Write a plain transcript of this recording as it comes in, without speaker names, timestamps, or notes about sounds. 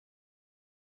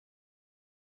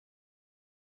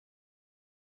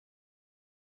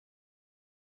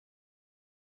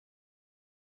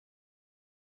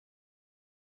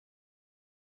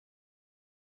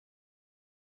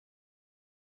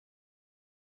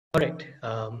All right.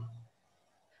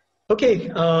 Okay.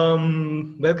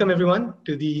 Welcome everyone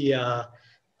to the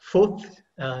fourth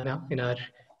now in our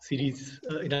series,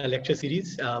 in our lecture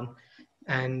series,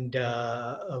 and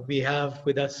we have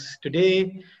with us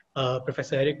today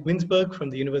Professor Eric Winsberg from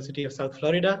the University of South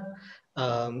Florida.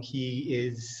 He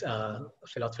is a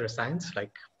philosopher of science,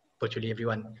 like virtually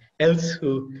everyone else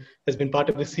who has been part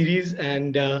of the series,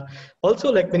 and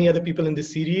also like many other people in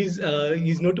this series,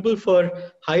 he's notable for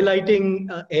highlighting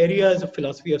areas of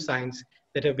philosophy of science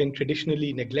that have been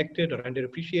traditionally neglected or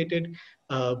underappreciated,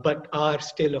 but are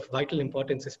still of vital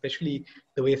importance, especially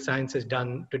the way science is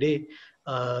done today.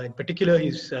 In particular,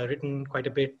 he's written quite a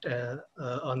bit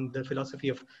on the philosophy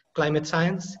of climate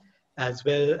science, as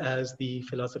well as the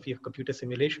philosophy of computer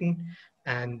simulation.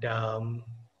 And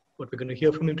what we're going to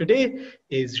hear from him today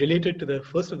is related to the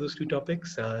first of those two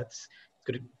topics. It's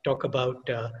going to talk about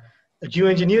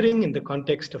geoengineering in the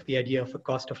context of the idea of a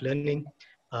cost of learning.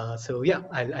 So yeah,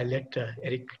 I'll let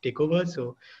Eric take over.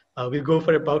 So we'll go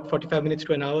for about 45 minutes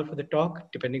to an hour for the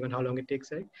talk, depending on how long it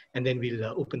takes, Eric, and then we'll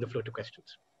open the floor to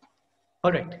questions.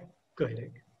 All right, go ahead,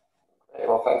 Eric.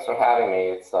 Well, thanks for having me.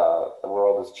 It's the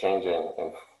world is changing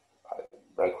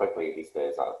very quickly these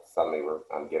days. Suddenly,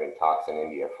 I'm giving talks in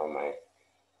India from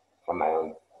my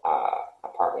own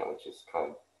apartment, which is kind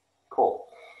of cool.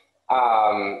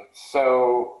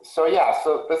 So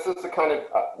this is a kind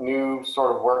of new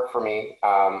sort of work for me.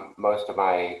 Most of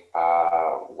my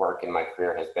work in my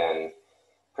career has been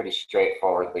pretty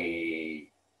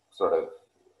straightforwardly sort of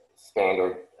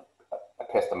standard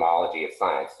epistemology of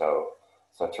science. So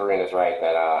Tarun is right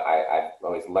that I've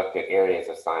always looked at areas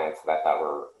of science that I thought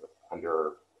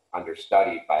were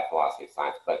understudied by philosophy of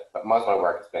science, but most of my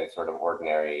work has been sort of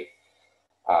ordinary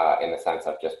in the sense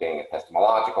of just being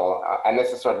epistemological. And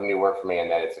this is sort of new work for me in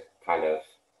that it's a kind of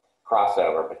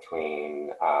crossover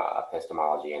between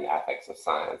epistemology and ethics of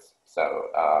science. So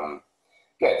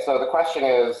good. So the question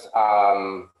is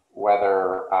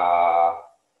whether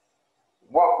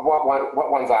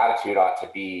what one's attitude ought to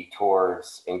be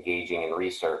towards engaging in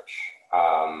research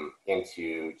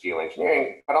into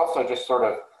geoengineering, but also just sort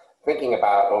of thinking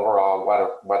about overall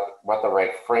what the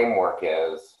right framework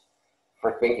is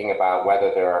for thinking about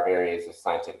whether there are areas of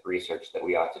scientific research that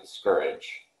we ought to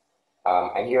discourage.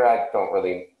 And here I don't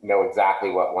really know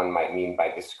exactly what one might mean by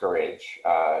discourage,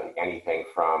 anything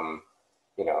from,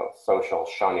 social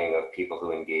shunning of people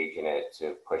who engage in it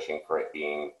to pushing for it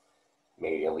being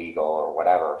maybe illegal or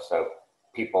whatever. So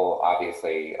people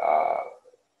obviously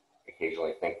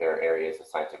occasionally think there are areas of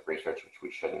scientific research which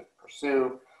we shouldn't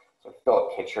pursue. So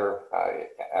Philip Kitcher,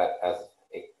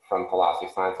 from Philosophy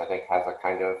of Science, I think has a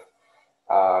kind of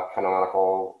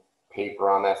canonical paper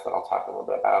on this that I'll talk a little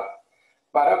bit about.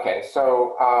 But okay,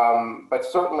 so, but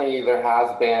certainly there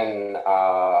has been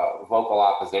vocal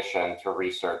opposition to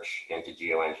research into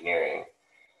geoengineering.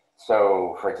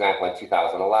 So for example, in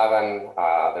 2011,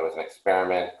 there was an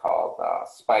experiment called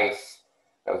SPICE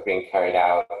that was being carried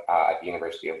out at the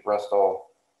University of Bristol.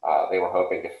 They were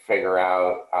hoping to figure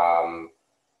out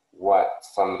what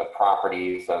some of the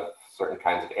properties of certain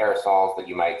kinds of aerosols that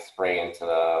you might spray into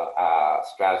the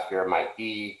stratosphere might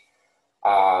be.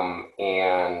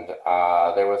 And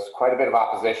there was quite a bit of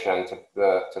opposition to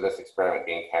this experiment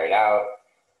being carried out.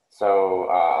 So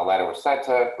a letter was sent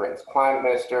to Britain's climate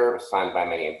minister, it was signed by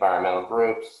many environmental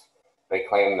groups. They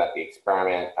claimed that the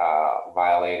experiment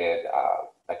violated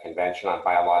the Convention on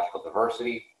Biological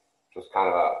Diversity, which was kind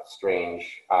of a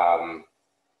strange,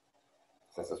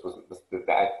 since this was,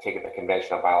 I take it the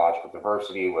Convention on Biological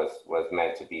Diversity was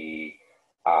meant to be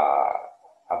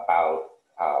about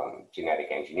genetic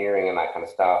engineering and that kind of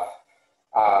stuff.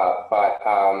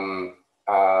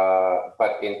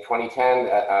 But in 2010,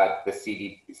 the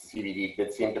CBD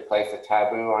did seem to place a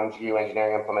taboo on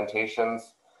geoengineering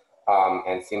implementations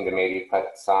and seemed to maybe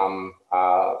put some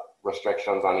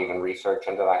restrictions on even research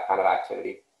into that kind of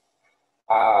activity.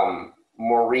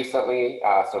 More recently,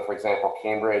 so for example,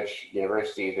 Cambridge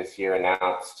University this year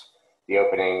announced the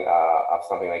opening of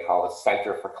something they call the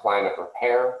Center for Climate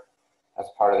Repair as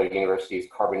part of their university's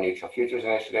Carbon Neutral Futures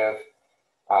Initiative.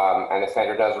 And the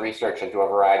center does research into a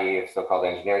variety of so-called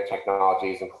engineering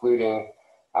technologies, including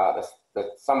the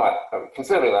somewhat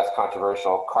considerably less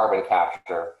controversial carbon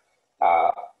capture,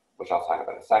 which I'll talk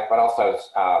about in a sec, but also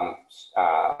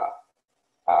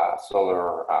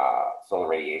solar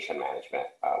radiation management,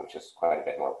 which is quite a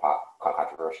bit more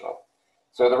controversial.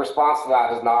 So the response to that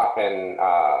has not been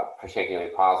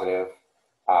particularly positive.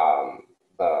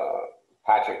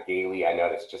 Patrick Daly, I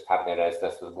noticed, just happened to notice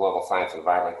this, the Global Science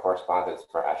Environment Correspondent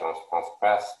for Agence France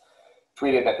Presse,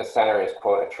 tweeted that the center is,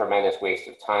 quote, a tremendous waste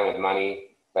of time and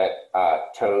money, that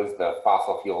toes the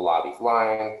fossil fuel lobby's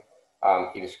line.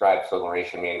 He described solar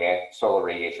radiation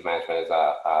management as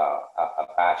a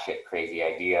batshit crazy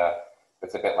idea.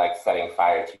 It's a bit like setting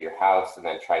fire to your house and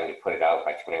then trying to put it out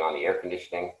by turning on the air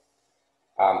conditioning.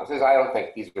 Says, I don't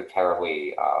think these are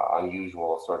terribly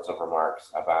unusual sorts of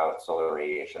remarks about solar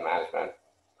radiation management.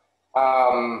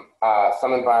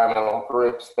 Some environmental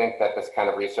groups think that this kind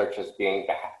of research is being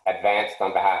advanced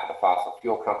on behalf of the fossil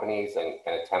fuel companies and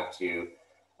an attempt to,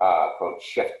 quote,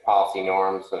 shift policy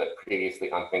norms so that previously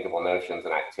unthinkable notions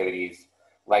and activities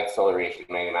like solar radiation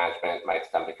management might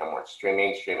attempt to become more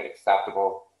mainstream and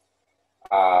acceptable.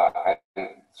 And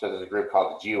so there's a group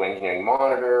called the Geoengineering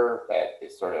Monitor that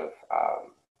is sort of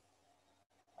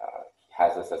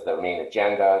has this as their main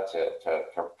agenda to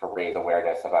raise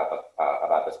awareness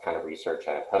about this kind of research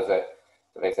and oppose it.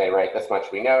 So they say, right, this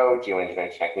much we know,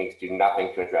 geoengineering techniques do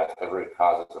nothing to address the root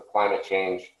causes of climate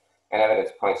change, and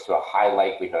evidence points to a high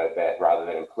likelihood that rather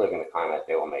than improving the climate,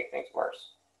 they will make things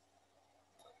worse.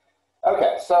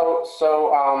 Okay, so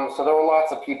there were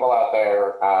lots of people out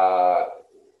there,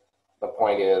 the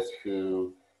point is,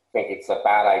 who think it's a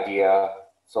bad idea.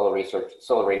 Solar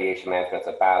radiation management's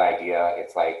a bad idea.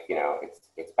 It's like, you know,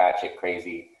 it's batshit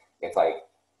crazy. It's like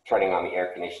turning on the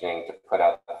air conditioning to put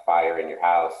out the fire in your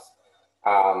house.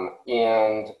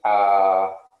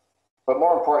 But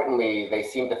more importantly, they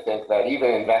seem to think that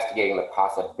even investigating the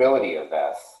possibility of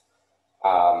this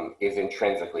is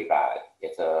intrinsically bad.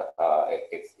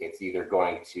 It's either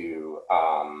going to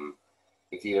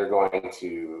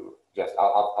just,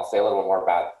 I'll say a little bit more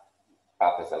about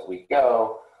this as we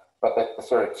go. But the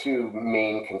sort of two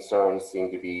main concerns seem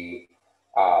to be,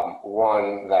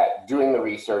 one, that doing the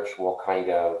research will kind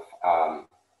of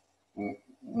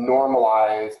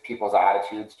normalize people's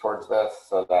attitudes towards this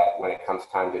so that when it comes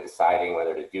time to deciding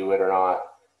whether to do it or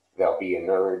not, they'll be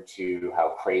inured to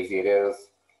how crazy it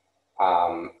is.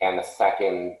 And the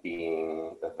second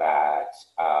being that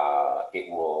it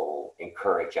will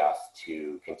encourage us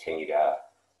to continue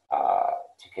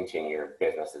your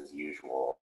business as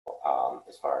usual.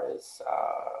 As far as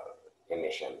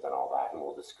emissions and all that, and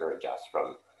will discourage us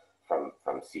from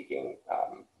seeking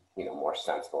more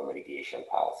sensible mitigation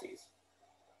policies.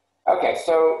 Okay,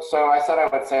 so I said I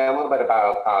would say a little bit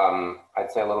about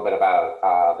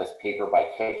this paper by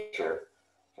Kitcher,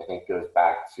 which I think goes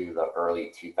back to the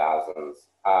early 2000s.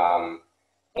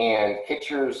 And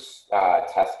Kitcher's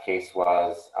test case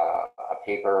was a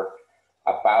paper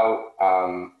about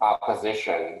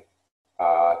opposition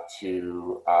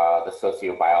to the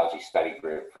sociobiology study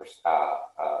group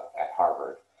at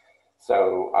Harvard.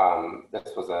 So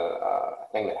this was a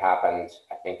thing that happened,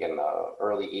 I think, in the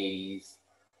early 80s.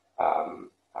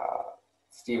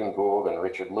 Stephen Gould and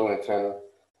Richard Lewontin,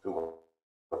 who were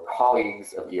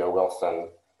colleagues of E.O. Wilson,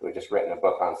 who had just written a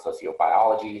book on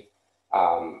sociobiology.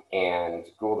 And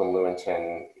Gould and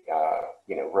Lewontin,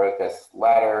 wrote this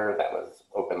letter that was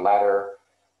open letter.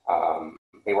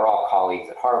 They were all colleagues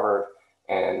at Harvard.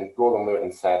 And Gould and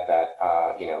Lewontin said that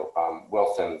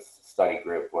Wilson's study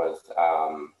group was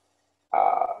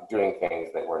doing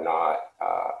things that were not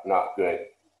good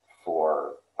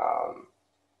for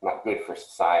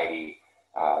society.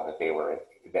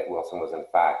 That Wilson was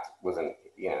in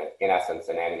essence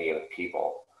an enemy of the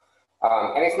people.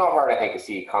 And it's not hard, I think, to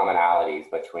see commonalities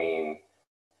between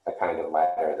the kind of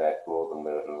letter that Gould and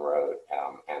Lewontin wrote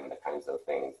and the kinds of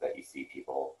things that you see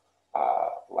people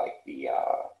like the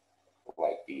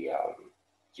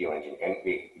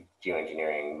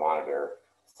geoengineering monitor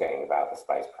saying about the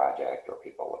SPICE project, or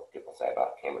what people say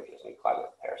about Cambridge's new climate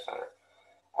repair center.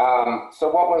 So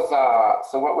what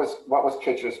was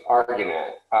Kitcher's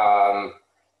argument?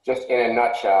 Just in a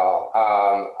nutshell,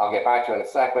 I'll get back to it in a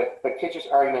sec, but Kitcher's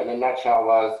argument in a nutshell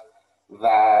was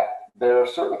that there are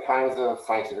certain kinds of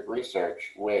scientific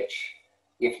research which,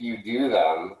 if you do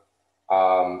them,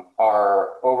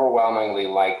 are overwhelmingly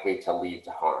likely to lead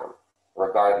to harm,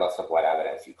 regardless of what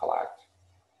evidence you collect.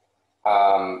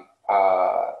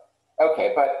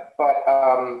 Okay, but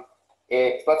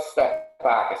let's step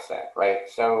back a sec, right?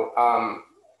 So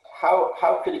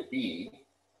how could it be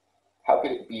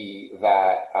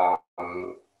that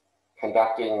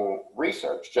conducting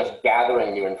research, just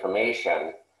gathering new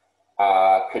information,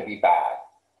 could be bad?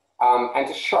 And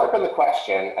to sharpen the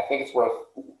question, I think it's worth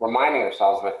reminding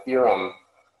ourselves of a theorem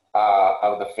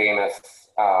of the famous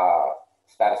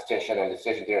statistician and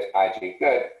decision theorist I.J.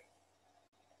 Good.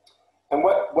 And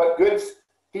what Good's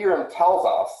theorem tells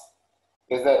us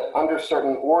is that under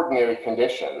certain ordinary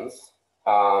conditions,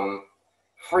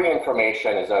 free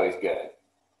information is always good,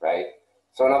 right?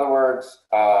 So in other words,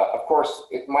 of course,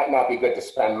 it might not be good to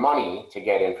spend money to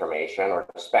get information or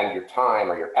to spend your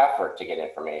time or your effort to get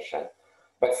information,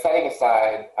 but setting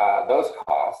aside those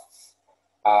costs,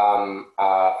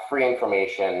 free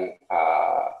information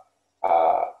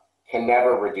can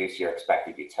never reduce your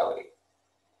expected utility.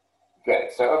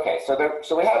 Good. So okay. So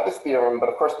we have this theorem, but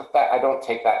of course, I don't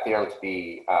take that theorem to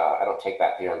be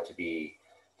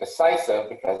decisive,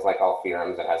 because, like all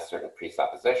theorems, it has certain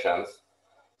presuppositions.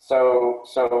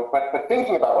 But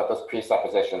thinking about what those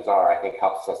presuppositions are, I think,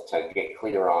 helps us to get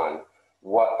clear on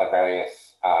what the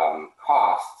various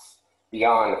costs,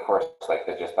 beyond, of course, like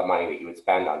just the money that you would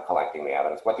spend on collecting the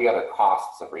evidence, what the other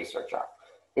costs of research are.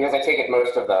 Because I take it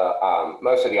most of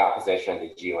the opposition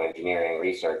to geoengineering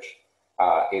research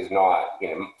is not,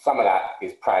 some of that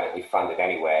is privately funded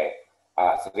anyway.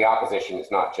 So the opposition is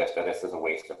not just, oh, this is a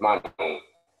waste of money.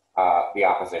 The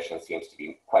opposition seems to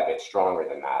be quite a bit stronger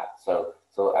than that. So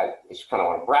I just kind of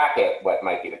want to bracket what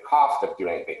might be the cost of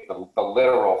doing the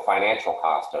literal financial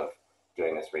cost of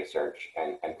doing this research,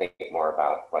 and think more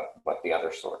about what the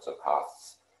other sorts of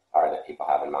costs are that people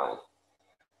have in mind.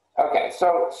 Okay,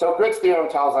 so Good's theorem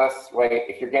tells us, right,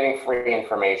 if you're getting free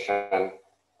information,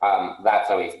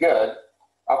 that's always good.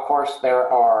 Of course,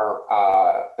 there are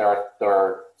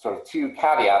sort of two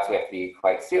caveats we have to be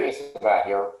quite serious about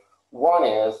here. One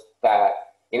is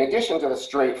that in addition to the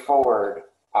straightforward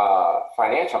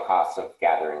financial costs of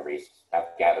gathering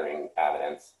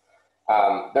evidence,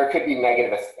 there could be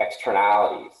negative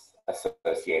externalities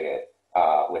associated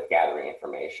with gathering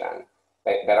information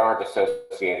that aren't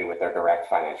associated with their direct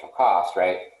financial cost,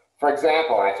 right? For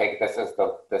example, and I take this as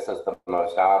the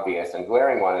most obvious and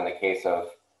glaring one in the case of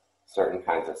certain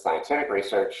kinds of scientific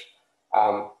research,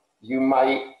 you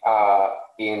might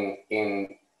in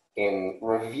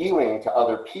revealing to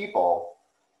other people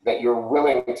that you're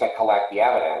willing to collect the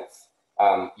evidence,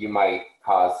 you might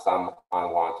cause some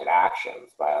unwanted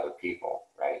actions by other people,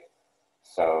 right?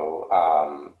 So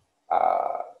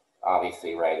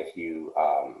obviously, right, if you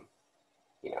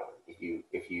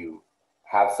if you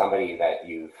have somebody that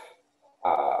you've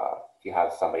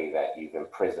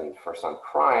imprisoned for some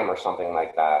crime or something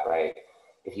like that, right?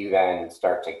 If you then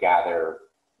start to gather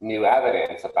new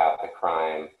evidence about the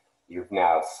crime, you've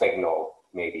now signaled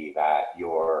maybe that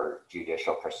your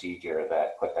judicial procedure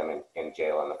that put them in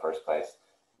jail in the first place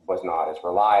was not as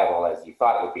reliable as you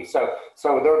thought it would be. So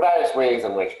there are various ways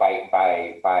in which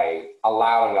by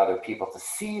allowing other people to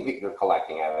see that you're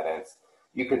collecting evidence,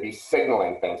 you could be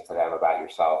signaling things to them about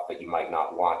yourself that you might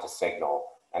not want to signal,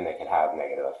 and they could have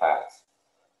negative effects.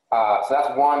 So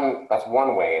that's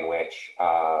one way in which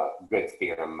Good's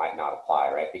theorem might not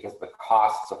apply, right? Because the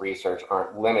costs of research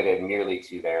aren't limited merely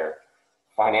to their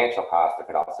financial costs. There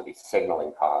could also be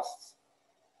signaling costs.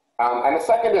 And the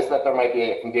second is that there might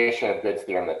be a condition of Good's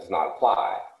theorem that does not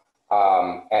apply.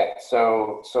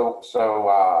 So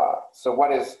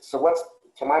what's,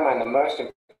 to my mind, the most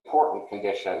important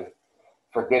condition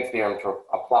for Good's theorem to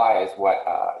apply is what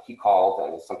he called,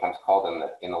 and is sometimes called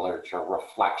in the literature,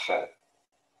 reflection.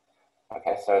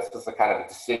 Okay, so this is a kind of a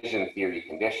decision theory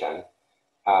condition,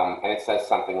 and it says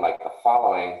something like the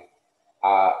following.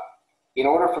 In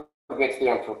order for Good's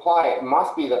theorem to apply, it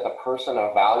must be that the person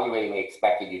evaluating the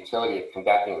expected utility of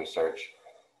conducting research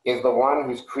is the one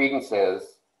whose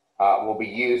credences will be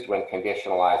used when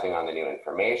conditionalizing on the new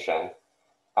information,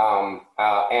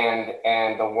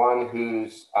 and the one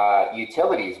whose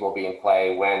utilities will be in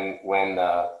play when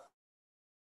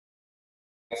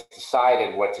it's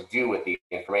decided what to do with the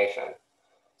information.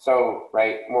 So,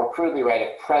 right, more crudely, right,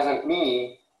 if present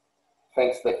me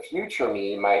thinks that future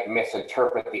me might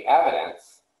misinterpret the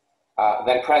evidence,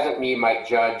 then present me might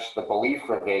judge the belief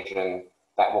revision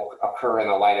that will occur in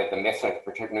the light of the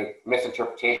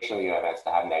misinterpretation of the evidence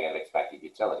to have negative expected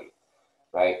utility,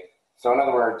 right? So in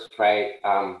other words, right,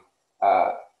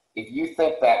 if you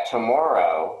think that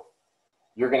tomorrow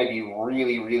you're going to be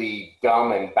really, really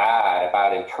dumb and bad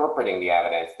about interpreting the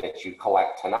evidence that you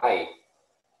collect tonight,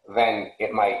 then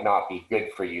it might not be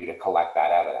good for you to collect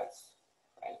that evidence.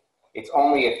 Right? It's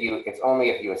only if you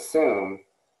assume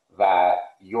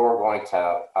that you're going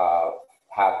to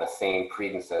have the same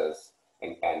credences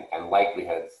and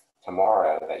likelihoods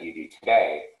tomorrow that you do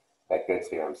today that Good's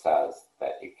theorem says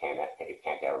that it can't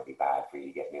ever be bad for you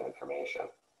to get new information.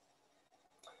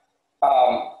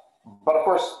 But of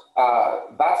course,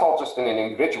 that's all just in an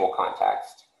individual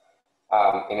context.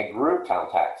 In a group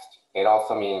context, it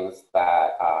also means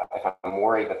that if I'm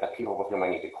worried that the people with whom I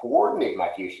need to coordinate my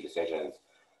future decisions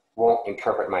won't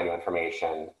interpret my new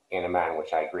information in a manner in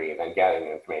which I agree, then gathering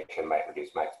new information might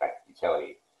reduce my expected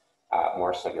utility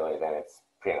more severely than its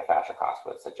prima facie cost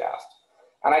would suggest.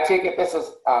 And I take it this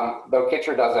is, though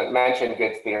Kitcher doesn't mention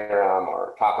Good's theorem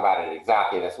or talk about it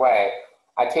exactly this way,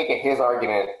 I take it his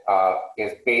argument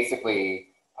is basically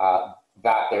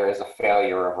that there is a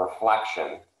failure of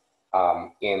reflection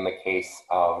in the case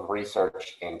of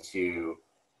research into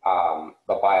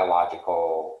the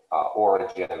biological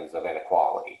origins of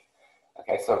inequality.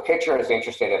 Okay, so Kitcher is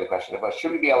interested in the question of, well,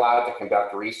 should we be allowed to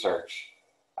conduct research?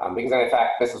 Because in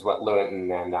fact, this is what Lewitton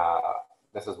and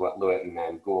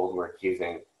Gould were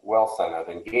accusing Wilson of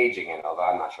engaging in, although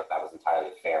I'm not sure if that was entirely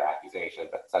a fair accusation,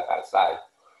 but set that aside.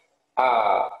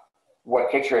 What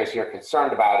Kitcher is here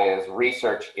concerned about is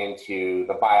research into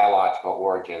the biological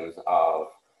origins of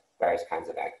various kinds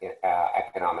of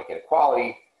economic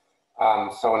inequality.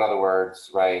 So in other words,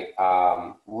 right,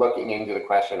 looking into the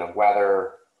question of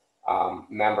whether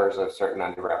members of certain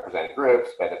underrepresented groups,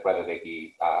 whether they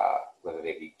be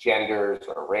genders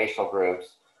or racial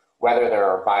groups, whether there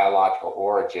are biological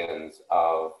origins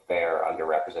of their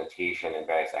underrepresentation in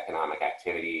various economic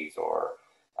activities or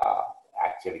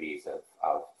activities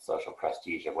of social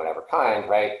prestige of whatever kind,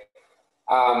 right?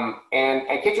 And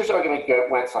Kitcher's argument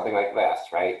went something like this,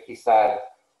 right? He said,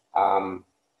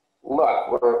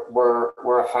 look,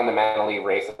 we're a fundamentally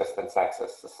racist and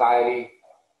sexist society.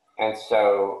 And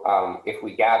so if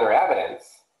we gather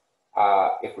evidence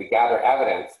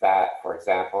that, for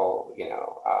example, you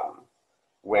know,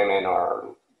 women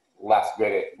are less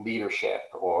good at leadership,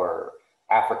 or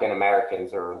African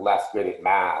Americans are less good at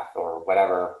math, or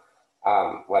whatever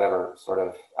sort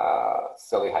of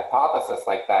silly hypothesis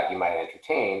like that you might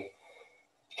entertain,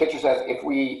 Kitcher says if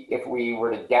we were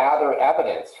to gather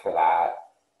evidence for that,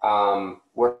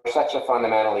 we're such a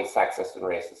fundamentally sexist and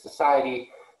racist society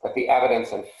that the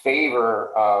evidence in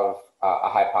favor of a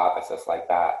hypothesis like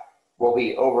that will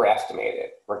be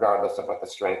overestimated, regardless of what the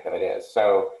strength of it is.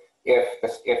 So if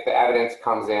the evidence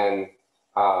comes in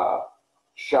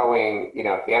showing, you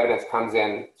know, if the evidence comes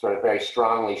in sort of very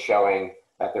strongly showing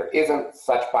that there isn't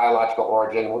such biological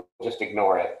origin, we'll just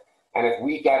ignore it. And if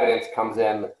weak evidence comes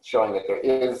in showing that there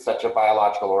is such a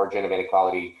biological origin of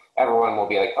inequality, everyone will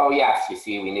be like, oh yes, you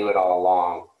see, we knew it all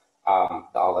along.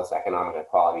 All this economic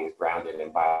inequality is grounded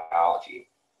in biology.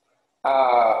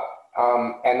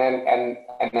 And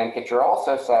then Kitcher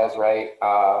also says, right,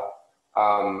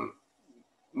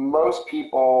 most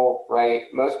people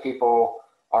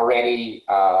already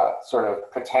sort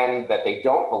of pretend that they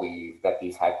don't believe that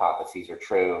these hypotheses are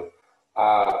true,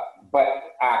 but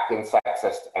act in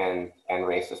sexist and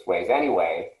racist ways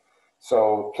anyway.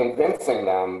 So convincing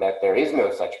them that there is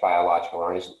no such biological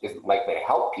origin isn't likely to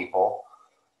help people.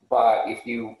 But if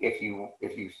you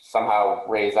somehow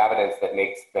raise evidence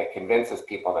that convinces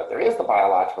people that there is the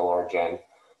biological origin,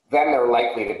 then they're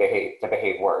likely to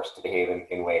behave worse, to behave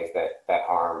in ways that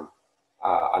harm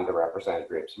underrepresented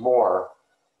groups more.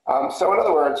 So in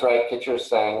other words, right, Kitcher's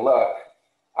saying, look,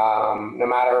 no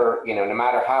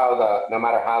matter how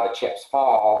the chips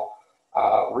fall,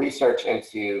 research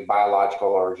into biological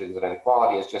origins of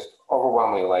inequality is just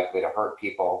overwhelmingly likely to hurt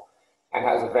people and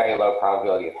has a very low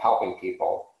probability of helping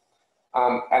people.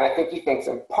 And I think he thinks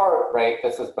in part, right,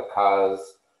 this is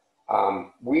because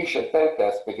we should think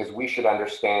this because we should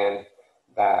understand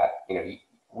that, you know,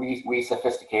 we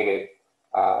sophisticated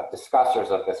discussers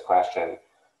of this question,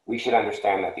 we should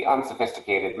understand that the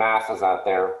unsophisticated masses out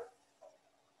there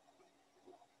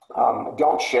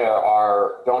don't share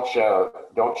our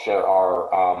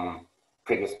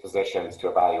predispositions to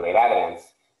evaluate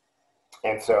evidence,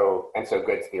 and so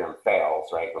Good's theorem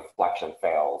fails, right? Reflection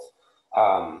fails.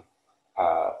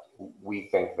 We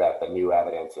think that the new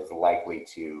evidence is likely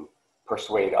to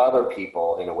persuade other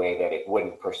people in a way that it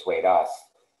wouldn't persuade us,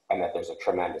 and that there's a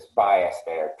tremendous bias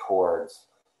there towards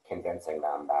convincing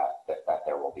them that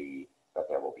there will be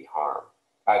harm.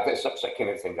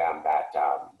 Convincing them that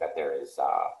there is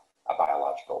a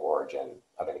biological origin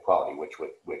of inequality,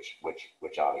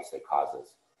 which obviously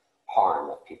causes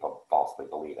harm if people falsely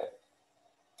believe it.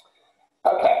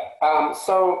 Okay,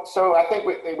 so I think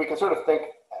we can sort of think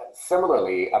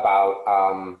similarly about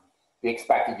the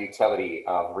expected utility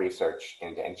of research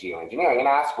into geoengineering and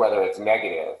ask whether it's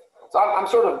negative. So I'm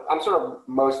sort of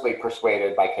mostly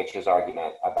persuaded by Kitcher's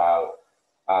argument about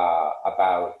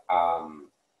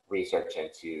research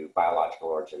into biological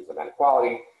origins of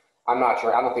inequality. I'm not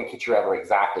sure. I don't think Kitcher ever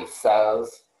exactly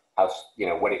says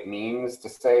what it means to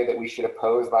say that we should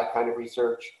oppose that kind of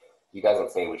research. He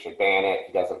doesn't say we should ban it.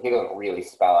 He doesn't really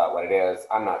spell out what it is.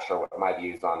 I'm not sure what my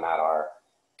views on that are.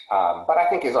 But I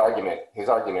think his argument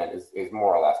is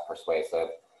more or less persuasive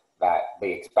that the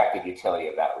expected utility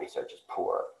of that research is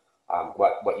poor.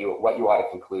 What you ought to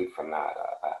conclude from that,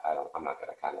 I'm not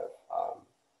going to kind of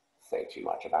say too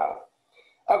much about.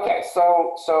 Okay,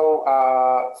 so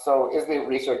is the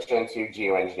research into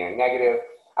geoengineering negative?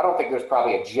 I don't think there's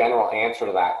probably a general answer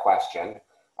to that question.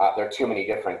 There are too many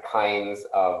different kinds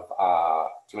of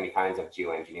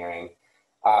geoengineering.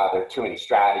 There are too many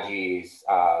strategies.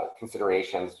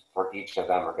 Considerations for each of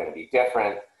them are going to be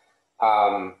different.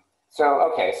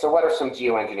 So what are some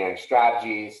geoengineering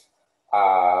strategies?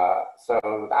 So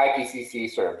the IPCC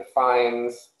sort of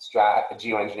defines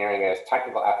geoengineering as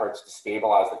technical efforts to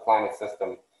stabilize the climate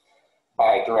system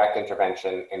by direct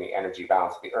intervention in the energy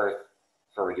balance of the Earth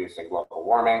for reducing global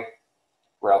warming.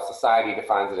 Royal Society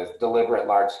defines it as deliberate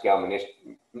large-scale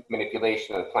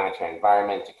manipulation of the planetary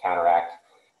environment to counteract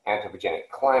anthropogenic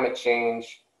climate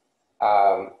change.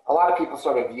 A lot of people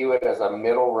sort of view it as a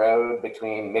middle road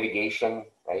between mitigation,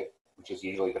 right, which is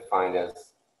usually defined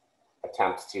as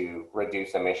attempts to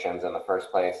reduce emissions in the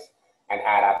first place, and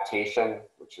adaptation,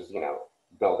 which is,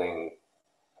 building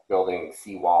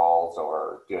seawalls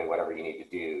or doing whatever you need to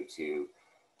do to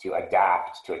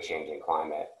adapt to a changing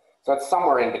climate. So it's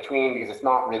somewhere in between, because it's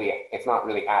not really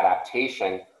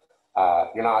adaptation.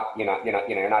 You're not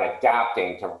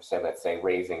adapting to, say, let's say,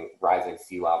 rising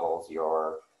sea levels.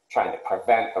 You're trying to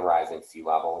prevent the rising sea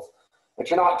levels, but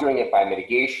you're not doing it by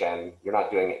mitigation. You're not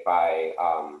doing it by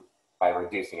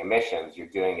reducing emissions. You're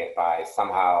doing it by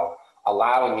somehow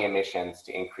allowing the emissions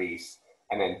to increase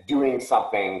and then doing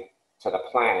something to the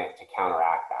planet to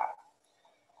counteract that.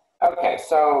 Okay,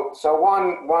 so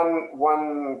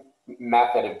one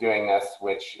method of doing this,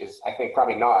 which is, I think,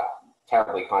 probably not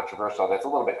terribly controversial, that's a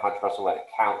little bit controversial when it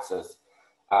counts as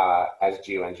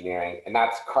geoengineering, and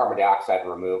that's carbon dioxide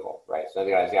removal, right? So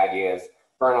the idea is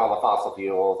burn all the fossil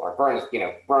fuels, or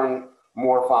burn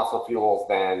more fossil fuels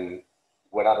than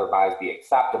would otherwise be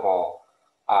acceptable,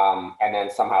 and then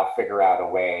somehow figure out a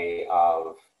way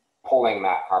of pulling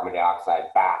that carbon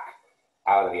dioxide back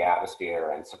out of the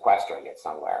atmosphere and sequestering it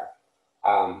somewhere.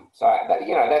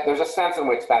 There's a sense in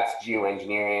which that's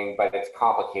geoengineering, but it's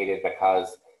complicated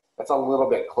because it's a little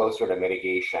bit closer to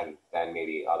mitigation than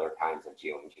maybe other kinds of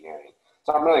geoengineering.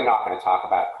 So I'm really not going to talk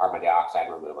about carbon dioxide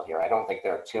removal here. I don't think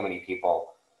there are too many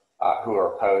people who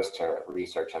are opposed to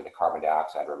research into carbon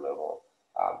dioxide removal.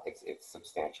 It's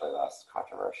substantially less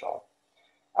controversial.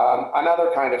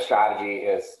 Another kind of strategy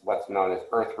is what's known as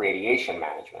Earth radiation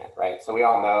management, right? So we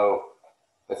all know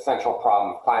the central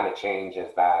problem of climate change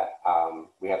is that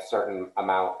we have certain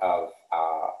amount of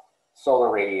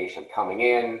solar radiation coming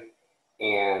in,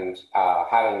 and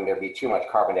having there be too much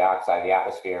carbon dioxide in the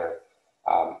atmosphere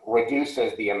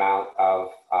reduces the amount of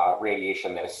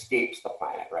radiation that escapes the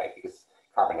planet, right? Because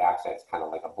carbon dioxide is kind of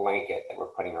like a blanket that we're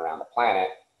putting around the planet.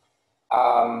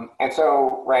 And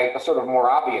so, right, the sort of more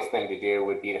obvious thing to do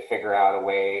would be to figure out a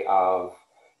way of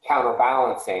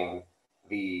counterbalancing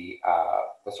the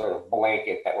sort of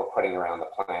blanket that we're putting around the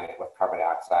planet with carbon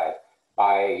dioxide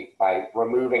by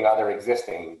removing other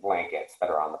existing blankets that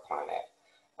are on the planet.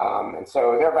 And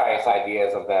so there are various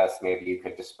ideas of this. Maybe you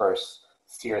could disperse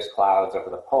cirrus clouds over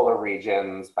the polar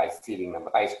regions by seeding them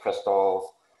with ice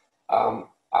crystals. And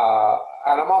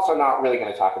I'm also not really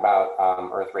going to talk about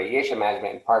Earth radiation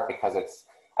management, in part because it's,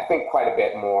 I think, quite a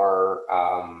bit more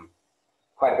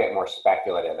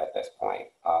speculative at this point.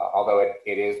 Although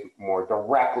it is more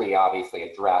directly, obviously,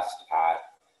 addressed at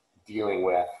dealing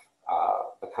with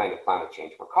the kind of climate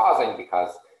change we're causing,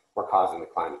 because we're causing the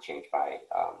climate change by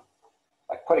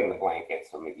putting the blanket.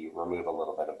 So maybe you remove a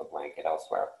little bit of the blanket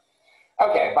elsewhere.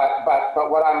 Okay, but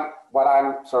what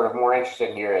I'm sort of more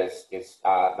interested in here is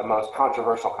the most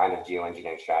controversial kind of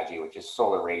geoengineering strategy, which is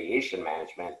solar radiation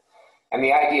management. And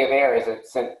the idea there is that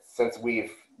since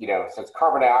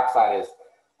carbon dioxide is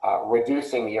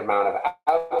reducing the amount of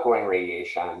outgoing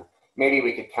radiation, maybe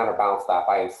we could counterbalance that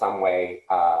by in some way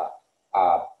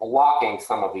blocking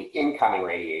some of the incoming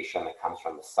radiation that comes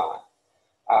from the sun.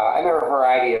 And there are a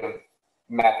variety of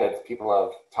methods people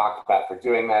have talked about for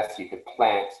doing this. You could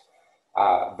plant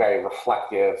very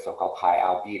reflective, so-called high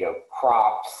albedo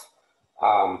crops.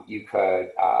 You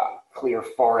could clear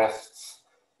forests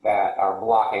that are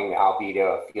blocking the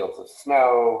albedo of fields of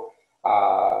snow.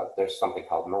 There's something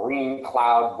called marine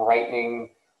cloud brightening,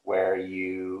 where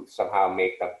you somehow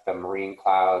make the marine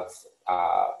clouds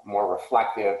more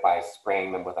reflective by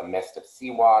spraying them with a mist of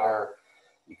seawater.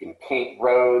 You can paint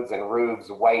roads and roofs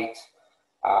white.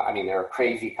 I mean, there are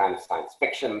crazy kind of science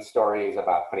fiction stories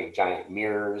about putting giant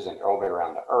mirrors and orbit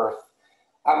around the Earth.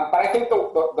 But I think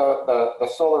the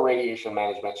solar radiation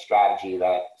management strategy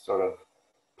that sort of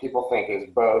people think is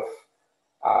both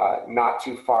not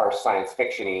too far science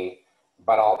fiction-y,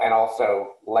 and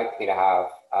also likely to have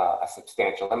a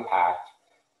substantial impact,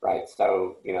 right?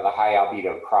 So, the high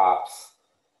albedo crops,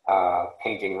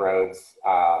 painting roads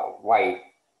white,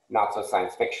 not so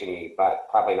science fiction-y, but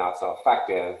probably not so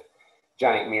effective.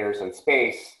 Giant mirrors in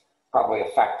space, probably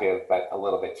effective, but a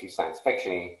little bit too science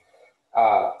fiction-y.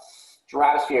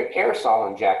 Stratospheric aerosol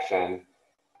injection,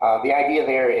 the idea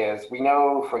there is, we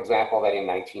know, for example, that in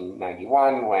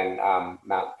 1991, when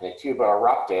Mount Pinatubo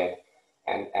erupted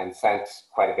and sent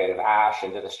quite a bit of ash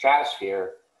into the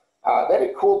stratosphere, that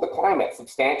it cooled the climate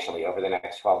substantially over the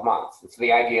next 12 months. And so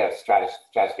the idea of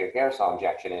stratospheric aerosol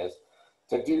injection is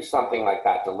to do something like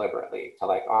that deliberately, to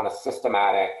like on a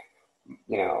systematic,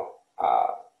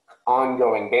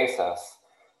 ongoing basis,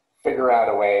 figure out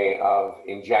a way of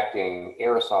injecting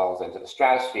aerosols into the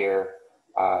stratosphere,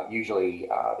 usually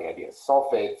the idea is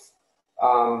sulfates,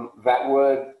 that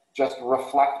would just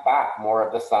reflect back more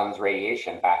of the sun's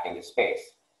radiation back into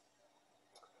space.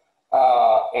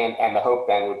 And the hope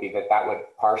then would be that that would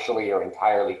partially or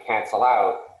entirely cancel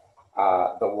out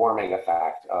the warming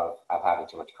effect of having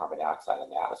too much carbon dioxide in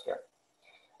the atmosphere.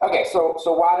 Okay, so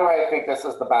why do I think this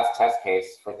is the best test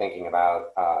case for thinking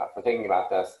about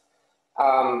this?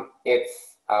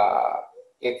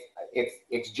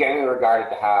 It's generally regarded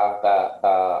to have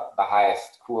the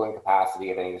highest cooling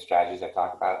capacity of any of the strategies I've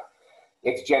talked about.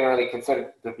 It's generally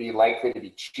considered to be likely to be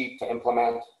cheap to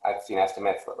implement. I've seen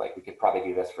estimates that like we could probably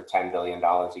do this for $10 billion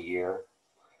a year.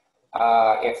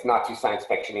 It's not too science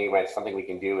fiction-y, but it's something we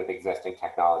can do with existing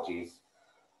technologies.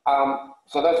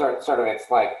 So those are sort of its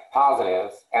like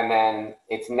positives, and then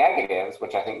its negatives,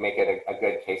 which I think make it a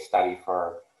good case study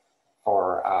for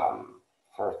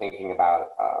thinking about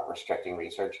restricting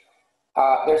research.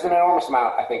 There's an enormous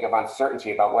amount, I think, of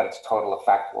uncertainty about what its total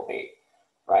effect will be,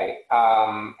 right?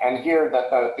 And here,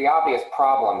 the obvious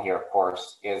problem here, of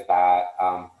course, is that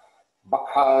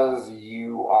because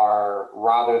you are,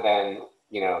 rather than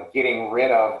getting rid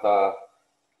of the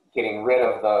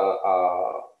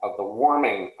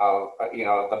warming of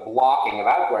the blocking of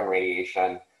outgoing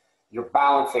radiation, you're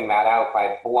balancing that out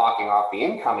by blocking off the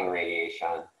incoming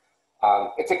radiation.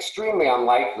 It's extremely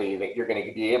unlikely that you're going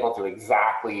to be able to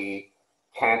exactly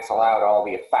cancel out all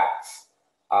the effects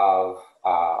of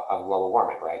global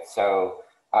warming, right? So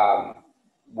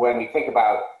when we think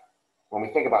about global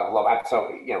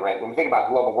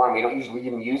warming, we don't usually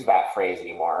even use that phrase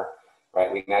anymore,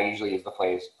 right? We now usually use the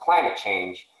phrase climate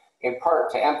change, in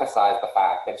part to emphasize the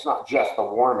fact that it's not just the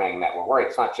warming that we're worried.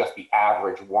 It's not just the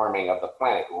average warming of the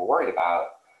planet we're worried about.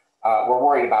 We're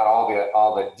worried about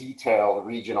all the detailed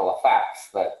regional effects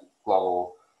that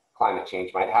global climate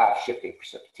change might have, shifting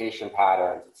precipitation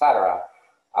patterns, et cetera.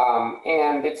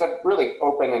 And it's a really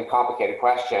open and complicated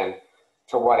question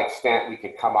to what extent we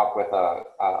could come up with a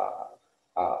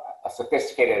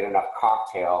sophisticated enough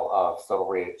cocktail of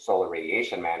solar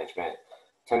radiation management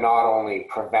to not only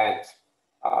prevent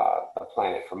the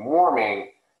planet from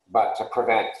warming, but to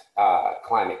prevent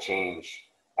climate change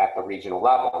at the regional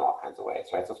level in all kinds of ways,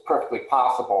 right? So it's perfectly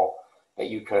possible that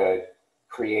you could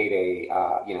create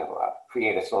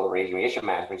a solar radiation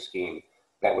management scheme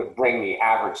that would bring the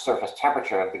average surface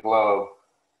temperature of the globe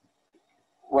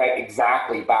right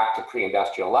exactly back to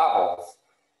pre-industrial levels,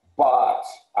 but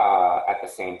at the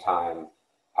same time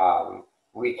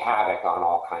wreak havoc on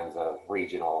all kinds of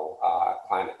regional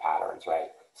climate patterns, right?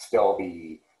 Still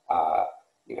be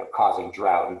causing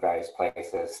drought in various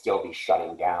places, still be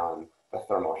shutting down the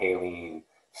thermohaline,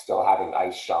 still having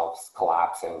ice shelves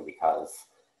collapsing because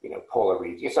polar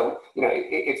regions. So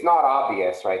it's not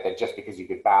obvious, right, that just because you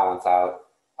could balance out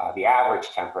the average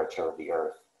temperature of the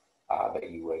Earth, that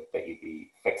you'd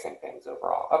be fixing things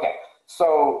overall. Okay,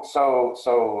 so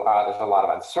there's a lot of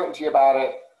uncertainty about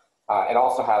it. It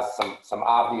also has some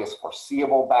obvious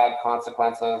foreseeable bad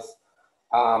consequences,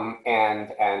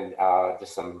 and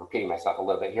just some repeating myself a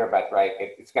little bit here, but right,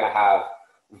 it's going to have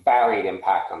varied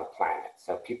impact on the planet.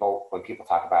 So when people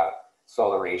talk about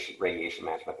solar radiation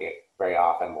management, they very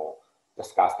often will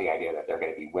discuss the idea that there are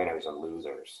going to be winners and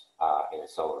losers in a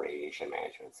solar radiation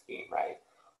management scheme, right?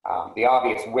 The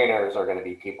obvious winners are going to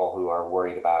be people who are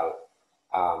worried about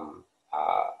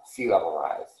sea level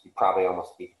rise. You probably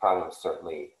almost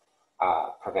certainly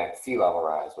prevent sea level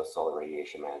rise with solar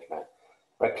radiation management.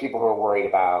 But people who are worried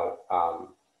about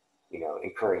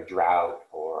incurring drought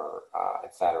or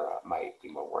et cetera might be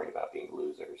more worried about being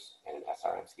losers in an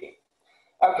SRM scheme.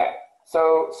 Okay,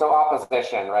 so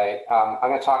opposition, right? I'm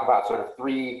going to talk about sort of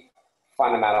three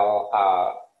fundamental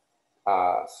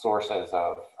sources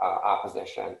of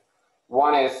opposition.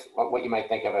 One is what you might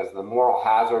think of as the moral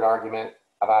hazard argument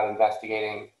about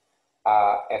investigating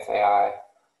SAI.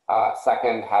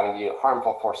 Second, having the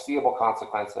harmful foreseeable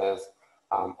consequences,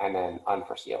 and then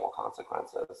unforeseeable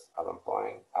consequences of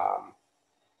employing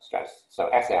so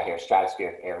SAI here,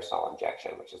 stratospheric aerosol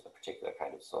injection, which is the particular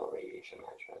kind of solar radiation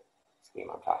management scheme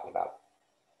I'm talking about.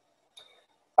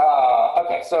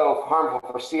 Okay, so harmful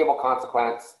foreseeable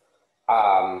consequence.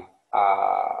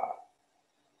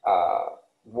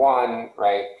 One,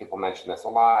 right, people mention this a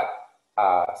lot.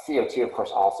 CO2, of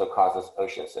course, also causes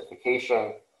ocean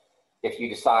acidification. If you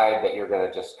decide that you're going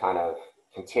to just kind of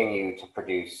continue to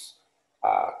produce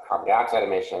carbon dioxide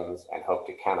emissions and hope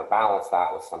to counterbalance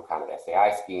that with some kind of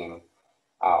SAI scheme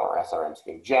or SRM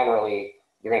scheme generally,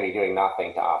 you're going to be doing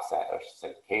nothing to offset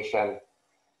ocean acidification.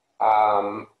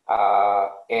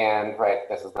 And right,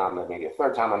 this is not maybe a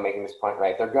third time I'm making this point,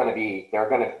 right? They're going to be,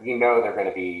 you know, they're going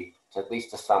to be, at least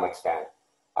to some extent,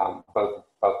 both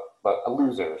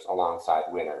losers alongside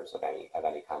winners of any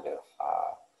kind of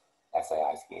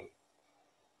SAI scheme.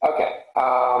 Okay,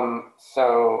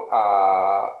 so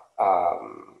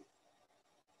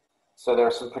there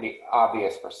are some pretty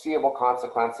obvious foreseeable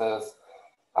consequences.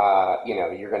 You know,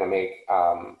 you're going to make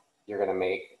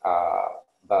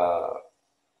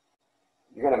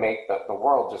the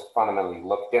world just fundamentally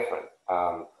look different.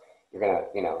 You're gonna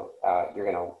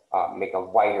make a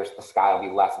whiter, the sky will be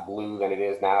less blue than it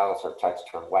is now, sort of starts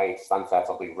to turn white, sunsets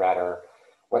will be redder.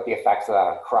 What the effects of that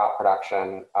on crop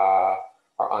production are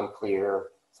unclear.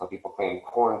 Some people claim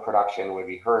corn production would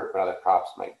be hurt, but other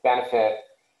crops might benefit.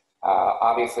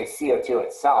 Obviously, CO2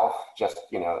 itself, just,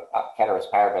 you know, ceteris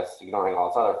paribus, ignoring all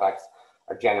its other effects,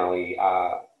 are generally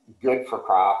good for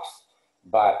crops,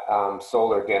 but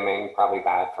solar dimming, probably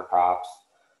bad for crops.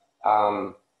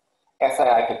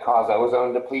 SAI could cause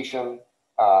ozone depletion.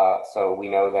 So we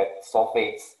know that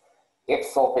sulfates, if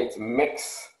sulfates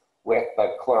mix with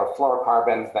the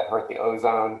chlorofluorocarbons that hurt the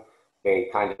ozone, they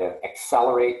kind of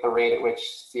accelerate the rate at which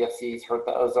CFCs hurt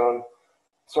the ozone.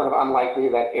 Sort of unlikely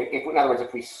that, in other words,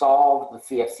 if we solved the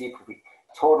CFC, if we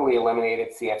totally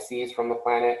eliminated CFCs from the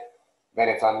planet, then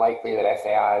it's unlikely that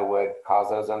SAI would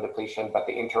cause ozone depletion, but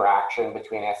the interaction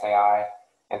between SAI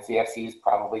and CFCs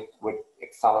probably would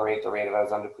accelerate the rate of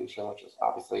ozone depletion, which is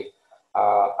obviously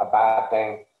a bad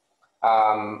thing.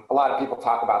 A lot of people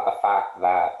talk about the fact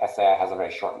that SAI has a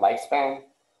very short lifespan.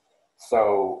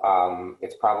 So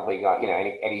it's probably got, you know,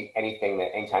 anything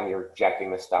that, anytime you're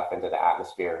injecting this stuff into the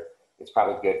atmosphere, it's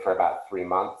probably good for about 3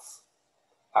 months.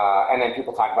 And then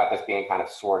people talk about this being kind of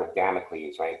sword of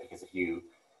Damocles, right? Because if you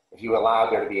allowed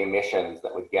there to be emissions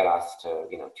that would get us to,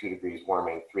 you know, 2 degrees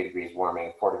warming, 3 degrees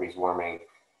warming, 4 degrees warming,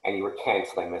 and you were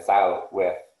canceling this out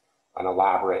with an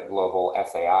elaborate global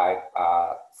SAI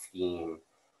scheme,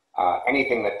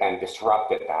 anything that then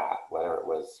disrupted that, whether it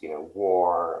was, you know,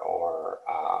 war or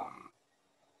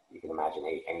you can imagine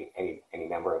any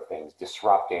number of things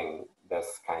disrupting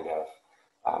this kind of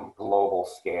global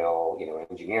scale, you know,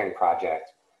 engineering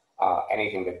project.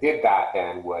 Anything that did that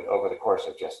then would, over the course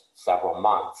of just several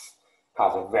months,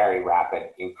 cause a very rapid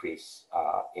increase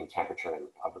in temperature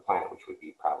of the planet, which would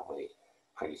be probably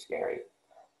pretty scary.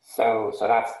 So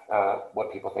that's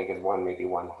what people think is maybe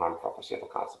one harmful foreseeable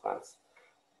consequence.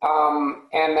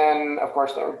 And then, of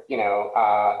course, there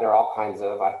are all kinds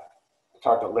of, it's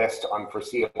hard to list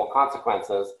unforeseeable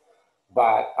consequences,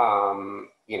 but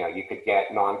you know, you could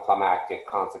get non-climactic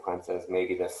consequences.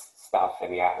 Maybe this stuff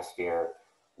in the atmosphere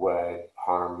would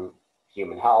harm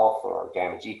human health or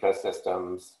damage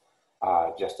ecosystems,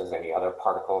 just as any other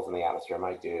particles in the atmosphere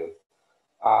might do.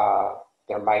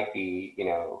 There might be, you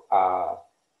know,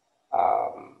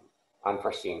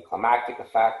 unforeseen climactic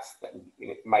effects that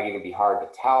it might even be hard to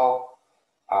tell.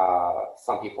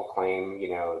 Some people claim, you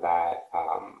know, that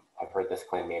I've heard this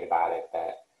claim made about it,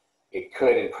 that it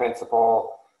could, in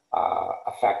principle,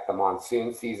 affect the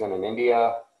monsoon season in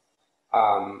India.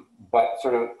 But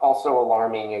sort of also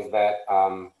alarming is that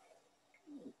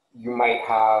you might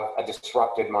have a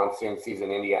disrupted monsoon season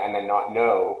in India and then not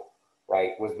know,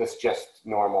 right? Was this just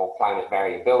normal climate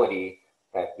variability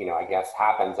that, you know, I guess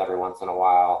happens every once in a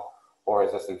while, or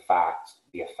is this in fact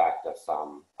the effect of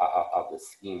some of the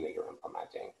scheme that you're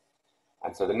implementing?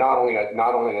 And so not only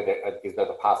is there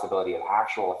the possibility of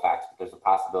actual effects, but there's a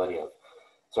possibility of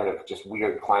sort of just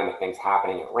weird climate things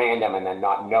happening at random and then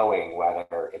not knowing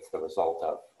whether it's the result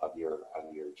of your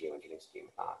geoengineering scheme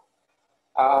or not.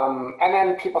 And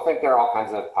then people think there are all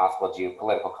kinds of possible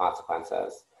geopolitical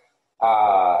consequences.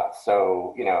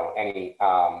 So, you know,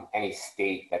 any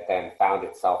state that then found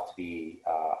itself to be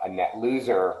a net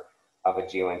loser of a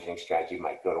geoengineering strategy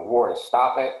might go to war to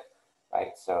stop it,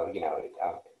 right? So, you know,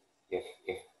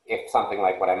 if something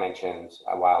like what I mentioned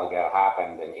a while ago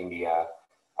happened in India,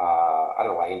 I don't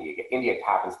know why India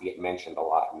happens to get mentioned a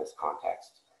lot in this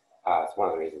context. It's one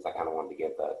of the reasons I kind of wanted to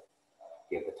give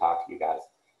the talk to you guys.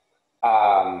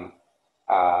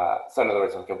 So in other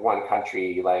words, if one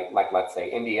country like let's say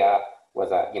India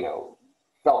was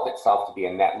felt itself to be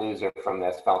a net loser from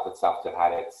this, felt itself to have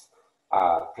had its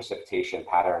precipitation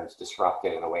patterns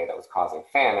disrupted in a way that was causing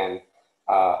famine,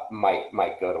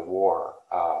 might go to war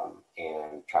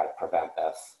and try to prevent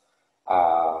this.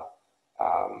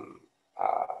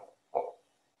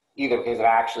 Either because it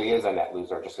actually is a net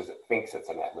loser or just because it thinks it's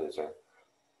a net loser.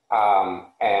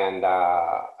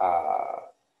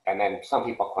 And then some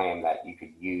people claim that you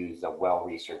could use a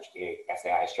well-researched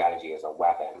SAI strategy as a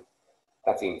weapon.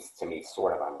 That seems to me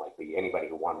sort of unlikely. Anybody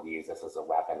who wanted to use this as a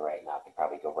weapon right now could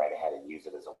probably go right ahead and use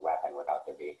it as a weapon without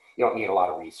there being, you don't need a lot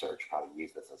of research, probably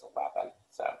use this as a weapon.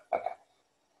 So, okay.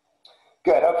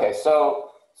 Good, okay, so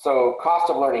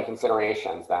cost of learning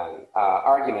considerations then.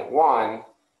 Argument one,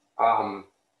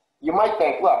 you might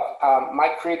think, look, my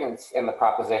credence in the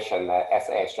proposition that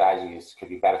SAI strategies could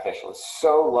be beneficial is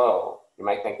so low. You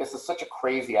might think this is such a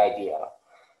crazy idea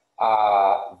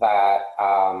that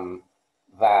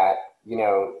you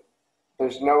know,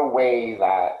 there's no way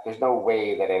that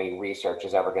any research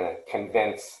is ever going to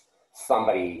convince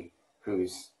somebody who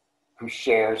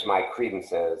shares my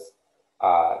credences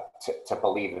to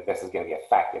believe that this is going to be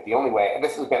effective. The only way, and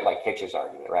this is a bit like Hitcher's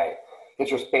argument, right?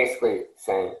 Hitcher's basically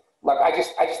saying, look, I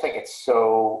just think it's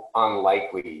so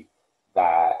unlikely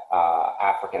that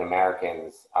African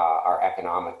Americans are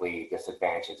economically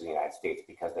disadvantaged in the United States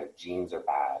because their genes are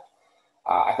bad.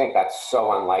 I think that's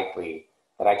so unlikely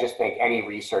that I just think any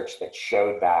research that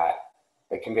showed that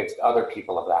convinced other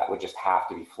people of that would just have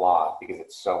to be flawed because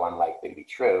it's so unlikely to be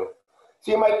true.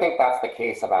 So you might think that's the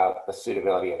case about the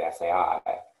suitability of SAI.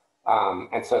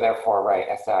 And so therefore, right,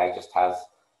 SAI just has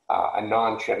a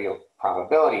non-trivial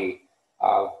probability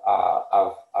of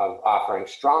offering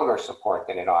stronger support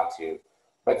than it ought to,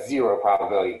 but zero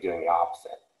probability of doing the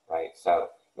opposite, right? So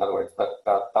in other words,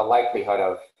 the likelihood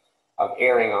of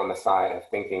erring on the side of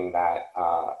thinking that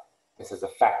this is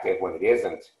effective when it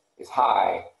isn't is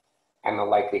high, and the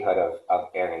likelihood of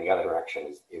erring in the other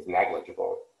direction is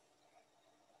negligible.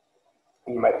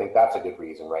 And you might think that's a good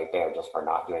reason right there just for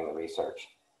not doing the research.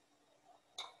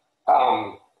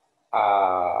 A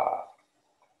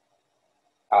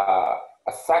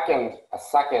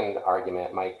second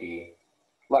argument might be,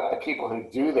 look, the people who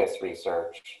do this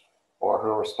research or who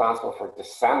are responsible for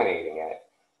disseminating it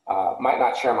might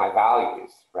not share my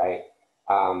values, right?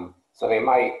 So they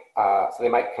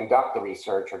might conduct the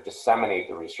research or disseminate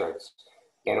the research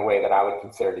in a way that I would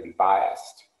consider to be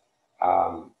biased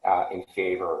in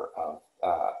favor of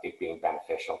it being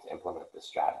beneficial to implement this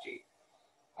strategy.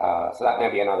 So that may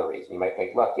be another reason. You might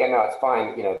think, look, yeah, no, it's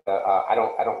fine. You know, I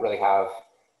don't really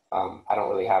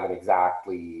have an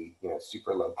exactly, you know,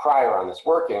 super low prior on this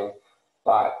working,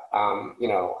 but you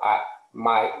know,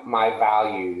 my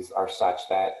values are such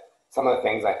that some of the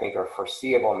things I think are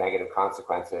foreseeable negative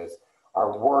consequences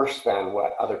are worse than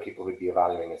what other people who'd be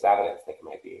evaluating as evidence think it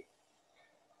might be.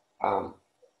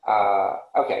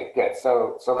 Okay, good.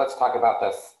 So let's talk about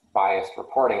this biased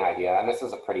reporting idea, and this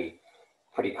is a pretty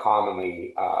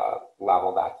commonly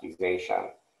leveled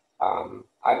accusation.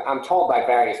 I'm told by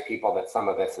various people that some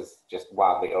of this is just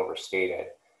wildly overstated,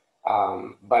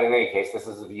 but in any case, this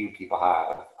is a view people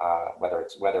have. Whether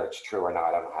it's true or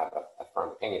not, I don't have a firm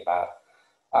opinion about.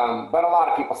 But a lot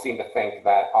of people seem to think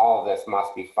that all of this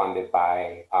must be funded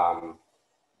by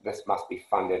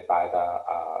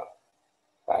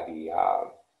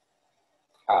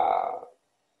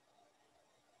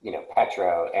you know,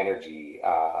 petro energy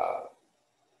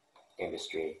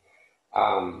industry.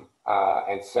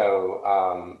 And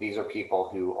so these are people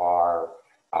who are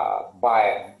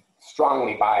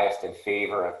strongly biased in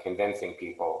favor of convincing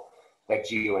people that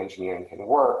geoengineering can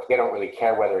work. They don't really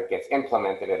care whether it gets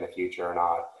implemented in the future or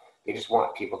not. They just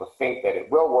want people to think that it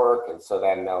will work, and so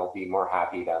then they'll be more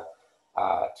happy to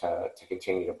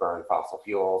continue to burn fossil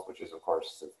fuels, which is, of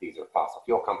course, since these are fossil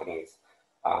fuel companies,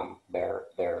 they're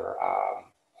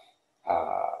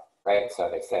right. So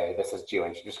they say this is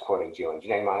just quoting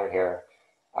Geoengineering Monitor here.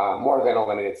 More than a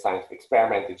limited scientific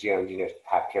experiment, the geoengineers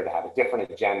appear to have a different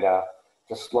agenda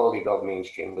to slowly build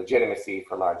mainstream legitimacy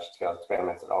for large-scale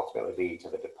experiments that ultimately lead to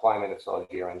the deployment of solar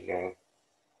geoengineering.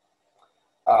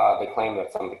 They claim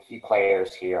that some of the key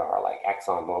players here are like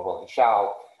ExxonMobil and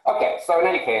Shell. Okay, so in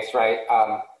any case, right?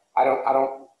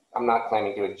 I'm not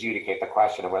claiming to adjudicate the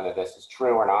question of whether this is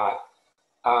true or not,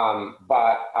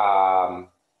 but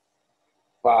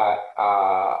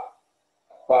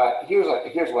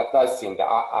here's what does seem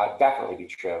to definitely be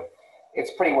true.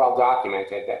 It's pretty well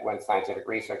documented that when scientific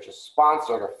research is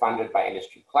sponsored or funded by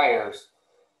industry players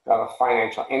who have a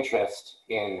financial interest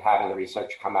in having the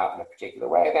research come out in a particular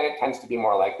way, then it tends to be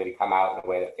more likely to come out in a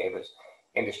way that favors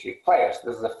industry players.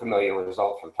 This is a familiar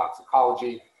result from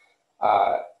toxicology.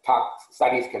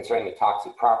 studies concerning the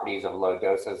toxic properties of low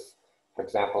doses, for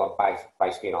example, of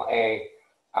bisphenol A,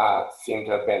 seem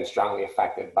to have been strongly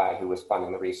affected by who was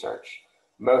funding the research.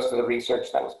 Most of the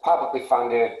research that was publicly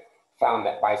funded found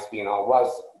that bisphenol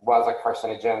was a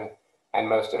carcinogen, and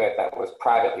most of it that was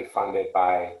privately funded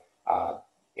by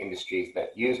industries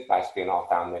that used bisphenol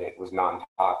found that it was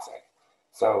non-toxic.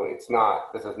 So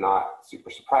this is not super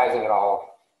surprising at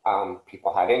all.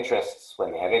 People have interests.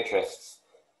 When they have interests,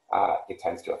 it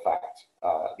tends to affect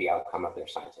the outcome of their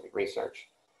scientific research.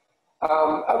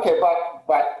 Okay,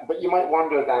 but you might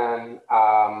wonder then,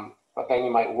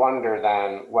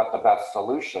 what the best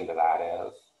solution to that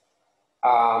is.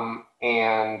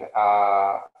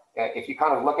 If you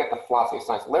kind of look at the philosophy of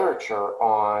science literature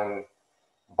on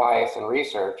bias in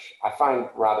research, I find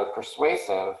rather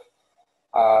persuasive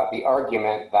the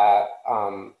argument that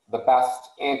the best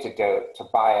antidote to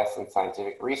bias in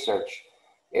scientific research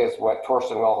is what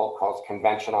Torsten Wilholt calls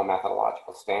conventional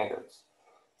methodological standards.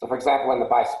 So for example, in the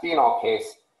bisphenol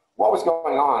case, what was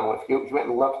going on if you went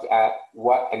and looked at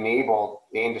what enabled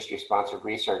the industry-sponsored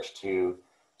research to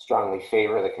strongly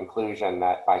favor the conclusion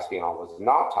that bisphenol was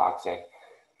not toxic,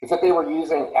 is that they were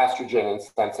using estrogen in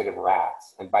sensitive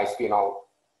rats, and bisphenol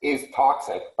is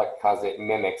toxic because it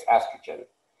mimics estrogen.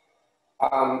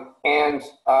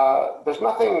 There's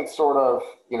nothing sort of,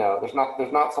 there's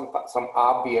not some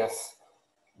obvious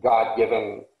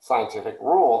God-given scientific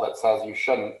rule that says you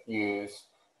shouldn't use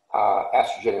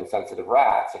estrogen in sensitive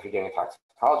rats if you're doing a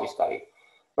toxicology study.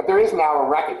 But there is now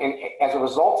as a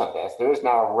result of this, there is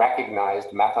now a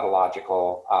recognized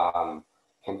methodological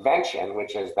convention,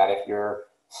 which is that if you're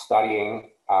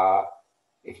studying a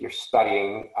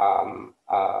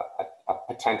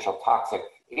potential toxic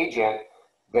agent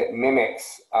that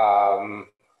mimics the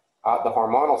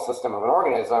hormonal system of an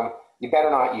organism, you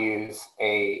better not use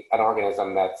an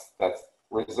organism that's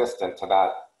resistant to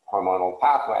that hormonal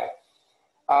pathway.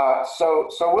 So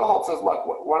Wilholt says, look,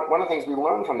 one of the things we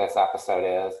learned from this episode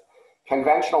is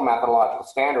conventional methodological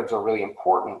standards are really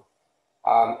important,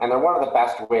 and they're one of the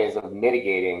best ways of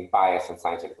mitigating bias in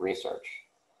scientific research.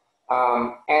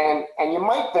 And you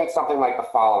might think something like the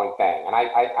following thing, and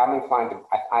I am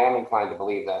inclined to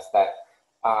believe this, that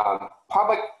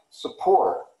public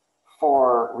support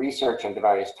for research into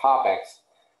various topics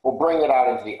will bring it out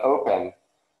into the open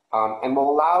and will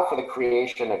allow for the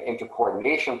creation of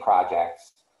intercoordination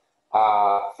projects,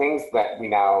 things that we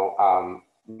now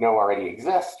know already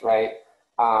exist, right?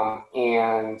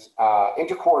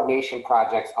 Intercoordination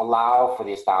projects allow for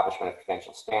the establishment of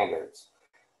conventional standards,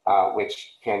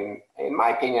 which can, in my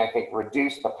opinion, I think,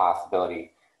 reduce the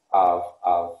possibility of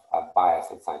bias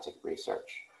in scientific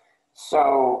research.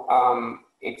 So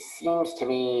it seems to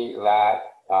me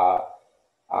that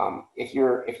if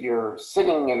you're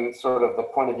sitting in sort of the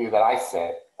point of view that I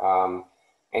sit, and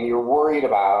you're worried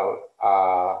about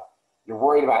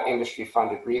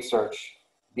industry-funded research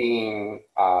being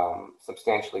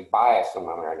substantially biased in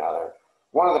one way or another,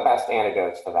 one of the best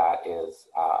antidotes to that is,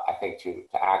 I think, to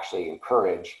actually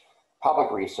encourage public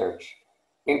research,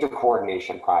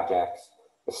 intercoordination projects,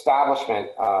 establishment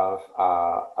of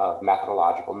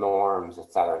methodological norms,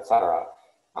 et cetera, et cetera.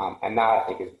 And that, I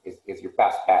think, is your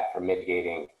best bet for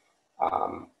mitigating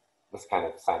this kind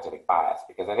of scientific bias.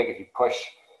 Because I think if you push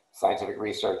scientific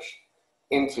research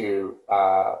into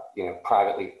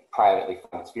privately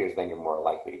funded spheres, then you're more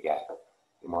likely to get.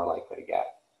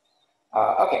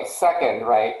 Okay, second,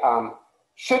 right?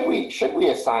 Should we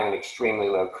assign an extremely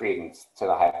low credence to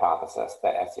the hypothesis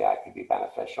that SEI could be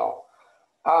beneficial?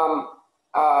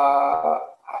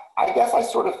 I guess I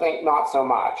sort of think not so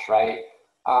much, right?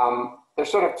 There's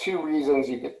sort of two reasons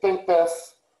you could think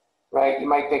this, right? You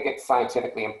might think it's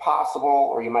scientifically impossible,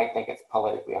 or you might think it's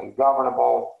politically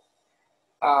ungovernable.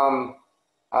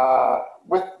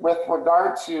 With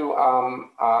regard to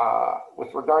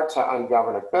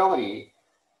ungovernability,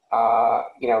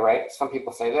 right? Some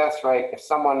people say this, right? If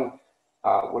someone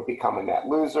would become a net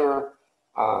loser,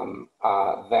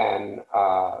 then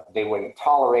they wouldn't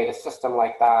tolerate a system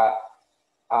like that.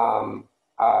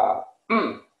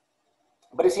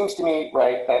 But it seems to me,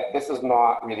 right, that this is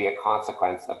not really a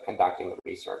consequence of conducting the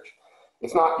research.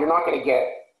 It's not. You're not going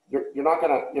to.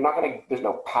 There's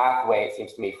no pathway, it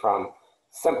seems to me, from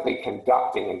simply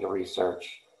conducting into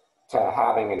research to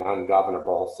having an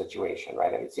ungovernable situation,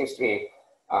 right? And it seems to me,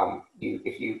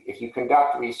 if you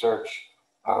conduct research,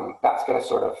 that's going to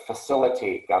sort of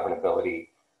facilitate governability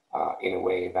in a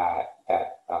way that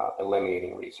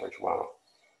eliminating research won't.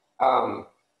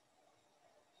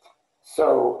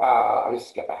 So I'll just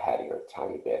skip ahead here a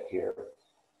tiny bit here.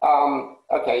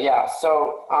 Okay, yeah.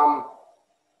 So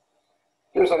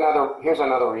Here's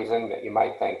another reason that you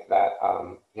might think that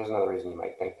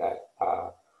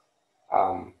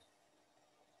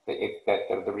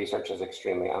that the research is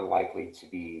extremely unlikely to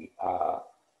be to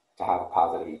have a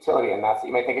positive utility, and that's,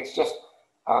 you might think it's just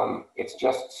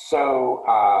so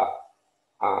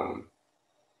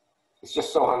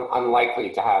unlikely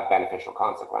to have beneficial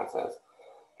consequences.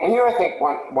 And here I think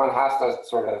one has to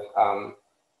sort of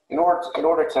in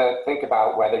order to think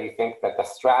about whether you think that the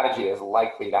strategy is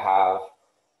likely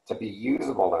to be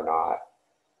usable or not,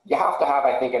 you have to have,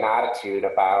 I think, an attitude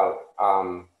about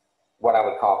what I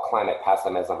would call climate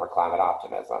pessimism or climate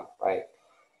optimism, right?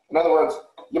 In other words,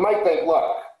 you might think,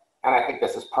 look, and I think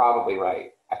this is probably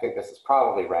right,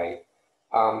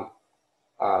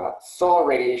 solar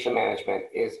radiation management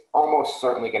is almost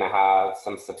certainly going to have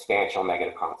some substantial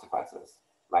negative consequences,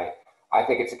 right? I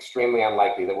think it's extremely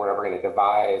unlikely that we're ever going to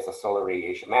devise a solar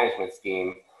radiation management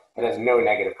scheme that has no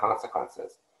negative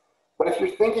consequences. But if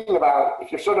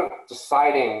you're sort of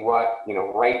deciding what,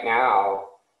 right now,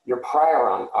 your prior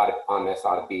on this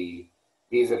ought to be,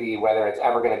 vis-a-vis whether it's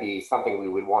ever going to be something we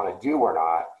would want to do or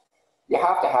not, you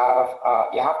have to have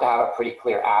a pretty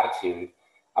clear attitude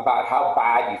about how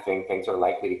bad you think things are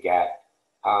likely to get,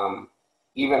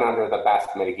 even under the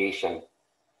best mitigation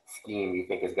scheme you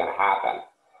think is going to happen.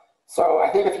 So I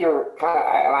think if you're kind of,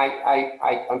 and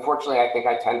I unfortunately, I think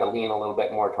I tend to lean a little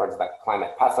bit more towards the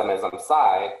climate pessimism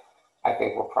side. I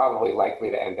think we're probably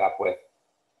going to end up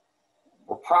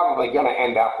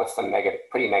with some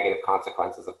pretty negative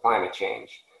consequences of climate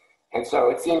change. And so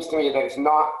it seems to me that it's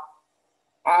not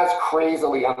as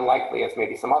crazily unlikely as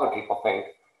maybe some other people think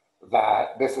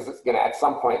that this is going to at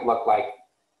some point look like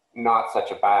not such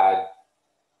a bad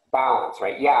balance,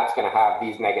 right? Yeah, it's going to have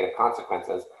these negative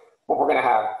consequences, but we're going to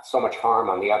have so much harm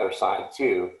on the other side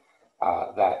too,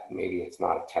 that maybe it's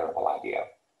not a terrible idea.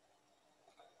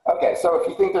 Okay, so if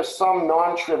you think there's some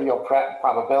non-trivial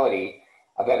probability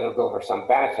that it'll deliver some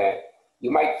benefit, you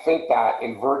might think that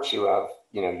in virtue of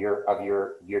your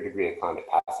degree of climate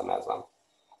pessimism.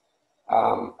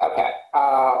 Okay,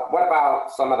 what about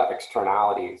some of the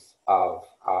externalities of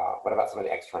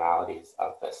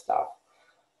this stuff?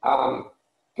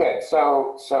 Good.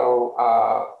 So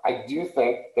I do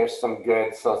think there's some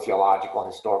good sociological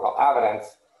historical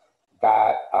evidence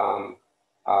that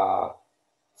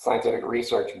scientific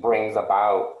research brings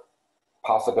about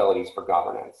possibilities for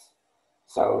governance.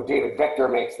 So David Victor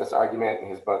makes this argument in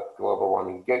his book, Global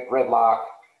Warming Gridlock,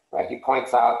 right? He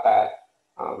points out that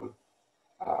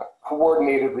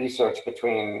coordinated research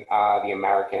between the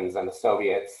Americans and the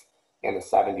Soviets in the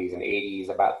 70s and 80s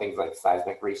about things like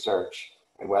seismic research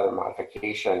and weather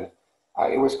modification.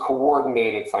 It was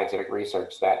coordinated scientific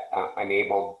research that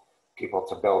enabled people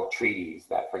to build treaties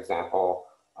that, for example,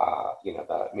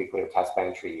 the nuclear test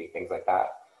ban treaty, things like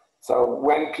that. So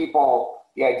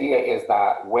the idea is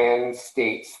that when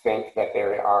states think that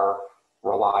there are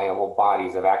reliable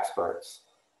bodies of experts,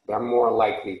 they're more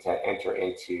likely to enter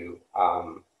into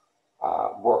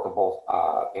workable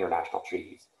international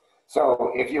treaties.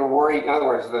 So if you're worried, in other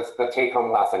words, the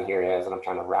take-home lesson here is, and I'm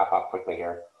trying to wrap up quickly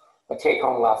here, the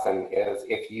take-home lesson is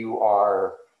if you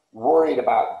are worried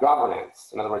about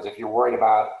governance, in other words, if you're worried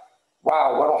about,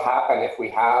 wow, what will happen if we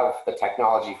have the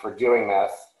technology for doing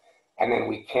this, and then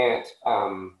we can't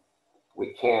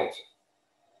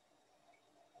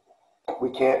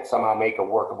somehow make a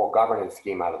workable governance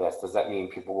scheme out of this? Does that mean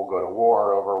people will go to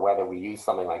war over whether we use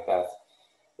something like this?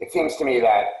 It seems to me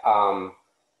that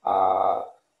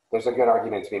there's a good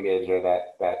argument to be made here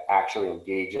that actually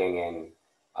engaging in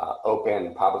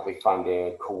open, publicly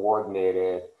funded,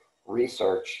 coordinated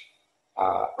research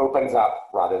opens up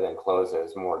rather than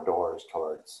closes more doors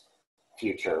towards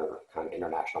future kind of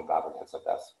international governance of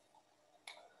this.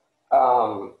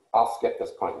 I'll skip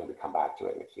this point and maybe come back to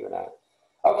it in the Q&A.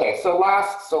 Okay, so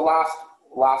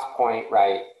last point,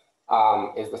 right,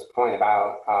 is this point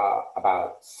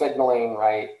about signaling,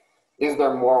 right? Is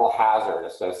there moral hazard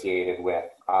associated with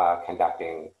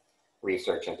conducting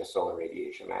research into solar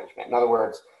radiation management? In other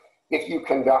words, if you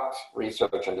conduct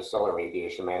research into solar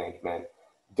radiation management,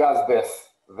 does this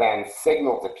then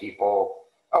signal to people,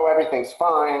 oh, everything's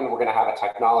fine, we're gonna have a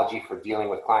technology for dealing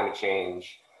with climate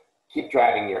change, keep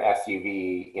driving your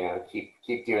SUV,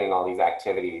 keep doing all these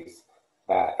activities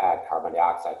that add carbon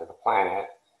dioxide to the planet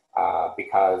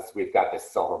because we've got this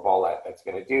silver bullet that's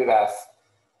gonna do this.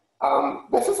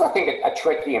 This is, I think, a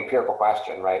tricky empirical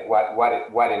question, right? What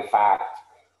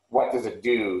does it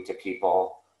do to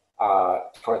people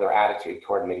for their attitude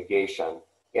toward mitigation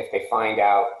if they find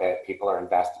out that people are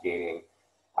investigating,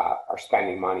 are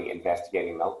spending money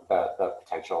investigating the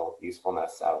potential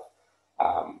usefulness of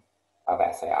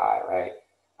SAI, right?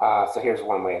 So here's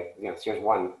one way, here's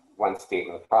one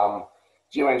statement of the problem.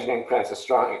 Geoengineering presents a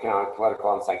strong economic,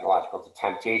 political, and psychological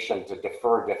temptation to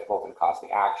defer difficult and costly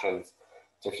actions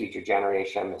to future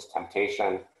generation. This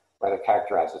temptation, whether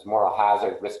characterized as moral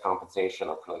hazard, risk compensation,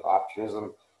 or political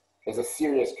opportunism, is a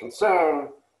serious concern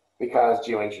because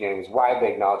geoengineering is widely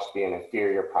acknowledged to be an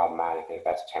inferior, problematic, and at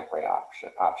best temporary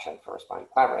option for responding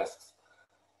to climate risks.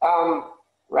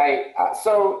 Right.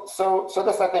 So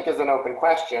this, I think, is an open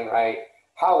question, right?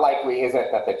 How likely is it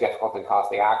that the difficult and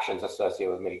costly actions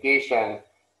associated with mitigation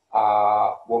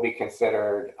will be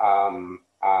considered, will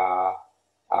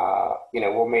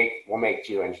make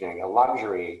geoengineering a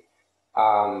luxury,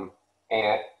 and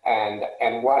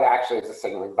what actually is the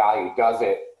signaling value? Does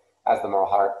it, as the moral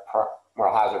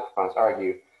hazard proponents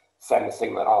argue, send a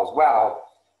signal at all as well,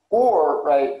 or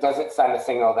right, does it send a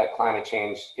signal that climate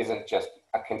change isn't just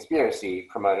a conspiracy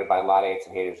promoted by Luddites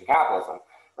and haters of capitalism?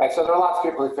 Right, so there are lots of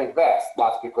people who think this.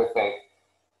 Lots of people who think,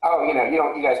 oh,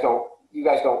 you guys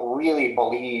don't really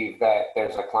believe that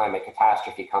there's a climate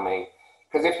catastrophe coming,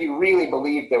 because if you really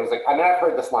believed there was I've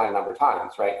heard this line a number of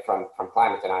times, right, from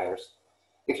climate deniers.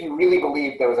 If you really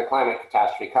believed there was a climate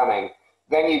catastrophe coming,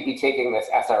 then you'd be taking this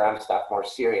SRM stuff more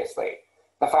seriously.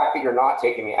 The fact that you're not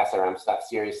taking the SRM stuff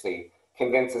seriously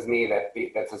convinces me that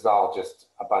this is all just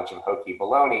a bunch of hokey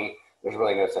baloney. There's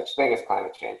really no such thing as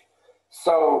climate change.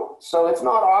 So it's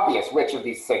not obvious which of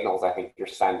these signals I think you're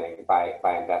sending by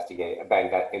investigating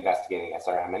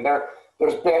SRM. And there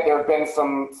have been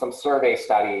some survey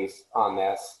studies on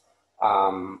this.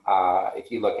 If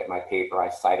you look at my paper, I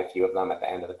cite a few of them at the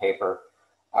end of the paper,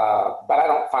 but I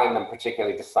don't find them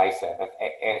particularly decisive. And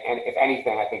if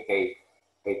anything, I think they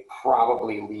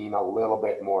probably lean a little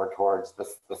bit more towards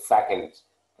the second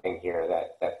thing here,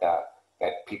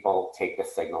 that people take the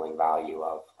signaling value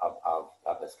of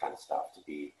this kind of stuff to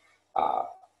be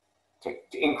to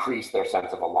increase their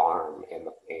sense of alarm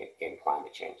in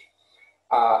climate change.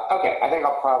 Okay, I've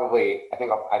probably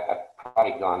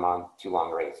gone on too long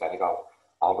already, so I think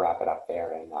I'll wrap it up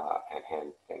there and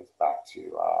hand things back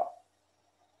to our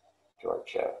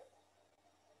chair.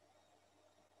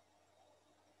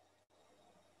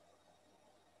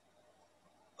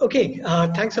 Okay,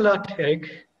 thanks a lot,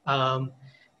 Eric.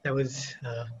 That was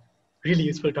really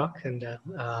useful talk, and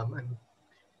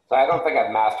so I don't think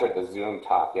I've mastered the Zoom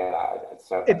talk yet.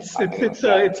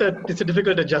 It's a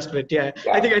difficult adjustment. Yeah.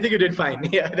 I think you did fine.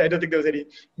 Yeah, I don't think there was any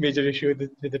major issue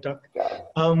with the talk. Yeah.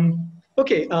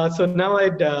 Okay, so now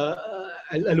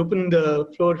I'll open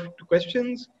the floor to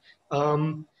questions.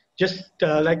 Just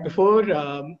like before,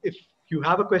 if you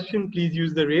have a question, please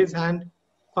use the raise hand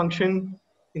function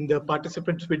in the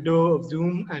participants window of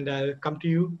Zoom, and I'll come to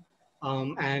you.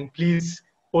 And please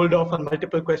hold off on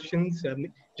multiple questions.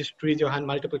 Just raise your hand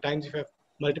multiple times if you have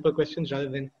multiple questions rather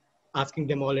than asking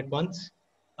them all at once.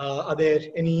 Are there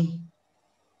any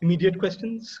immediate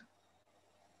questions?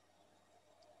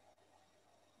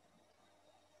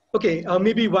 Okay,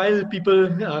 maybe while people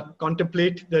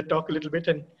contemplate the talk a little bit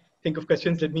and think of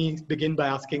questions, let me begin by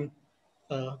asking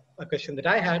a question that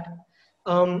I had.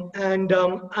 I'm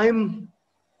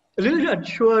a little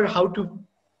unsure how to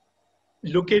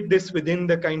locate this within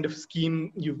the kind of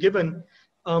scheme you've given.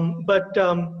 But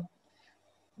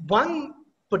one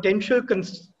potential,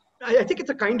 I think it's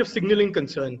a kind of signaling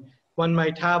concern one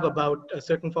might have about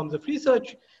certain forms of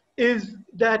research, is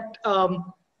that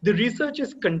the research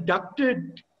is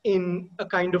conducted in a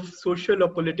kind of social or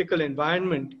political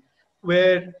environment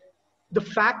where the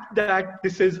fact that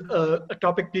this is a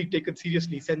topic being taken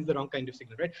seriously sends the wrong kind of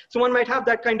signal, right? So one might have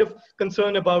that kind of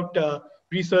concern about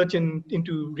research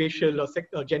into racial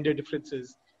or gender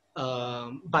differences,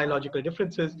 biological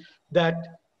differences, that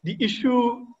the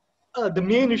issue, the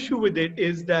main issue with it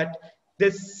is that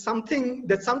there's some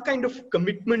kind of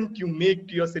commitment you make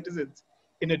to your citizens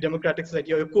in a democratic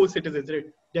society, or your co-citizens in a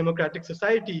democratic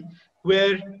society,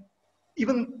 where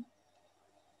even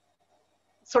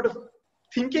sort of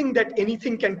thinking that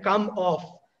anything can come off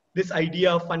this idea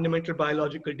of fundamental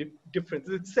biological difference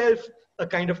is itself a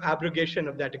kind of abrogation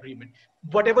of that agreement,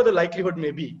 whatever the likelihood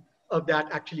may be of that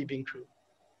actually being true,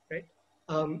 right?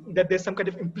 That there's some kind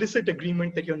of implicit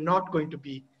agreement that you're not going to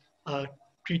be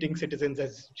treating citizens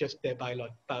as just their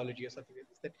biology or something like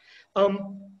that.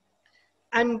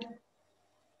 And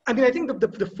I mean, I think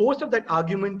the force of that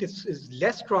argument is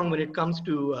less strong when it comes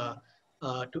to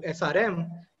SRM,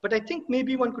 but I think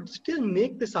maybe one could still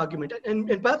make this argument, and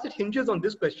perhaps it hinges on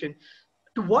this question: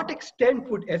 to what extent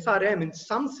would SRM, in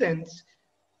some sense,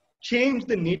 change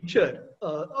the nature,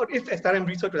 or if SRM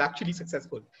research was actually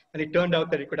successful, and it turned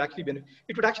out that it could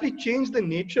actually change the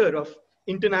nature of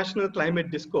international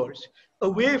climate discourse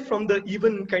away from the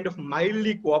even kind of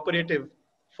mildly cooperative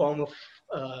form of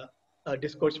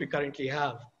discourse we currently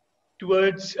have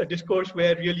towards a discourse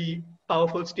where really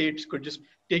powerful states could just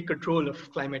take control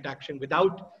of climate action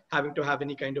without having to have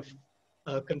any kind of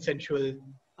consensual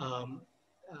um,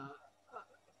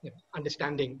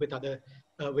 understanding with other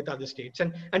states.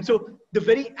 And so the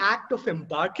very act of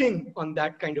embarking on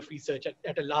that kind of research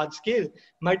at a large scale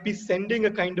might be sending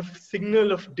a kind of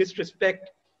signal of disrespect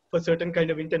for certain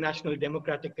kind of international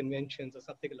democratic conventions or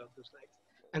something along those lines.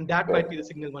 And that might be the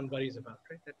signal one worries about,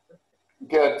 right?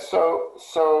 Good. So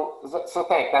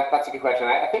thanks. That's a good question.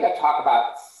 I think I talk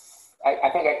about.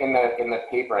 I think in the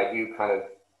paper I do kind of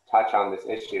touch on this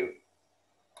issue.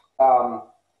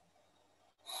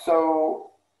 So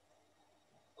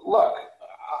look,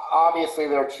 obviously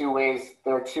there are two ways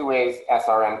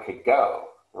SRM could go,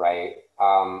 right?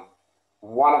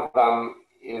 One of them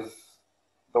is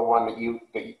the one that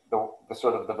the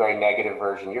sort of the very negative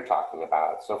version you're talking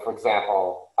about. So for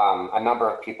example, a number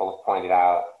of people have pointed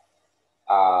out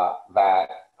that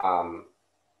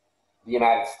the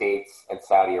United States and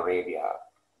Saudi Arabia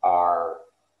are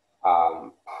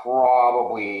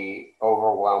probably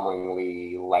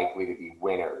overwhelmingly likely to be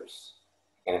winners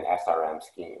in an SRM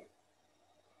scheme.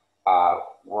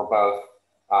 We're both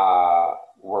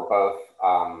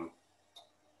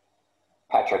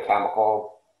petrochemical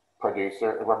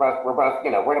producers. We're both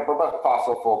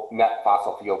net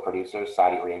fossil fuel producers.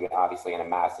 Saudi Arabia, obviously, in a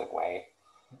massive way.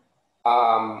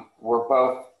 We're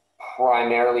both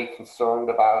primarily concerned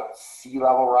about sea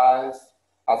level rise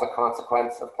as a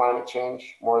consequence of climate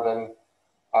change more than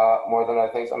other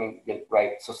things. I mean,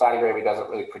 right? So Saudi Arabia doesn't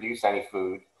really produce any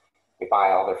food. They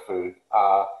buy all their food.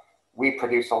 We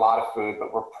produce a lot of food,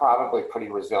 but we're probably pretty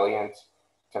resilient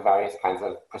to various kinds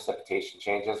of precipitation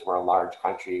changes. We're a large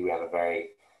country. We have a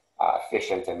very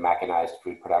efficient and mechanized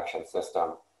food production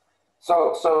system.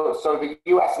 So the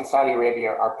U.S. and Saudi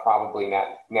Arabia are probably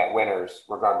net winners,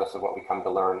 regardless of what we come to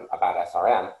learn about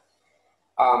SRM.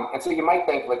 And so you might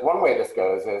think, like, one way this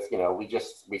goes is,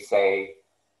 we say,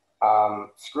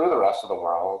 screw the rest of the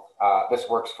world. This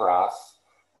works for us.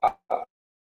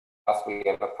 We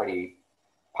have a pretty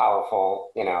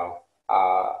powerful,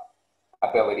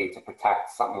 ability to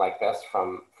protect something like this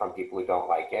from people who don't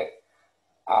like it.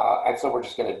 And so we're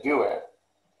just going to do it.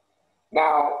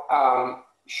 Now,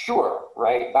 sure,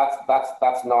 right? That's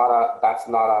not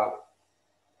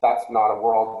a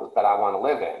world that I want to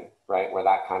live in, right? Where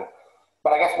that kind of.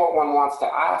 But I guess what one wants to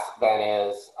ask then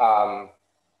is,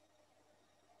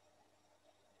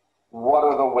 what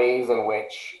are the ways in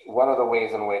which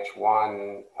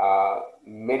one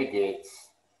mitigates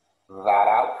that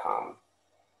outcome?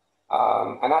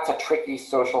 And that's a tricky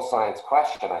social science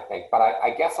question, I think. But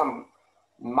I guess I'm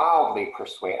mildly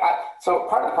persuaded. So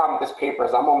part of the problem with this paper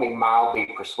is I'm only mildly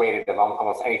persuaded of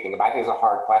almost anything. But I think it's a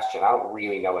hard question. I don't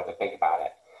really know what to think about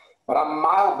it. But I'm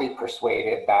mildly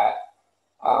persuaded that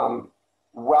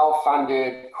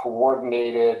well-funded,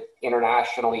 coordinated,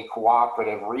 internationally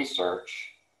cooperative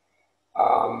research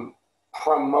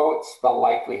promotes the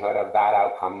likelihood of that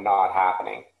outcome not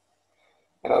happening.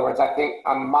 In other words, I think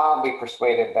I'm mildly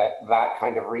persuaded that that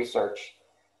kind of research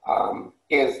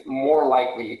is more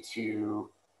likely to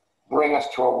bring us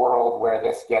to a world where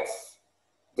this gets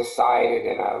decided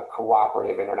in a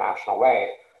cooperative international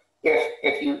way.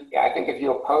 I think if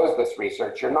you oppose this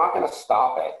research, you're not going to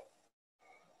stop it.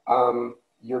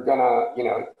 You're gonna,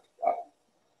 you're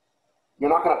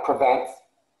not going to prevent.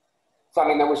 So I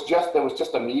mean, there was just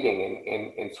a meeting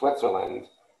in Switzerland,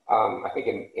 I think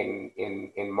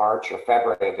in March or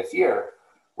February of this year,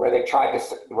 where they tried to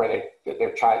set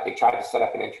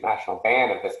up an international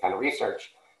ban of this kind of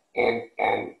research, and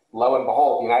lo and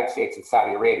behold, the United States and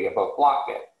Saudi Arabia both blocked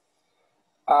it.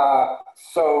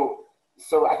 So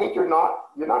I think you're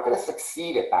not going to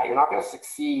succeed at that. You're not going to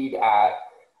succeed at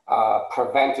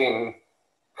preventing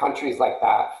countries like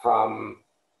that from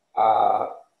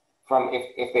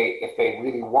if they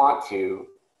really want to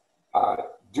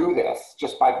do this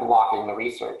just by blocking the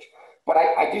research. But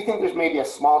I do think there's maybe a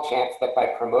small chance that by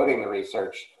promoting the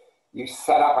research, you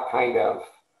set up a kind of,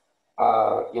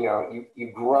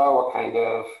 you grow a kind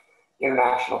of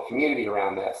international community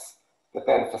around this that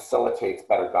then facilitates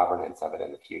better governance of it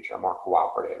in the future, more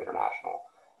cooperative international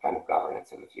kind of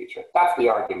governance in the future. That's the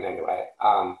argument anyway.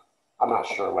 I'm not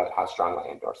sure how strongly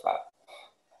I endorse that.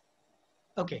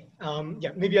 Okay,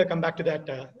 yeah, maybe I'll come back to that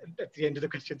at the end of the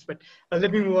questions, but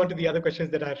let me move on to the other questions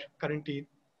that are currently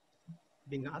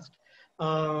being asked.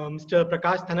 Mr.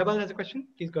 Prakash Thanabal has a question.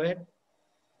 Please go ahead.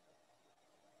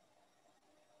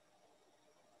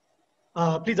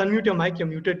 Please unmute your mic. You're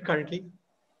muted currently.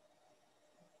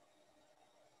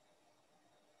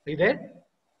 Are you there?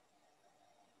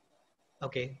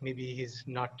 Okay, maybe he's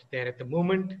not there at the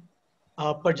moment.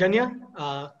 Parjanya,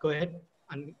 go ahead.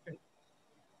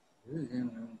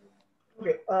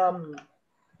 Okay.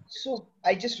 So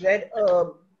I just read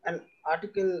an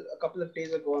article a couple of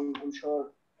days ago. I'm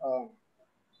sure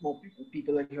more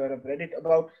people here have read it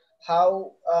about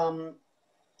how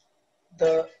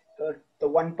the the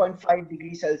 1.5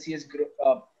 degree Celsius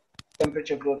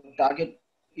temperature growth target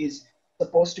is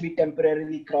supposed to be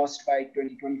temporarily crossed by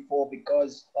 2024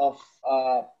 because of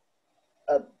a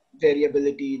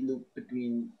variability loop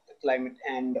between the climate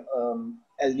and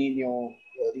El Nino,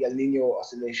 the El Nino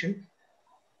oscillation.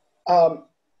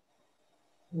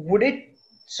 Would it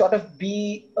sort of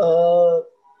be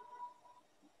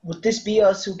would this be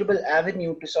a suitable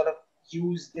avenue to sort of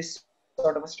use this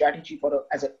sort of a strategy for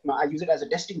I use it as a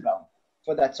testing ground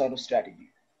for that sort of strategy?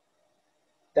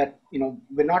 That,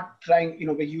 we're not trying,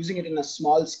 we're using it in a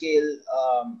small scale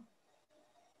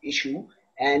issue,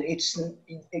 and you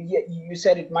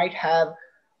said it might have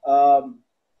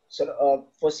sort of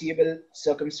foreseeable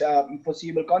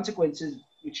foreseeable consequences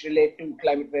which relate to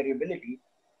climate variability,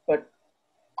 but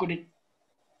could it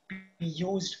be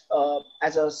used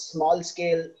as a small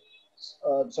scale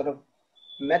sort of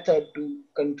method to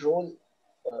control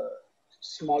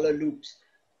smaller loops,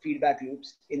 feedback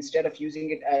loops, instead of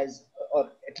using it as, or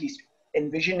at least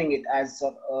envisioning it as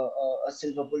sort of a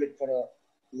silver bullet for a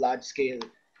large scale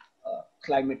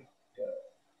climate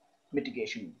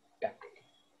mitigation tactic?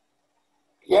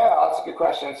 Yeah, that's a good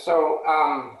question. So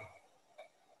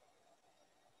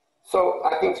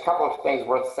I think a couple of things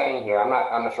worth saying here. I'm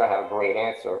not sure I have a great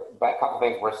answer, but a couple of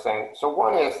things worth saying. So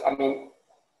one is, I mean,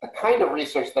 the kind of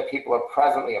research that people are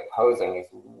presently opposing is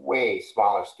way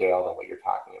smaller scale than what you're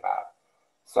talking about.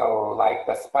 So like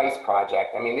the SPICE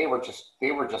project, I mean, they were just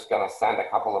going to send a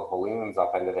couple of balloons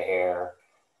up into the air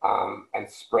and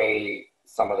spray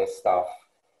some of this stuff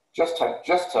just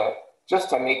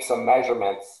to make some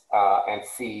measurements and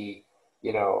see,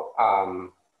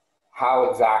 how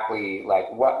exactly, like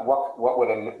what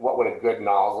would a good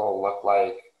nozzle look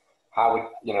like? How do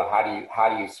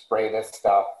you spray this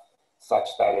stuff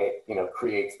such that it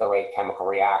creates the right chemical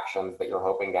reactions that you're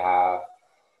hoping to have?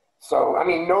 So I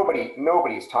mean,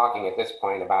 nobody's talking at this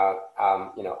point about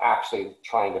actually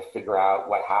trying to figure out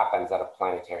what happens at a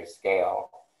planetary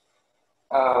scale.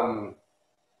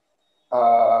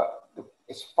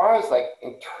 As far as like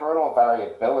internal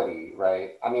variability,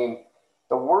 right? I mean,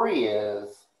 the worry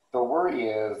is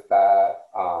that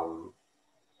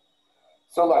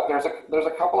so look, there's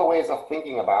a couple of ways of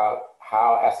thinking about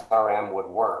how SRM would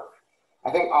work.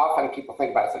 I think often people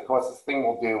think about it, it's like, what's this thing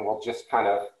we'll do? We'll just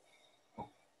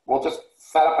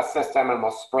set up a system and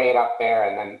we'll spray it up there,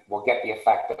 and then we'll get the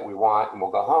effect that we want, and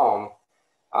we'll go home.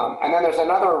 And then there's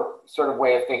another sort of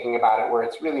way of thinking about it where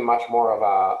it's really much more of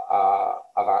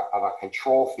a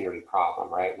control theory problem,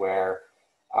 right? Where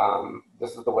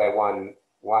this is the way one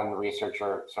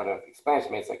researcher sort of explains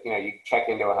to me. It's like, you check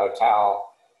into a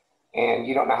hotel and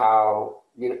you don't know how,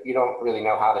 you don't really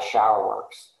know how the shower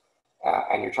works.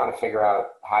 And you're trying to figure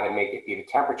out how to make it be the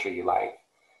temperature you like.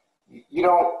 You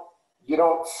don't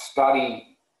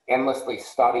endlessly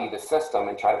study the system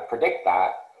and try to predict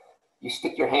that. You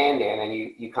stick your hand in and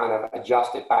you kind of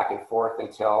adjust it back and forth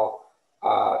until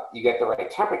you get the right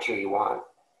temperature you want.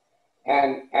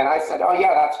 And I said, oh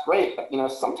yeah, that's great. But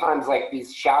sometimes like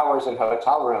these showers in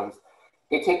hotel rooms,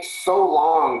 they take so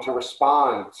long to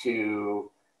respond to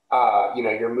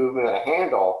your movement of the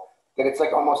handle that it's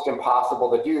like almost impossible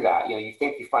to do that. You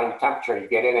think you find the temperature, you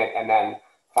get in it, and then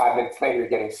 5 minutes later you're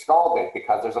getting scalded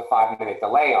because there's a 5-minute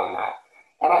delay on that.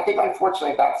 And I think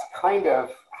unfortunately that's kind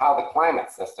of how the climate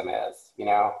system is.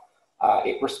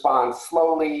 It responds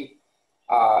slowly.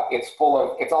 It's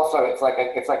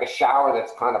like a shower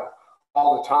that's kind of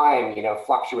all the time,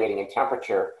 fluctuating in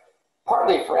temperature,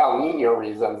 partly for El Nino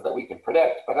reasons that we can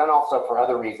predict, but then also for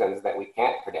other reasons that we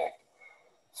can't predict.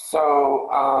 So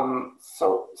I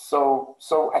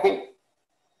think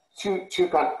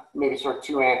maybe sort of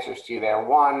two answers to you there.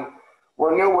 One,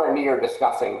 we're nowhere near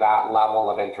discussing that level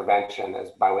of intervention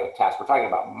as by way of test. We're talking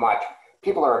about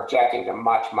people are objecting to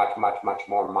much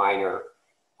more minor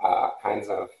kinds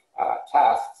of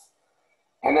tests.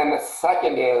 And then the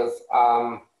second is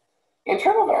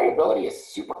internal variability is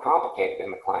super complicated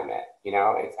in the climate.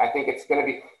 I think it's going to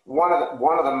be one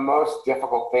of the most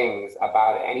difficult things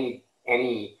about any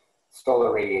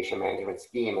solar radiation management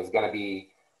scheme is going to be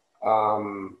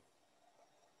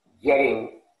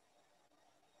getting,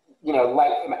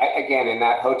 like again in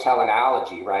that hotel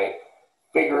analogy, right?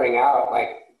 Figuring out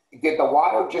like, did the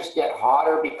water just get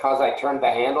hotter because I turned the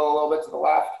handle a little bit to the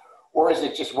left, or is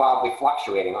it just wildly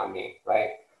fluctuating on me,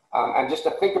 right? And just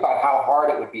to think about how hard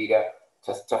it would be to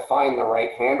to find the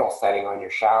right handle setting on your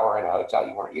shower in a hotel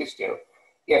you weren't used to,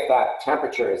 if that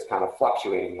temperature is kind of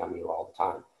fluctuating on you all the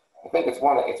time. I think it's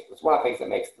one of the things that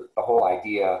makes the whole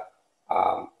idea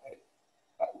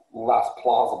less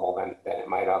plausible than it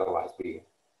might otherwise be.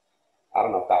 I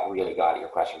don't know if that really got at your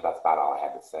question, but that's about all I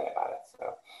had to say about it.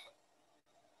 So.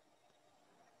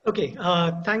 Okay,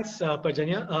 thanks,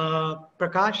 Parjanya.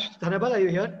 Prakash Dhanabal, are you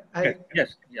here?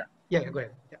 Yes, yeah. Yeah, go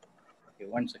ahead. Yeah. Okay,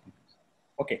 1 second.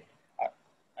 Okay,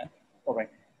 all right.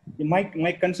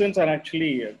 My concerns are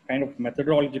actually kind of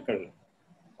methodological.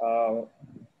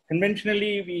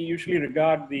 Conventionally, we usually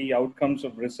regard the outcomes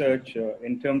of research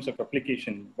in terms of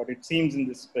application, but it seems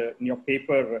in in your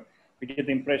paper, we get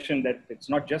the impression that it's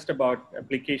not just about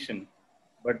application,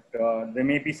 but there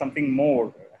may be something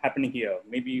more happening here.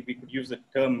 Maybe we could use the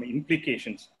term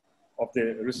implications of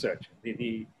the research.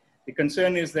 The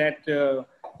concern is that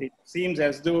it seems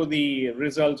as though the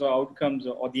results or outcomes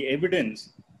or the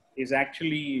evidence is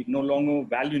actually no longer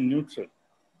value neutral.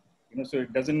 So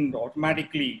it doesn't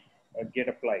automatically get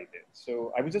applied.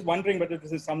 So I was just wondering whether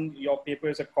this is your paper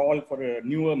is a call for a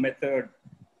newer method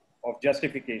of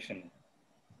justification.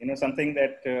 Something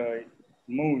that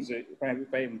moves, if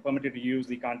I'm permitted to use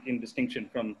the Kantian distinction,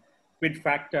 from quid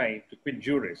facti to quid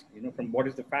juris, from what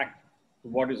is the fact to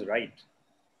what is right.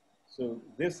 So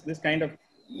this kind of.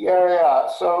 Yeah.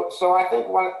 So I think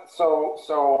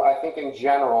I think in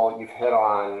general you've hit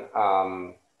on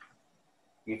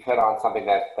something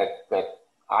that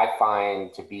I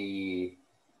find to be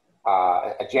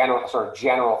a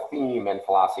general theme in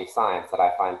philosophy of science that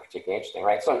I find particularly interesting,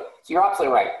 right? So you're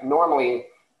absolutely right. Normally,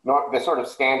 the sort of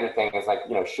standard thing is like,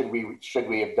 should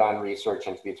we have done research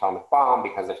into the atomic bomb?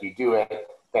 Because if you do it,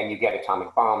 then you get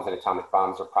atomic bombs, and atomic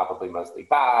bombs are probably mostly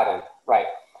bad, and right.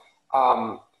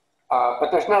 But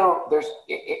there's no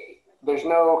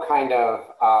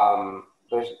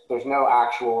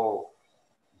actual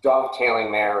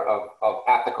dovetailing there of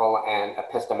ethical and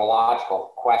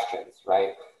epistemological questions,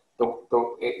 right?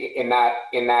 In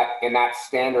that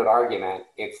standard argument,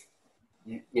 it's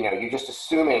you're just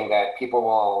assuming that people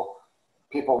will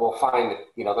find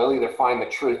they'll either find the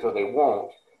truth or they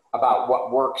won't about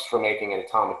what works for making an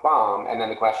atomic bomb, and then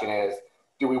the question is,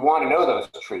 do we want to know those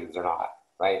truths or not,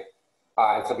 right?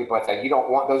 And some people would say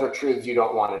those are truths you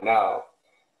don't want to know.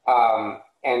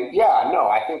 And yeah, no,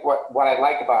 I think what I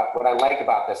like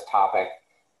about this topic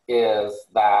is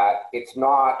that it's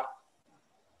not,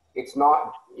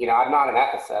 I'm not an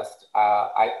ethicist.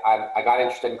 I got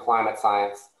interested in climate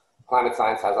science. Climate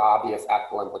science has obvious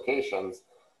ethical implications,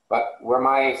 but where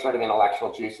my sort of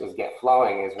intellectual juices get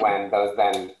flowing is when those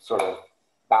then sort of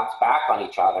bounce back on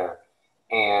each other,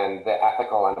 and the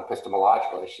ethical and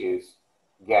epistemological issues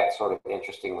get sort of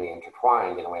interestingly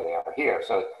intertwined in the way they are here.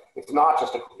 So it's not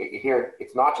just a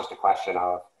question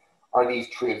of, are these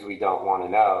truths we don't want to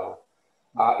know?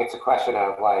 It's a question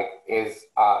of like, is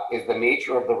the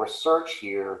nature of the research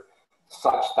here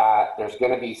such that there's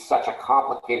going to be such a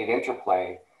complicated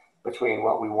interplay between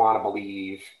what we want to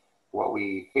believe, what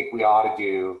we think we ought to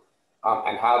do,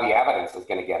 and how the evidence is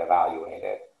going to get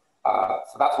evaluated.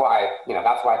 So that's why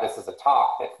this is a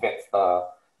talk that fits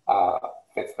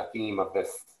the theme of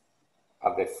this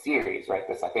series, right?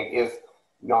 This, I think, is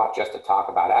not just a talk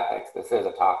about ethics. This is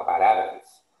a talk about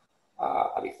evidence.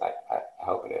 At least I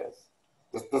hope it is.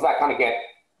 Does that kind of get?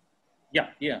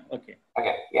 Yeah. Okay.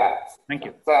 Okay. Yeah. Thank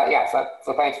you.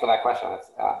 So thanks for that question.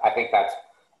 I think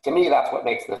to me, that's what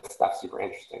makes this stuff super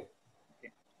interesting.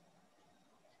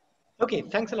 Okay.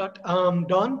 Thanks a lot.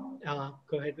 Don,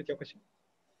 go ahead with your question.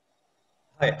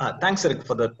 Hi. Thanks, Eric,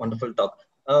 for that wonderful talk.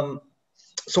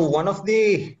 So one of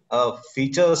the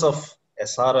features of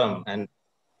SRM and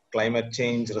climate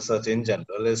change research in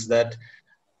general is that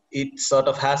it sort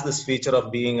of has this feature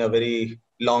of being a very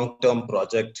long-term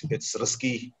project. It's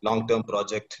risky long-term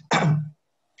project.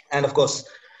 And of course,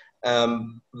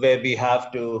 where we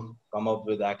have to come up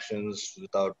with actions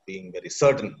without being very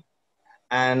certain.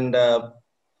 And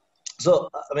so,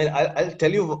 I mean, I'll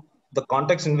tell you the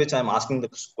context in which I'm asking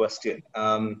this question.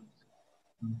 I'm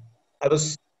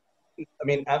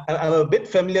a bit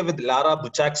familiar with Lara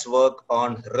Buchak's work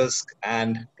on risk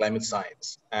and climate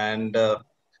science. And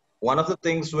one of the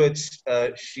things which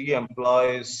she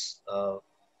employs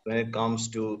when it comes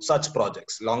to such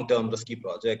projects, long-term risky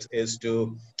projects, is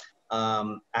to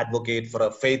advocate for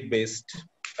a faith-based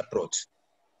approach.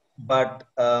 But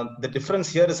the difference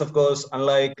here is, of course,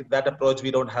 unlike that approach,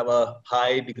 we don't have a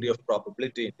high degree of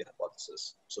probability in the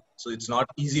hypothesis. So it's not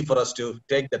easy for us to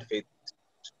take that faith.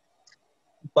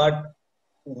 But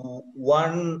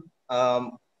one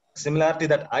similarity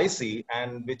that I see,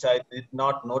 and which I did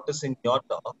not notice in your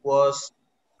talk, was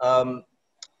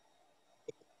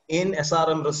in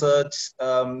SRM research,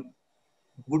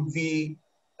 would we,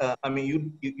 I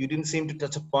mean, you didn't seem to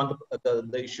touch upon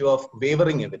the issue of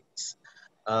wavering evidence.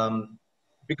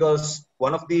 Because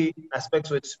one of the aspects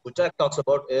which Uchak talks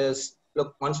about is,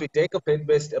 look, once we take a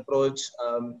faith-based approach,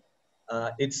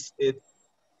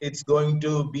 it's going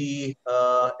to be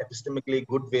epistemically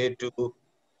good way to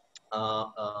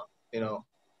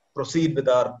proceed with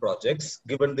our projects,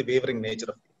 given the wavering nature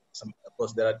of it. Of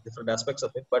course, there are different aspects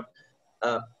of it, but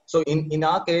so in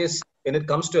our case, when it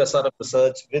comes to SRM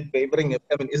research with wavering, I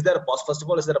mean, first of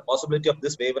all, is there a possibility of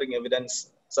this wavering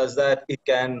evidence such that it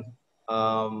can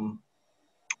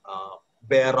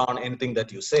bear on anything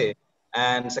that you say?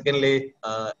 And secondly,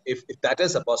 if that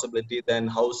is a possibility, then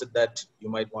how is it that you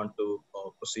might want to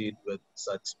proceed with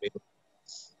such wavering?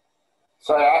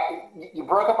 So you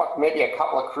broke up maybe a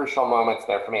couple of crucial moments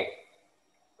there for me.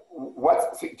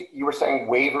 So you were saying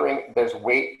wavering, there's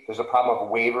a problem of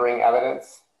wavering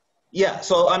evidence? Yeah,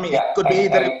 so I mean, it could be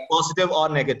either positive or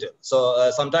negative. So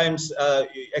sometimes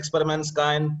experiments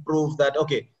can prove that,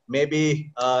 okay,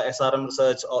 maybe SRM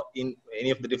research or in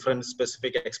any of the different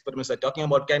specific experiments I'm talking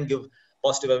about can give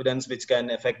positive evidence which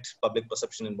can affect public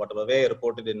perception in whatever way,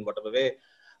 reported in whatever way.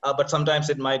 But sometimes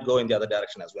it might go in the other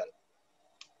direction as well.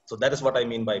 So that is what I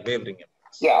mean by wavering evidence.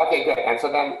 Yeah. Okay. Good. And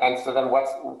so then,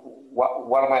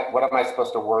 what am I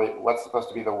supposed to worry? What's supposed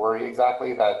to be the worry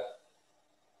exactly?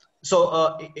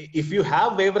 So if you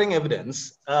have wavering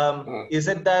evidence, is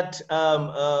it that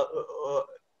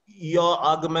your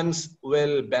arguments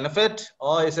will benefit,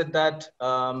 or is it that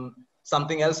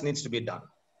something else needs to be done?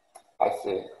 I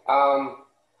see.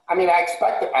 I mean, I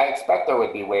expect there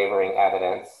would be wavering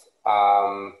evidence.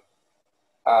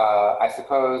 I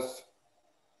suppose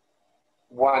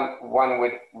one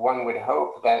would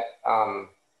hope that.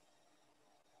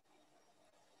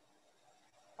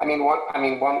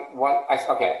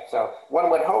 Okay. So one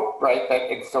would hope, right,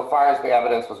 that insofar as the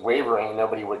evidence was wavering,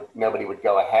 nobody would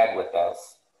go ahead with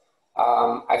this.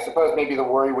 I suppose maybe the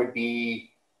worry would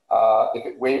be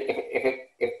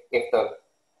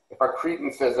if our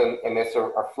credences in this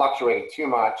are fluctuating too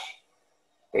much,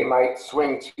 they might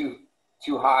swing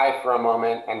too high for a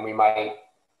moment, and we might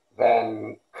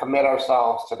then commit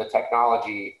ourselves to the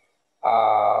technology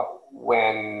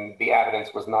when the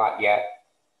evidence was not yet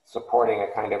supporting a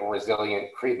kind of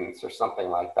resilient credence or something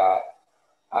like that.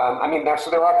 I mean, there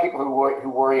are people who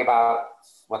worry about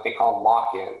what they call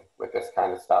lock-in with this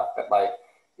kind of stuff, that like,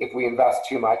 if we invest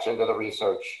too much into the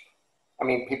research, I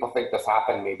mean, people think this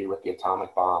happened maybe with the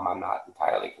atomic bomb. I'm not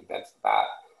entirely convinced of that.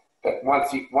 That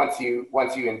once you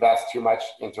invest too much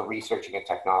into researching a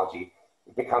technology,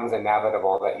 it becomes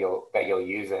inevitable that you'll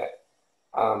use it.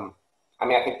 I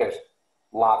mean, I think there's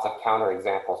lots of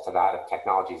counterexamples to that of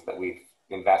technologies that we've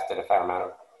invested a fair amount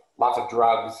of, lots of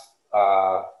drugs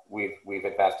we've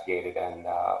investigated, and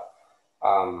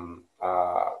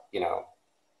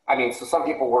I mean, so some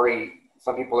people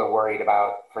are worried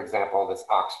about, for example, this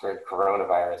Oxford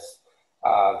coronavirus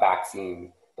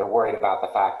vaccine. They're worried about the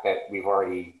fact that we've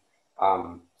already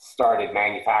started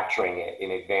manufacturing it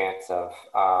in advance of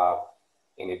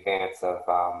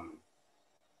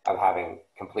having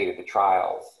completed the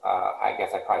trials. I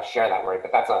guess I probably share that worry,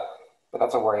 but that's a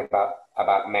worry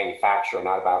about manufacture,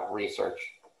 not about research.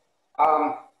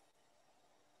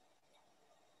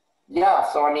 Yeah,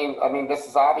 so I mean, this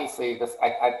is obviously this.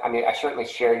 I mean, I certainly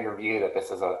share your view that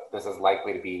this is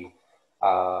likely to be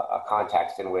a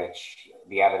context in which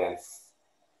the evidence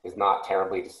is not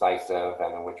terribly decisive,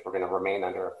 and in which we're going to remain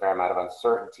under a fair amount of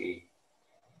uncertainty.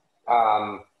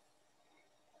 I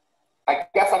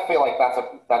guess I feel like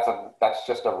that's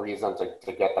just a reason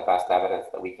to get the best evidence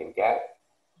that we can get.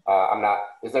 Am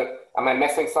I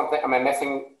missing something? Am I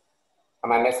missing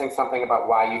something about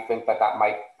why you think that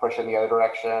might push in the other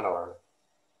direction, or?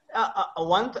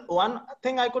 One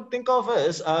thing I could think of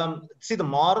is, see, the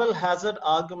moral hazard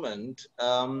argument.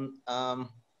 I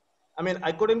mean,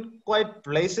 I couldn't quite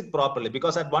place it properly,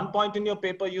 because at one point in your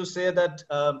paper you say that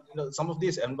some of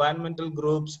these environmental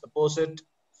groups oppose it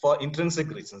for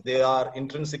intrinsic reasons. They are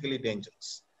intrinsically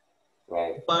dangerous.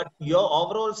 Right. But your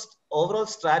overall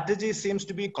strategy seems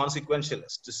to be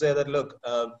consequentialist, to say that, look,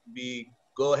 we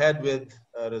go ahead with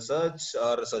research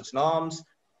norms,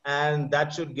 and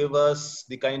that should give us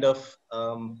the kind of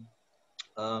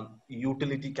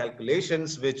utility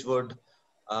calculations which would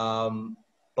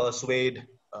persuade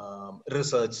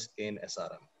research in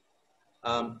SRM.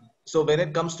 So when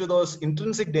it comes to those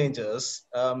intrinsic dangers,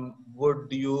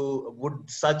 would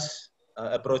such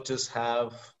approaches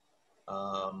have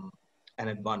an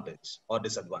advantage or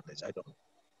disadvantage? I don't know.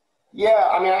 Yeah,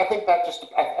 I mean, I think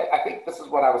I think this is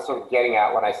what I was sort of getting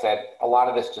at when I said a lot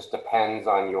of this just depends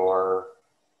on your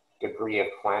degree of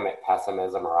climate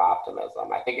pessimism or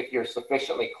optimism. I think if you're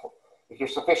sufficiently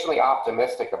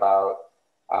optimistic about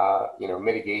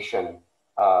mitigation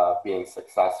being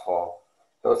successful,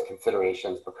 those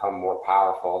considerations become more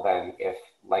powerful than if,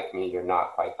 like me, you're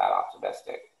not quite that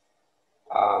optimistic.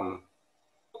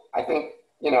 I think,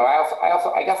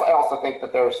 I guess I also think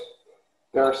that there's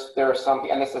some,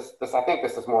 and I think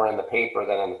this is more in the paper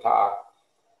than in the talk.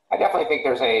 I definitely think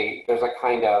there's a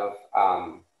kind of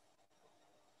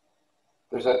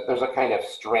there's a kind of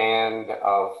strand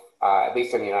of at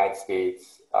least in the United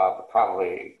States, but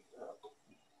probably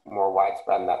more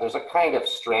widespread than that. There's a kind of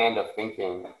strand of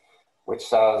thinking which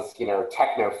says,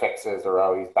 techno fixes are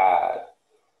always bad.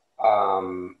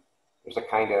 There's a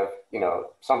kind of,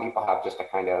 some people have just a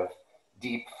kind of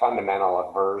deep fundamental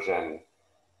aversion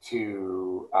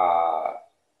to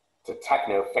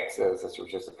techno fixes,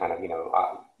 which is a kind of,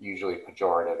 usually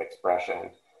pejorative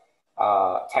expression.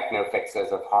 Techno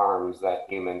fixes of harms that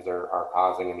humans are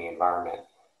causing in the environment,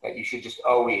 that you should just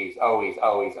always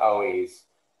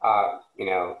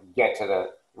get to the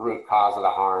root cause of the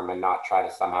harm and not try to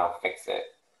somehow fix it.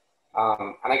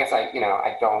 And I guess I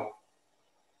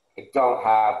don't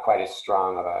have quite as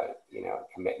strong of a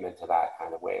commitment to that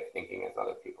kind of way of thinking as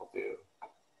other people do.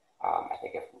 I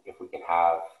think if we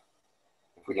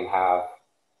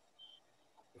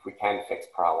can fix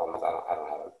problems, I don't have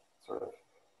a sort of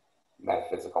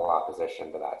metaphysical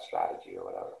opposition to that strategy or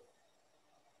whatever.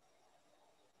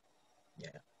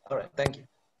 Yeah. All right. Thank you.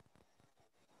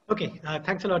 Okay.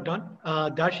 Thanks a lot, Don.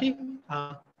 Darshi,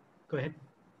 go ahead.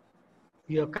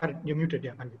 You're muted.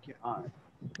 Yeah.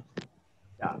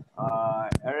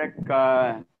 Eric,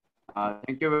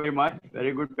 thank you very much.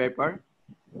 Very good paper.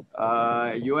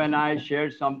 You and I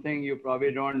shared something you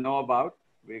probably don't know about.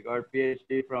 We got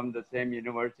PhD from the same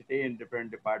university in different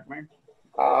departments.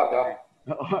 Okay.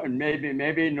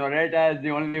 maybe Noretta is the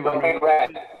only one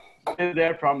who's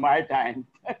there from my time.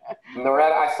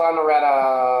 Noretta, I saw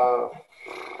Noretta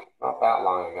not that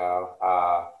long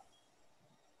ago.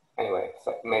 Anyway,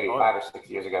 so maybe 5 or 6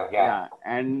 years ago. Yeah.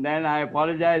 And then I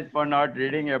apologize for not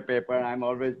reading your paper. I'm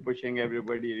always pushing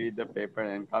everybody read the paper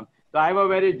and come. So I have a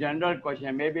very general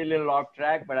question, maybe a little off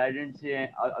track, but I didn't see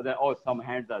some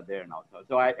hands are there now.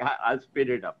 So I'll speed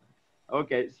it up.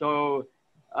 Okay, so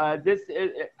I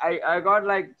got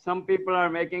like some people are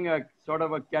making a sort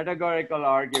of a categorical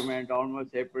argument,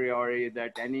 almost a priori,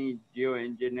 that any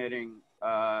geoengineering,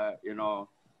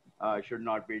 should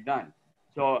not be done.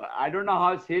 So I don't know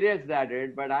how serious that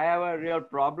is, but I have a real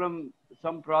problem,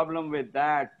 some problem with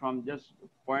that from just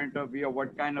point of view of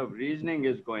what kind of reasoning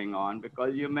is going on,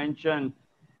 because you mentioned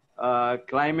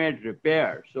climate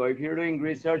repair. So if you're doing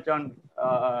research on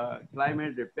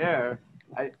climate repair,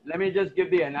 let me just give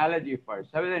the analogy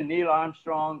first. Neil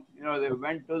Armstrong, they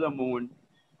went to the moon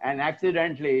and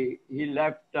accidentally he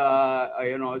left,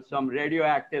 some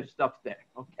radioactive stuff there,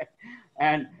 okay?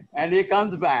 And he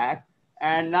comes back.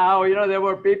 And now, there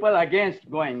were people against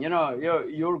going,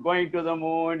 you're going to the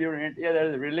moon,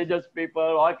 there's religious people,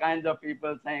 all kinds of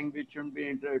people saying we shouldn't be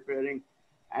interfering.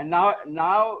 And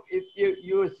now if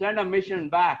you send a mission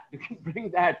back to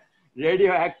bring that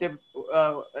radioactive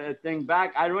thing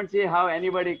back, I don't see how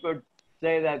anybody could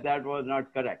say that that was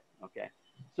not correct, okay?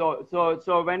 So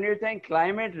when you think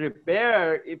climate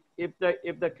repair, if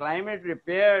the climate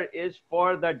repair is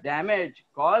for the damage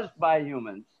caused by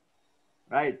humans,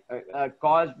 right,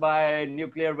 caused by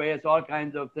nuclear waste, all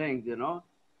kinds of things,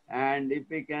 and if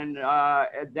we can,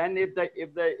 then if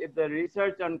the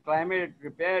research on climate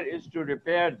repair is to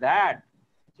repair that,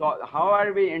 so how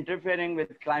are we interfering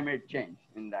with climate change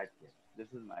in that case? This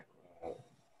is my question.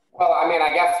 Well, I mean,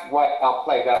 I guess I'll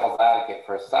play devil's advocate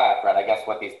for a sec, right? I guess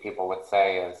what these people would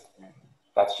say is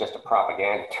that's just a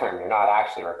propaganda term. You're not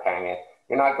actually repairing it.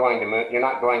 You're not going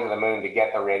to the moon to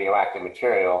get the radioactive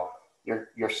material.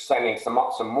 You're sending some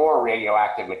more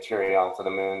radioactive material to the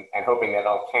moon and hoping that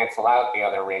it'll cancel out the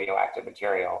other radioactive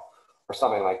material or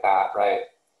something like that, right?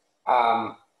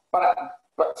 But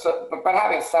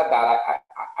having said that,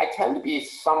 I tend to be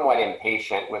somewhat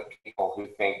impatient with people who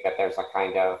think that there's a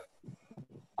kind of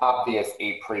obvious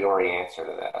a priori answer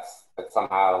to this, that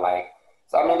somehow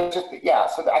so I mean, it's just, yeah,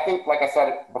 so I think, like I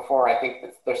said before, I think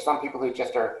there's some people who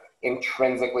just are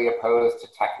intrinsically opposed to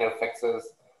techno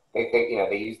fixes. They think,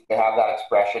 they have that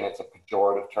expression, it's a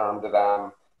pejorative term to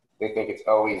them. They think it's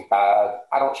always bad.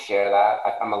 I don't share that.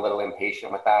 I'm a little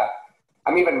impatient with that.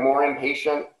 I'm even more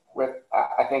impatient with,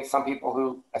 I think, some people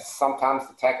who sometimes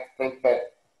think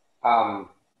that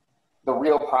the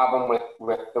real problem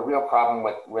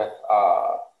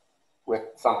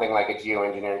with something like a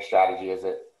geoengineering strategy is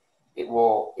that it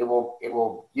will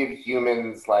give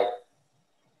humans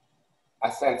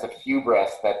a sense of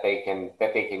hubris that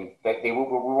we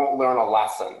won't learn a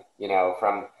lesson, you know,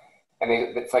 from, and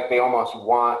it's like they almost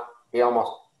want the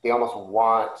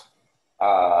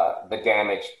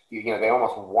damage, you know, they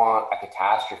almost want a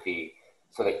catastrophe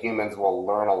so that humans will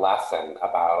learn a lesson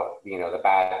about, you know, the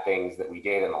bad things that we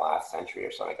did in the last century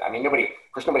or something. I mean, nobody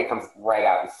comes right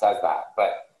out and says that,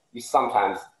 but you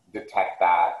sometimes detect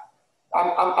that.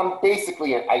 I'm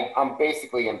basically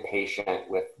impatient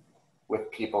with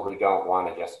people who don't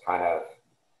want to just kind of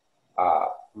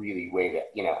really weigh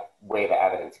the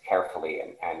evidence carefully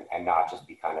and not just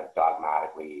be kind of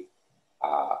dogmatically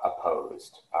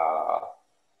opposed.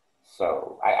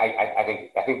 So I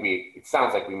think it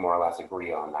sounds like we more or less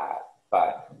agree on that.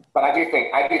 But I do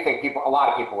think a lot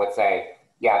of people would say,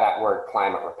 yeah, that word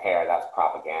climate repair, that's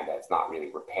propaganda. It's not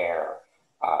really repair.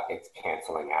 It's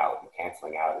canceling out, and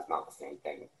canceling out is not the same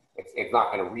thing. It's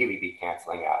not going to really be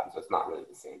canceling out, so it's not really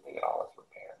the same thing at all as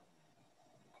repair.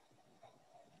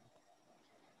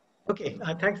 Okay,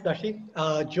 thanks, Dashi.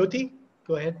 Jyoti,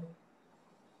 go ahead.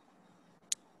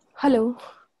 Hello.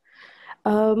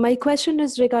 My question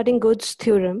is regarding Goode's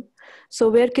theorem. So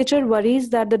where Kitcher worries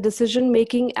that the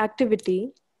decision-making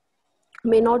activity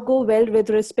may not go well with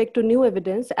respect to new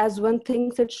evidence as one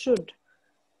thinks it should,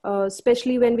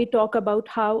 especially when we talk about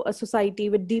how a society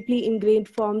with deeply ingrained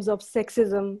forms of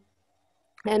sexism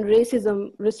and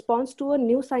racism responds to a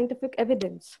new scientific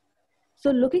evidence.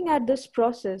 So looking at this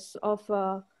process of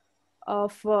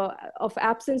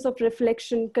absence of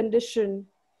reflection condition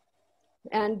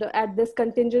and at this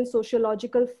contingent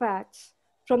sociological facts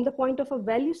from the point of a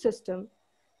value system,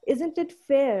 isn't it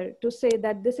fair to say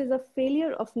that this is a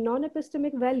failure of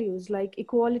non-epistemic values like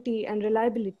equality and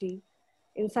reliability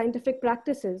in scientific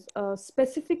practices,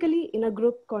 specifically in a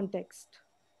group context?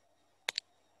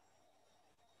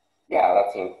 Yeah,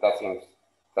 that seems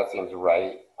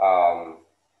right.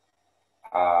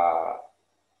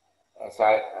 So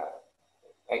I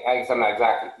guess I'm not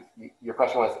exactly. Your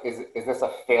question was, is this a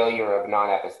failure of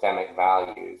non-epistemic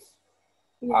values?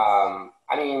 Yes.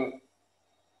 I mean,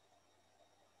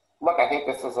 look, I think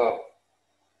this is a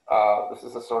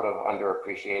sort of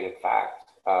underappreciated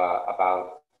fact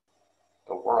about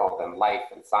the world and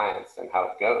life and science and how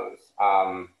it goes.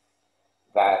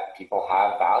 That people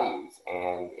have values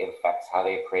and it affects how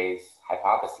they appraise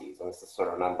hypotheses, and this is sort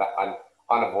of an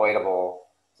unavoidable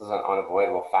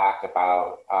fact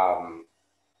about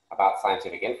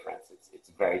scientific inference. It's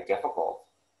very difficult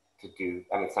to do.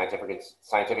 I mean,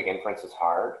 scientific inference is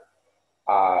hard.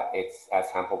 It's, as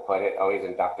Hempel put it, always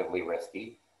inductively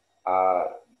risky.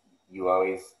 You are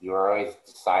always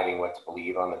deciding what to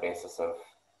believe on the basis of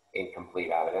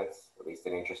incomplete evidence, at least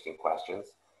in interesting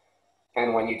questions.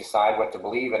 And when you decide what to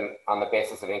believe on the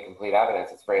basis of incomplete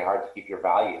evidence, it's very hard to keep your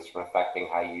values from affecting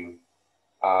how you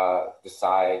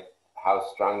decide how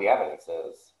strong the evidence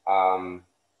is.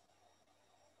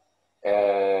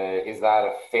 Is that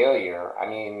a failure? I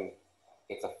mean,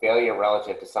 it's a failure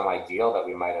relative to some ideal that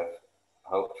we might have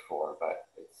hoped for, but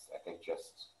it's, I think,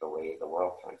 just the way the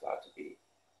world turns out to be.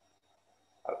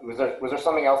 Was there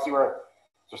something else you were?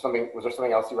 Was there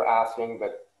something else you were asking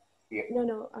that?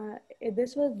 No.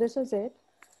 This was it.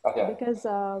 Okay. Because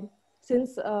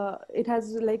since it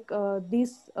has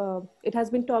it has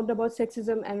been talked about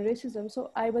sexism and racism,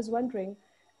 so I was wondering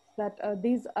that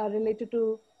these are related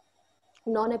to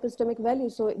non-epistemic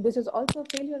values. So this is also a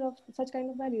failure of such kind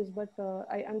of values. But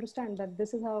I understand that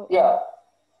this is how. Yeah.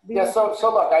 Yeah. So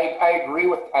look, I agree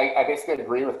with. I basically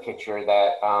agree with Kitcher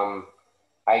that.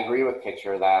 I agree with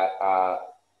Kitcher that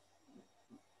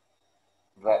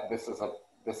that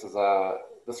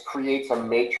this creates a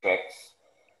matrix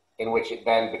in which it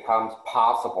then becomes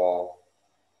possible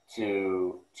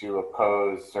to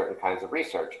oppose certain kinds of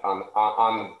research on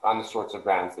the sorts of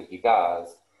grounds that he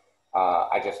does.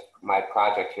 My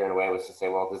project here in a way was to say,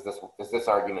 well, does this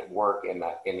argument work in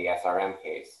the SRM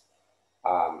case?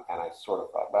 And I sort of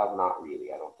thought, well, not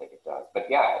really. I don't think it does. But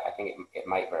yeah, I think it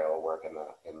might very well work in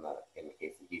the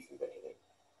case that he's envisioning,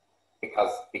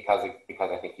 because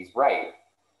I think he's right.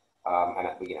 And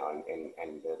you know,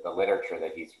 and the literature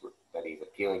that he's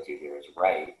appealing to here is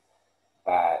right.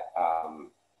 That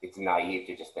it's naive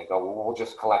to just think, oh, well, we'll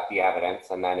just collect the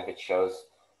evidence, and then if it shows,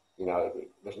 you know,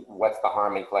 what's the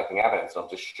harm in collecting evidence? It'll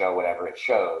just show whatever it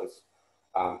shows.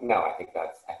 No, I think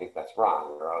that's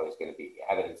wrong. There are always going to be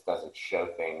evidence doesn't show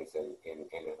things in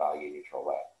a value neutral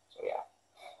way. So yeah.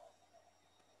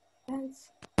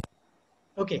 Thanks.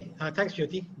 Okay, thanks,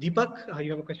 Jyoti. Deepak,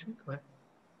 you have a question? Go ahead.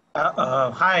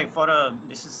 Hi,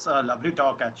 this is a lovely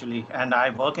talk actually, and I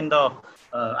work in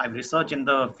I research in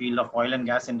the field of oil and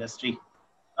gas industry.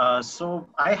 So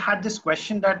I had this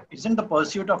question that isn't the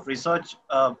pursuit of research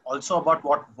also about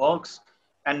what works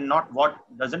and not what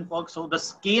doesn't work? So the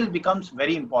scale becomes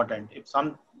very important. If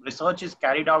some research is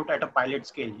carried out at a pilot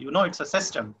scale, you know, it's a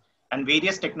system and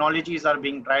various technologies are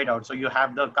being tried out. So you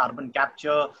have the carbon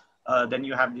capture, then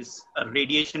you have this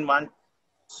radiation one.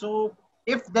 So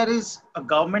if there is a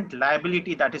government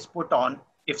liability that is put on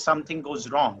if something goes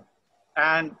wrong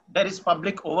and there is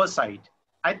public oversight,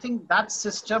 I think that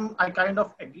system, I kind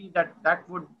of agree that that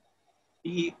would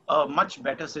be a much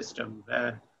better system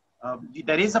where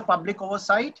there is a public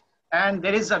oversight and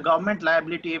there is a government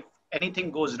liability if anything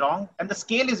goes wrong. And the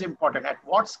scale is important, at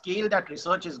what scale that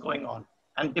research is going on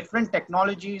and different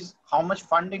technologies, how much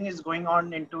funding is going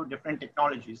on into different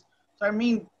technologies. So I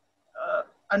mean,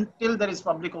 until there is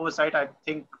public oversight, I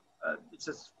think it's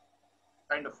just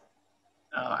kind of,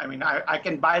 I mean, I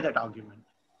can buy that argument.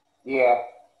 Yeah.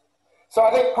 So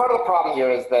I think part of the problem here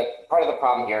is that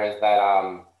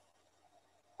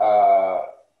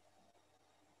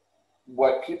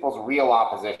what people's real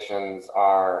oppositions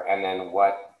are, and then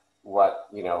what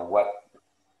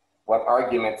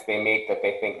arguments they make that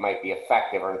they think might be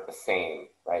effective aren't the same,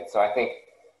 right? So I think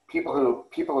people who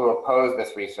oppose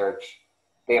this research,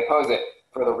 they oppose it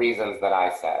for the reasons that I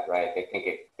said, right? They think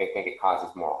it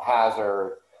causes moral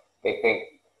hazard. They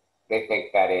think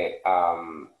that it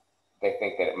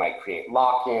might create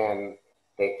lock-in.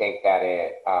 They think that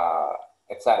it,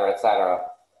 et cetera, et cetera.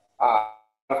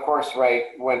 Of course,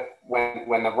 right,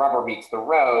 when the rubber meets the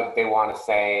road, they want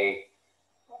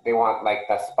like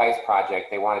the Spice Project,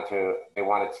 they wanted to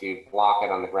block it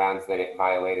on the grounds that it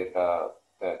violated the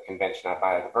Convention on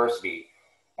Biodiversity.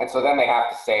 And so then they have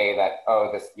to say that, oh,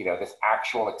 this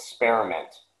actual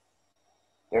experiment,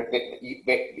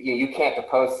 you can't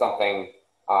oppose something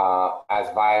as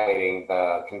violating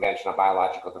the Convention on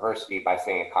Biological Diversity by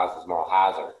saying it causes moral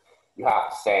hazard. You have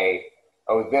to say,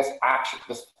 oh, this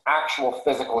actual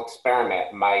physical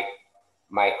experiment might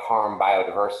harm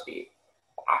biodiversity.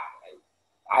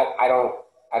 I don't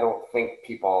think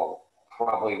people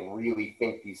probably really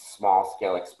think these small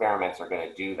scale experiments are going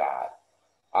to do that.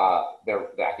 I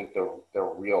think their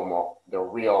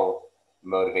real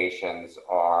motivations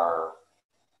are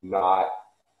not,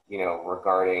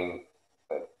 regarding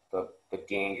the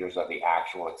dangers of the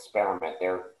actual experiment.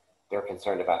 They're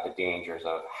concerned about the dangers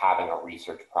of having a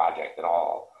research project at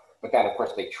all. But then, of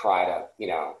course, they try to,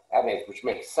 which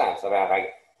makes sense. I mean,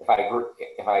 if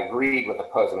I agreed with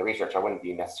opposing the research, I wouldn't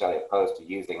be necessarily opposed to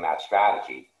using that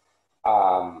strategy.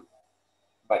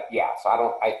 But yeah,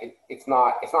 so it's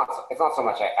not so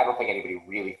much. I don't think anybody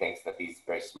really thinks that these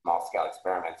very small scale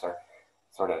experiments are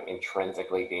sort of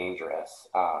intrinsically dangerous.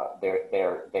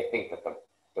 They think that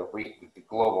the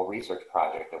global research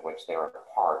project of which they are a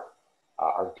part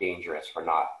are dangerous for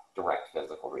not direct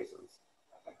physical reasons.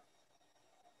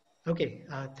 Okay,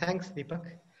 thanks,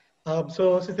 Deepak.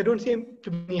 So since I don't see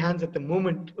too many hands at the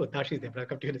moment, oh, Dashi's there, but I'll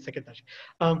come to you in a second, Dashi.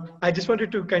 I just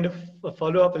wanted to kind of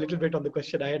follow up a little bit on the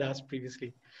question I had asked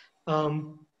previously.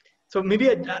 So maybe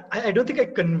I don't think I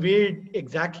conveyed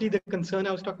exactly the concern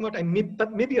I was talking about.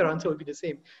 But maybe your answer will be the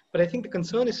same. But I think the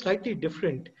concern is slightly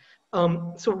different.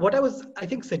 So what I was, I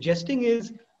think, suggesting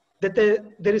is that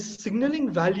there is signaling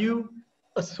value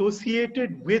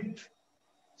associated with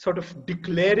sort of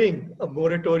declaring a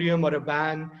moratorium or a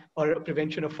ban or a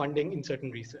prevention of funding in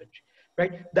certain research,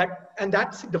 right?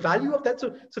 That's the value of that.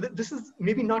 So that this is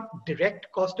maybe not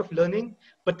direct cost of learning,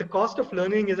 but the cost of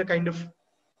learning is a kind of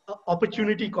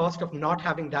opportunity cost of not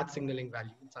having that signaling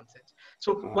value in some sense.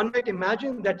 So one might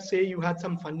imagine that, say, you had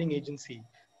some funding agency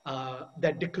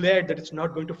that declared that it's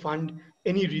not going to fund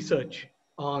any research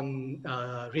on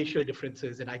racial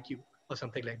differences in IQ or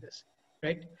something like this,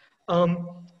 right?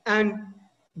 And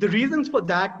the reasons for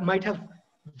that might have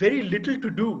very little to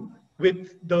do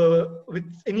with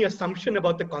any assumption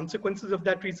about the consequences of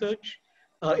that research,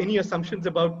 any assumptions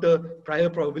about the prior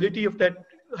probability of that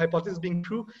hypothesis being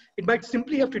true. It might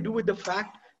simply have to do with the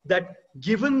fact that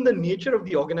given the nature of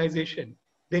the organization,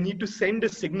 they need to send a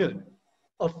signal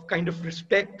of kind of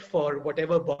respect for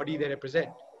whatever body they represent.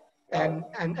 And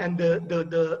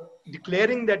the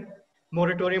declaring that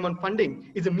moratorium on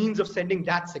funding is a means of sending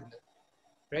that signal,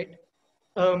 right?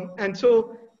 And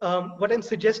so what I'm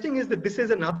suggesting is that this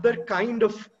is another kind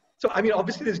of, so I mean,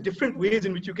 obviously there's different ways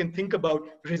in which you can think about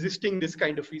resisting this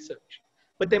kind of research,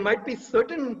 but there might be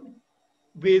certain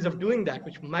ways of doing that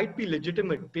which might be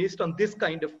legitimate based on this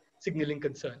kind of signaling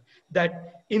concern,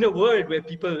 that in a world where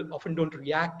people often don't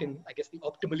react in, I guess, the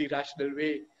optimally rational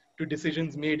way to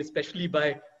decisions made, especially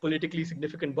by politically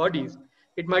significant bodies,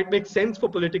 it might make sense for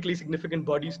politically significant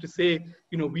bodies to say,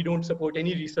 we don't support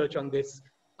any research on this.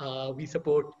 We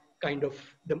support kind of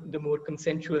the more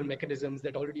consensual mechanisms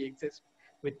that already exist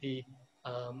with the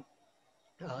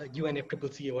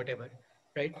UNFCCC or whatever,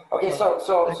 right? Okay, so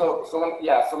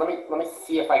let me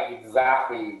see if I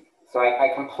exactly. So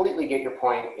I completely get your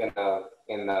point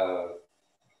in the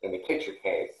Kitcher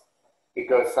case. It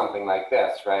goes something like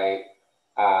this, right?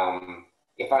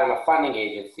 If I'm a funding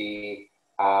agency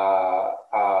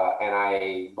and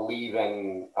I believe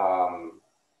in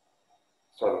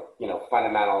sort of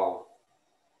fundamental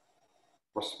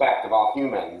respect of all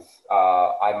humans,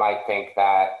 I might think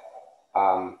that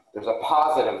there's a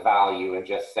positive value in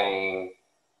just saying,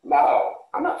 no,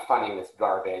 I'm not funding this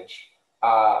garbage.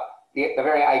 The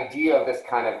very idea of this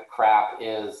kind of crap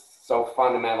is so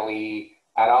fundamentally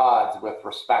at odds with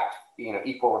respect,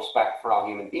 equal respect for all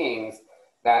human beings,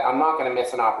 that I'm not going to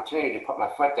miss an opportunity to put my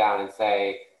foot down and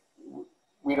say,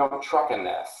 we don't truck in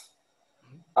this.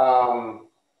 And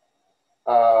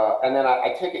then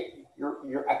I take it,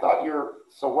 I thought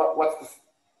so what's this,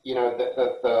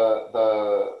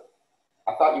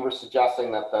 I thought you were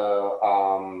suggesting that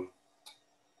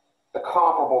the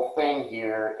comparable thing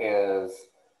here is,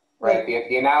 right,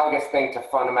 the analogous thing to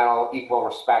fundamental equal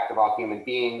respect of all human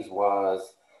beings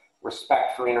was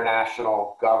respect for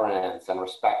international governance and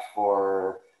respect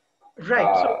for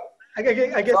right. So I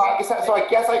guess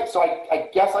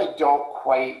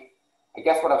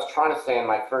what I was trying to say in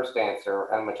my first answer,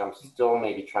 and which I'm still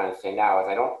maybe trying to say now, is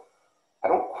I don't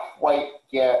quite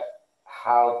get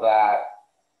how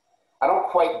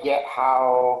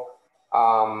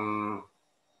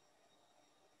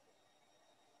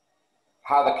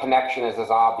the connection is as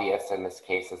obvious in this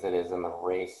case as it is in the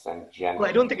race and gender. Well,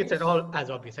 I don't think it's at all as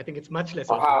obvious. I think it's much less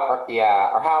obvious.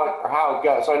 How it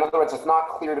goes. So in other words, it's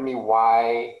not clear to me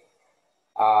why.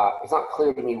 I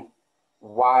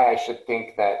should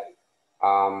think that.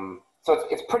 So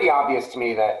it's pretty obvious to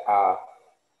me that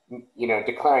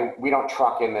declaring we don't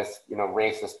truck in this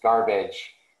racist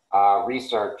garbage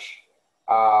research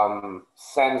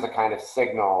sends a kind of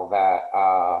signal that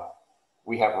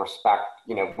we have respect.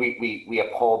 We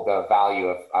uphold the value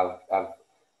of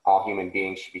all human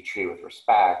beings should be treated with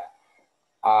respect.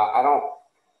 I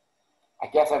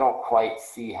guess I don't quite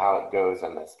see how it goes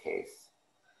in this case.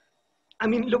 I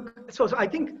mean, look, so I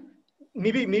think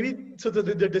maybe so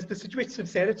the situation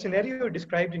scenario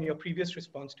described in your previous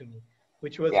response to me,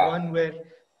 which was one where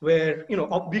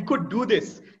we could do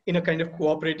this in a kind of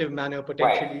cooperative manner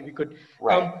potentially. Right. We could.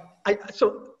 Right. I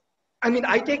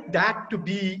take that to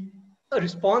be a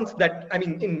response that,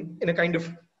 in a kind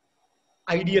of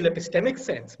ideal epistemic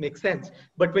sense, makes sense.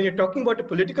 But when you're talking about a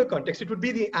political context, it would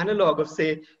be the analog of,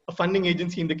 say, a funding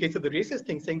agency in the case of the racist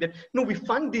thing, saying that, no, we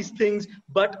fund these things,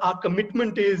 but our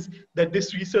commitment is that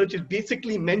this research is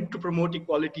basically meant to promote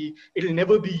equality. It'll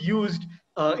never be used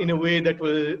in a way that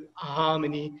will harm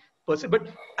any person. But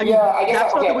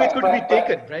that's not the way it's going to be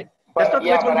taken, right? That's not the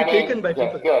way it's going to be taken by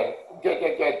people. Good.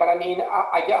 But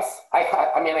I guess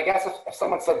if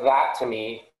someone said that to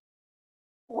me,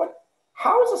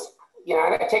 how is this?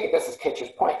 And I take it this is Kitcher's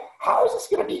point. How is this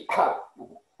going to be?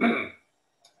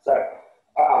 Sorry.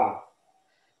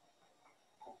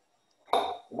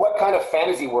 What kind of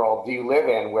fantasy world do you live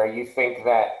in where you think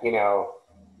that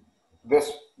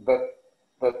this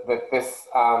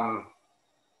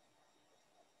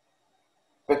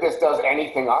does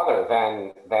anything other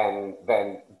than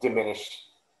diminish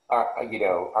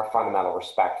our fundamental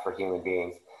respect for human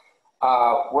beings?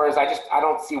 Whereas I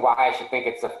don't see why I should think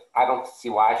it's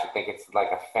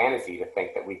like a fantasy to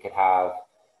think that we could have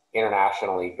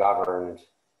internationally governed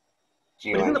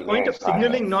geoengineering. But isn't the point of projects.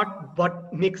 signaling not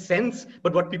what makes sense,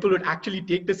 but what people would actually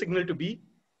take the signal to be?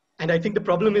 And I think the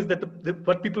problem is that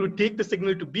what people would take the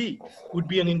signal to be would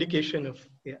be an indication of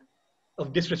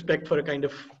disrespect for a kind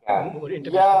of more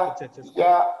international consensus.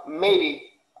 Yeah, maybe.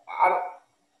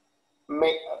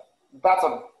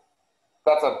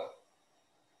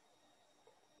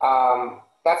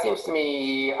 That seems to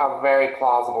me a very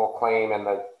plausible claim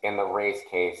in the race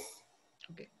case,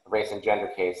 race and gender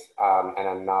case, and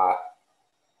I'm not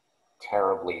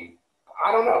terribly.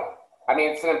 I don't know.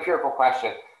 It's an empirical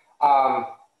question.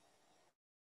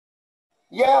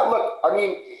 Look.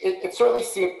 It certainly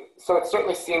seems. So it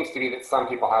certainly seems to be that some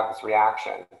people have this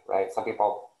reaction, right? Some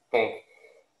people think.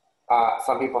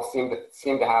 Some people seem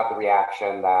to have the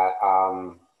reaction that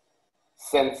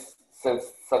since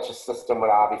such a system would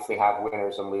obviously have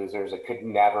winners and losers, it could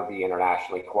never be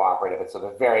internationally cooperative. And so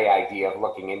the very idea of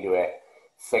looking into it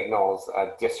signals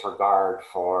a disregard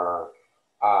for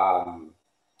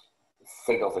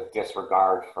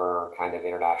kind of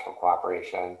international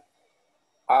cooperation.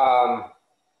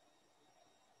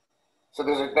 So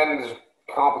there's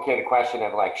complicated question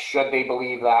of like, should they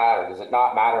believe that, or does it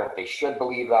not matter if they should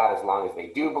believe that as long as they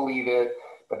do believe it?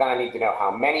 But then I need to know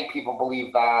how many people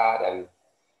believe that, and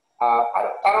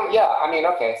yeah, I mean,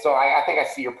 okay, so I think I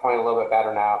see your point a little bit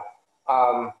better now.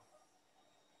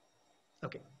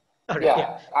 Okay. All right,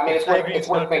 yeah, I mean, it's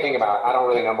worth thinking about. I don't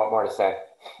really know what more to say.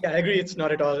 Yeah, I agree. It's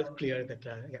not at all clear that.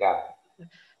 Yeah.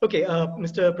 Okay,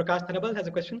 Mr. Prakash Thanabal has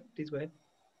a question. Please go ahead.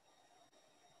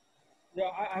 Yeah,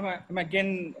 I'm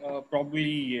again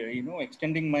probably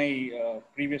extending my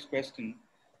previous question,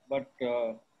 but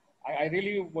I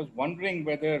really was wondering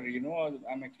whether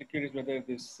I'm actually curious whether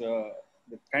this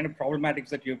the kind of problematics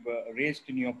that you've raised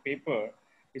in your paper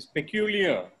is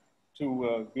peculiar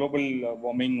to global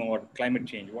warming or climate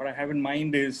change. What I have in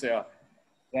mind is that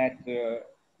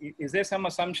is there some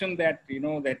assumption that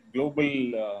that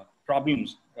global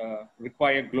problems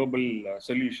require global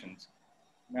solutions?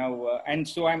 Now, and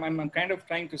so I'm kind of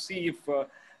trying to see if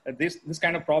this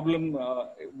kind of problem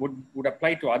would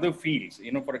apply to other fields.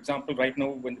 For example, right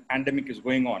now when the pandemic is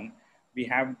going on, we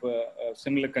have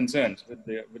similar concerns with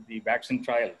the vaccine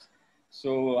trials.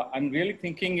 So I'm really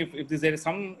thinking if there is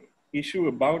some issue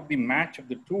about the match of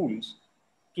the tools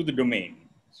to the domain.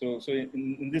 So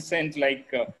in this sense, like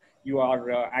you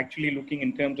are actually looking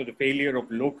in terms of the failure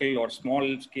of local or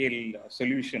small scale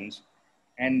solutions.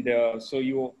 And so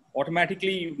you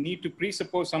automatically need to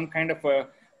presuppose some kind of a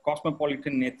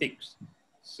cosmopolitan ethics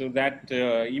so that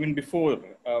even before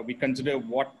we consider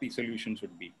what the solutions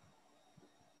would be.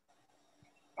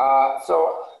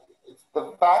 So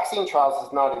the vaccine trials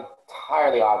is not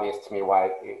entirely obvious to me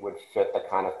why it would fit the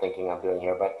kind of thinking I'm doing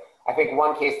here, but I think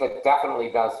one case that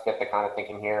definitely does fit the kind of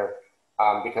thinking here,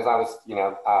 because I was,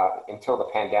 until the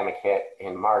pandemic hit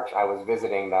in March, I was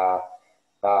visiting the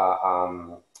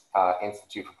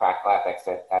Institute for Practical Ethics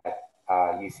at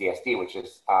UCSD, which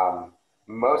is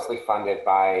mostly funded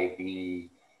by the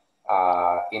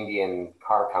Indian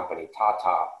car company,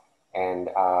 Tata. And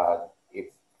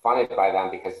it's funded by them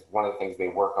because one of the things they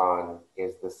work on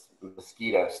is this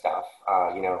mosquito stuff,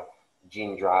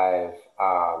 gene drive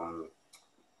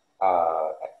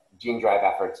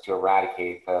efforts to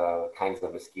eradicate the kinds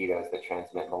of mosquitoes that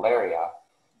transmit malaria.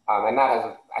 And that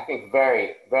has, I think,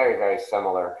 very, very, very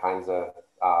similar kinds of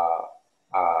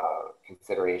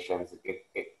considerations.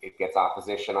 It gets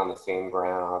opposition on the same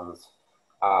grounds.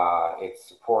 It's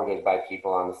supported by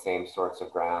people on the same sorts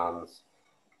of grounds.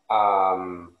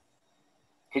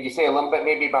 Could you say a little bit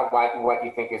maybe about what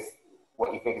you think is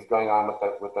going on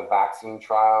with the vaccine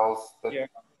trials?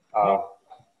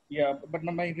 Yeah, but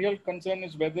my real concern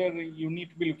is whether you need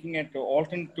to be looking at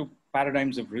alternative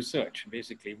paradigms of research.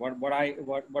 Basically, I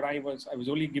was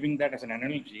only giving that as an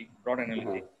analogy, broad analogy.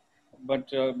 Mm-hmm. But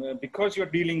because you're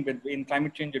dealing with in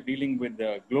climate change, you're dealing with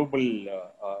a global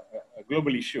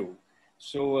issue.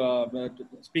 So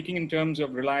speaking in terms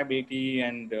of reliability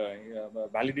and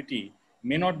validity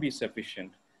may not be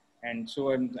sufficient. And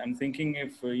so I'm thinking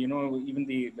if even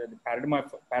the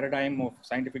paradigm of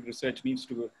scientific research needs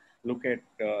to look at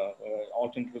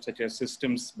alternatives such as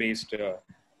systems-based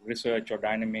research or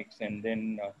dynamics, and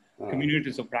then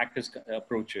communities of practice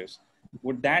approaches.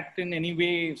 Would that in any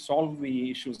way solve the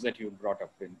issues that you brought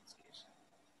up in this case?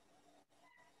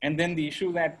 And then the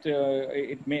issue that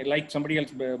it may, like somebody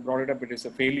else brought it up, it is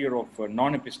a failure of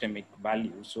non-epistemic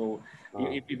value. So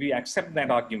if we accept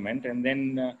that argument, and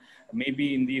then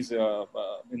maybe in these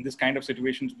in this kind of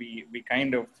situations, we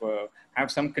kind of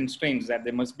have some constraints that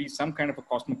there must be some kind of a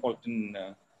cosmopolitan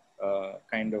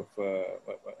kind of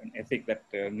an ethic that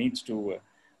needs to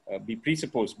be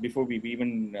presupposed before we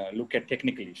even look at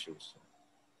technical issues.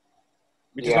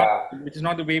 Which is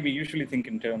not the way we usually think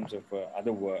in terms of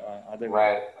other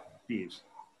fields.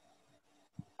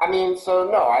 I mean, so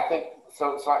no, I think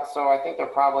so I think we're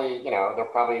probably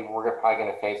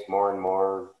going to face more and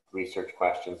more research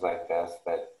questions like this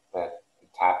that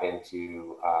tap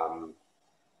into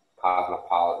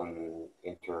cosmopolitan,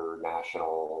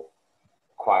 international,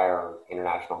 require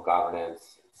international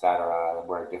governance, etc.,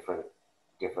 where different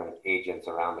agents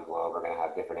around the globe are going to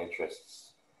have different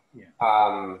interests. Yeah.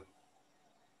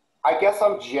 I guess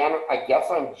I'm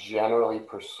generally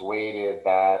persuaded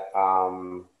that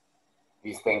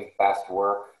these things best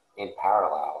work in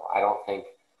parallel. I think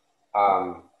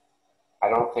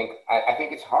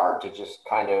it's hard to just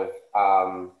kind of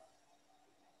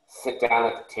sit down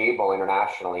at the table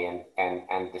internationally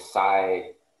and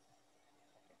decide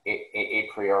a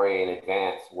priori in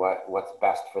advance what's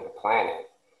best for the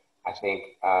planet. I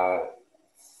think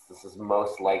this is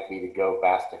most likely to go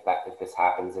best if this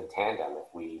happens in tandem.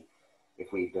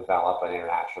 If we develop an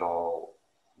international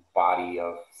body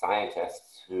of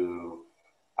scientists who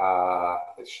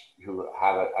who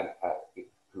have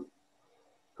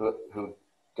who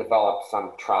develop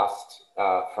some trust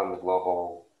from the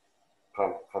global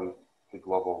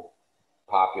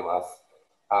populace,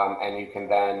 and you can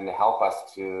then help us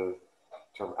to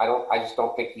I just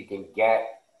don't think you can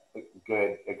get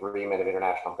good agreement of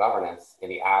international governance in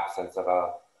the absence of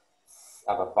a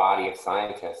body of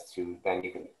scientists who can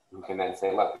then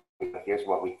say, look, here's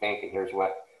what we think, and here's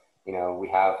what, you know, we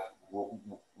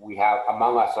have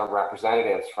among us are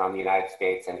representatives from the United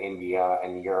States and India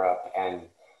and Europe and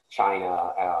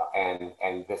China,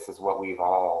 and this is what we've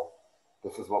all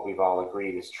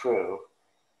agreed is true.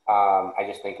 I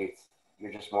just think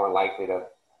you're just more likely to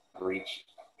reach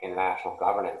international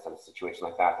governance in a situation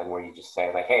like that than where you just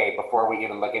say, like, hey, before we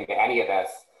even look into any of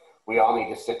this, we all need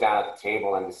to sit down at the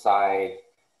table and decide,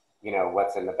 you know,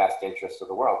 what's in the best interest of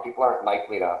the world. I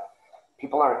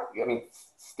mean,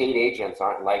 state agents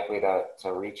aren't likely to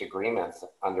reach agreements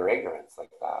under ignorance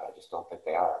like that. I just don't think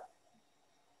they are.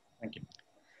 Thank you.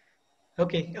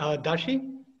 Okay,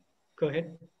 Darshi, go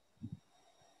ahead.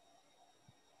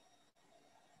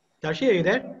 Darshi, are you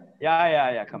there?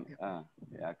 Yeah, coming.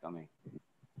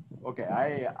 Okay,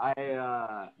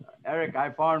 Eric, I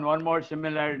found one more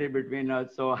similarity between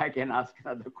us, so I can ask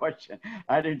another question.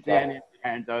 I didn't see any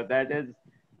hand, so that is,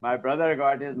 my brother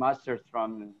got his master's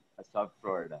from South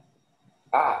Florida.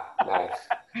 Ah, nice.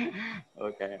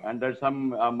 Okay, and there's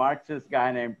some Marxist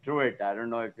guy named Truitt. I don't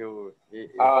know if you.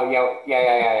 Oh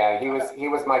yeah. He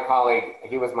was my colleague.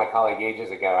 He was my colleague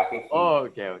ages ago. I think.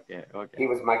 Okay. He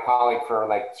was my colleague for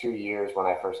like 2 years when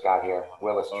I first got here.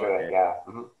 Willis Truitt. Yeah.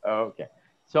 Mm-hmm. Okay.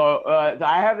 So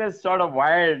I have this sort of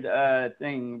wired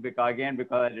thing because I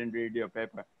didn't read your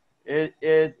paper.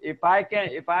 Is if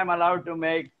I'm allowed to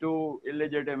make two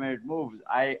illegitimate moves,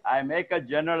 I make a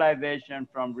generalization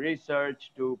from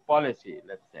research to policy,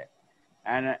 let's say,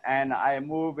 and I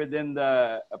move within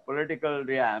the political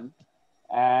realm,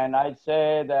 and I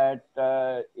say that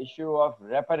issue of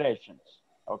reparations.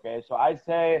 Okay, so I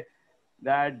say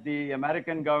that the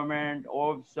American government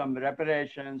owes some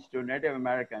reparations to Native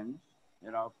Americans, you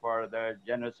know, for the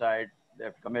genocide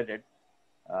they've committed.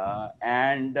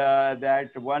 And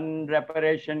that one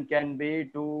reparation can be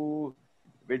to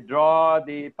withdraw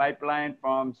the pipeline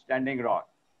from Standing Rock.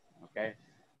 Okay.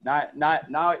 Now,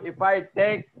 if I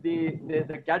take the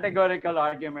categorical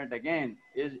argument again,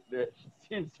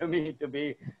 seems to me to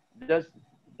be just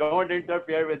don't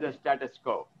interfere with the status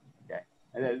quo. Okay.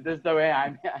 And this is the way I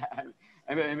mean,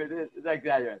 it's like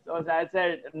that. So I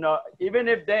said, no, even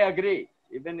if they agree,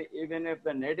 even if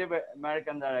the Native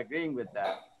Americans are agreeing with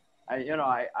that, I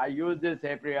use this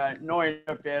a priori, no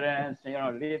interference,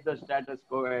 leave the status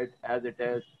quo as it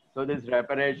is. So this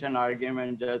reparation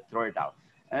argument, just throw it out.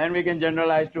 And then we can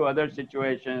generalize to other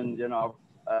situations,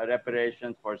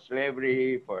 reparations for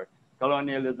slavery, for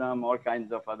colonialism, all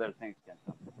kinds of other things can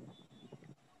come.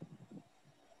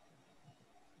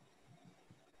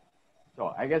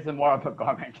 So I guess it's more of a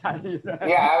comment.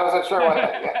 Yeah, I wasn't sure what.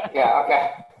 Yeah,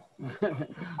 okay.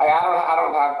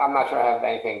 I'm not sure I have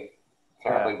anything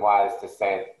terribly wise to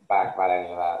say back about any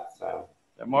of that. So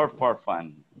more for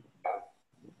fun. Yeah.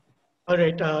 All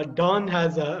right, Don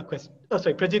has a question. Oh,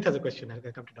 sorry, Prajit has a question. I'll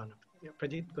come to Don. Yeah,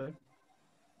 Prajit, go ahead.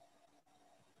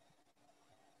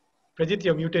 Prajit,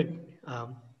 you're muted. Hi,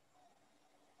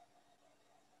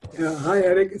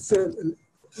 Eric. It's a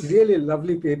really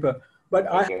lovely paper, but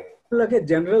I have like a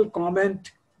general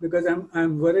comment because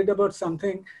I'm worried about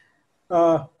something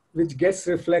which gets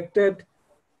reflected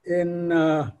in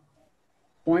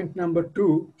point number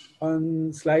 2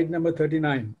 on slide number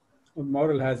 39 on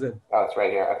moral hazard. Oh, it's right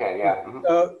here. Okay, yeah.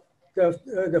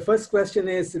 Mm-hmm. The first question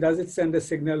is, does it send a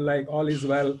signal like all is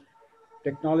well,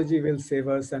 technology will save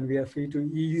us and we are free to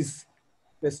ease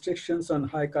restrictions on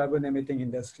high carbon emitting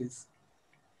industries?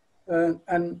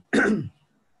 And two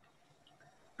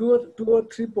or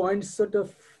three points sort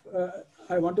of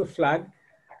I want to flag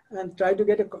and try to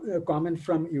get a comment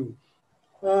from you.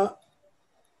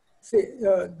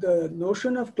 The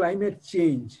notion of climate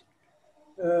change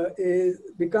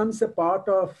becomes a part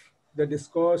of the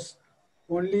discourse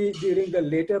only during the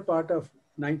later part of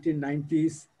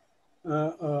 1990s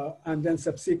and then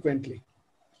subsequently.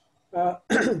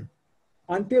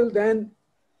 Until then,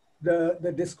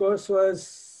 the discourse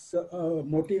was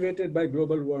motivated by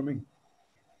global warming.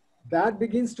 That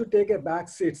begins to take a back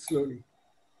seat slowly.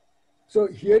 So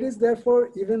here is therefore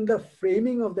even the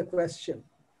framing of the question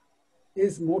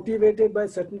is motivated by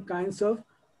certain kinds of,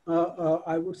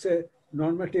 I would say,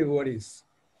 normative worries.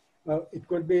 It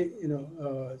could be,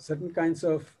 certain kinds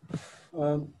of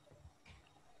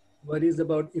worries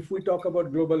about if we talk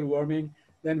about global warming,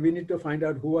 then we need to find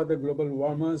out who are the global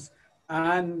warmers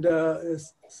and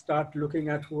start looking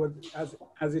at who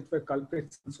as it were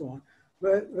culprits and so on.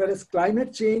 Whereas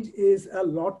climate change is a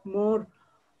lot more,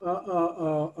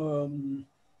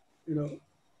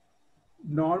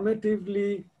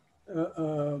 normatively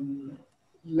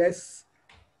less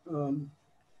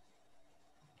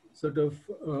sort of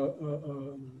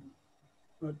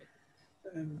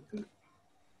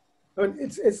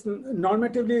it's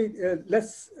normatively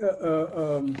less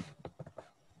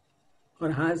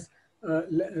or has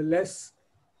less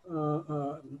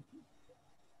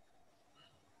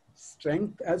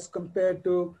strength as compared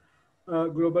to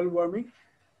global warming.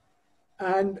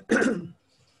 And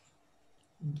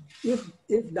if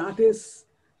that is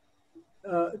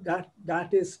that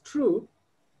is true,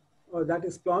 or that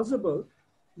is plausible,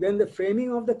 then the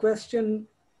framing of the question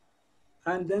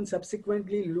and then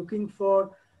subsequently looking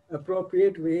for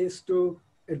appropriate ways to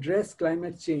address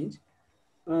climate change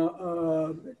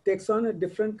takes on a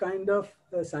different kind of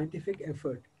scientific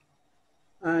effort.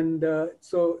 And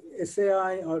so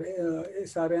SAI or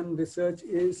SRM research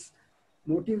is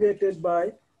motivated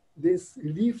by this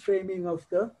reframing of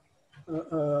the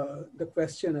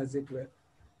question, as it were.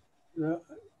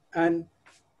 And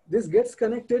this gets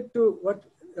connected to what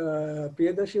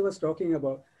Priyadarshi was talking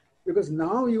about, because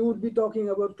now you would be talking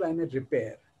about climate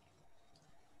repair.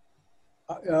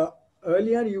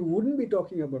 Earlier, you wouldn't be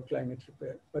talking about climate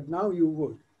repair, but now you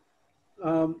would.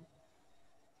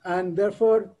 And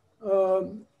therefore,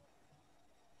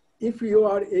 if you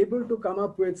are able to come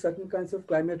up with certain kinds of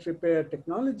climate repair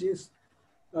technologies,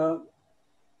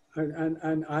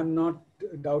 and I'm not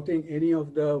doubting any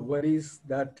of the worries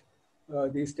that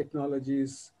these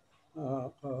technologies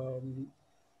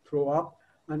throw up,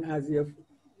 and as you have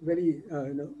very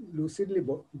lucidly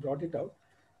brought it out.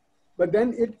 But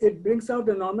then it brings out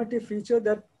a normative feature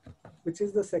that, which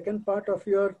is the second part of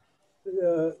your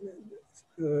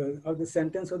of the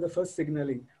sentence of the first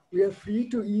signaling. We are free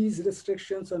to ease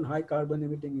restrictions on high carbon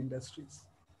emitting industries.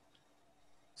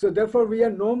 So therefore, we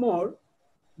are no more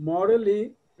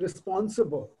morally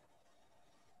responsible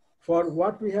for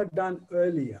what we had done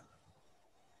earlier.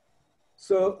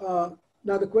 So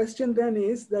now the question then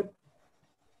is that,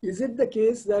 is it the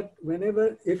case that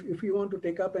whenever, if we want to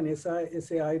take up an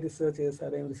SAI research,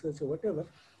 SRM research or whatever,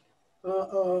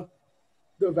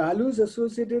 the values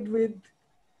associated with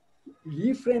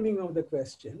reframing of the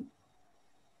question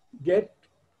get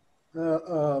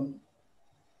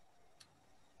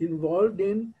involved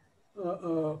in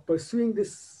pursuing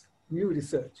this new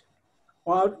research?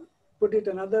 Or put it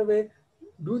another way,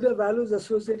 do the values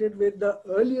associated with the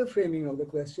earlier framing of the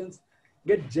questions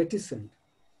get jettisoned?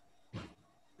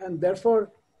 And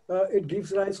therefore, it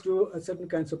gives rise to a certain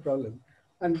kinds of problem.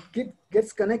 And it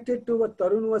gets connected to what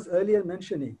Tarun was earlier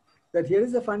mentioning, that here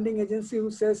is a funding agency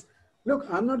who says, look,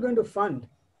 I'm not going to fund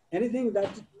anything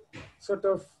that sort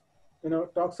of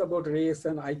talks about race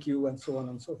and IQ and so on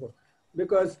and so forth.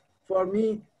 Because for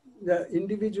me, the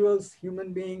individuals,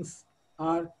 human beings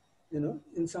are,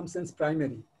 in some sense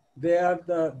primary. They are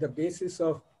the basis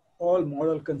of all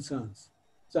moral concerns.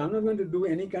 So I'm not going to do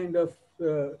any kind of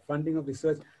funding of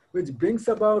research which brings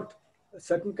about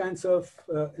certain kinds of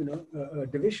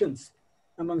divisions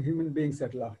among human beings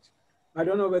at large. I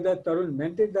don't know whether Tarun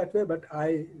meant it that way, but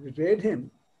I read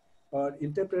him or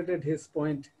interpreted his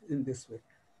point in this way.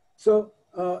 So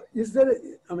is there,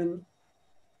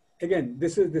 again,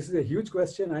 this is a huge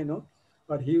question, I know,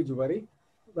 or huge worry,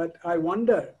 but I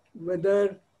wonder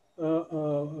whether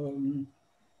the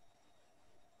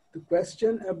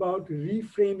question about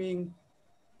reframing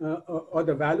or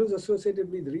the values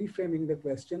associated with reframing the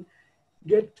question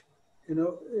get,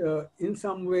 in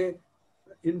some way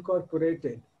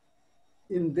incorporated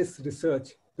in this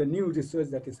research, the new research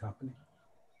that is happening.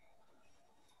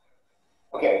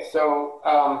 Okay, so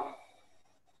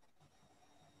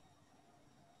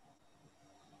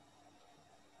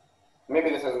maybe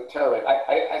this isn't terrible.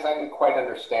 I didn't quite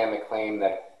understand the claim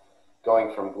that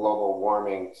going from global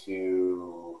warming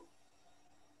to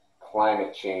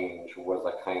climate change was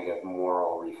a kind of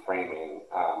moral reframing.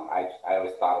 I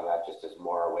always thought of that just as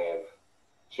more a way of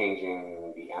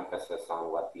changing the emphasis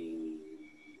on what the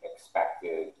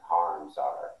expected harms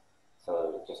are.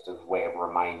 So just as a way of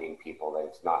reminding people that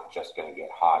it's not just going to get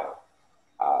hotter,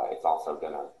 it's also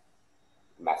going to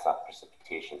mess up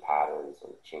precipitation patterns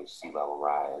and change sea level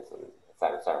rise and et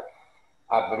cetera, et cetera.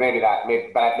 But maybe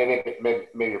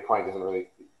your point isn't really.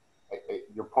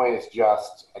 Your point is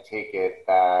just, I take it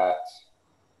that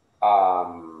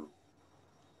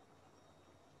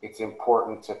it's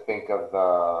important to think of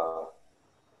the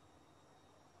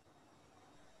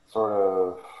sort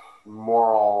of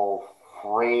moral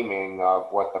reframing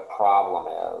of what the problem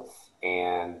is,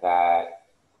 and that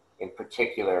in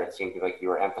particular, it seemed like you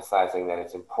were emphasizing that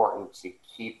it's important to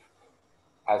keep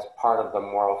as part of the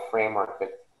moral framework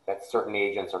that certain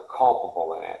agents are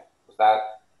culpable in it.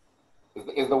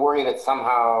 Is the worry that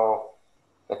somehow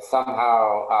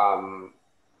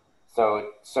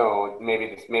so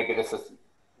maybe this is,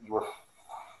 you were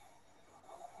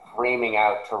framing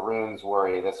out Tarun's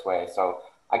worry this way. So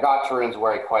I got Tarun's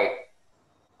worry quite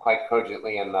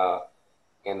cogently in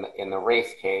the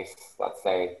race case, let's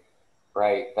say,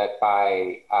 right? That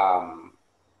by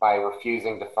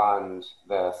refusing to fund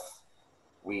this,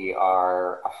 we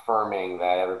are affirming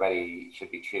that everybody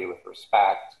should be treated with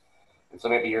respect. And so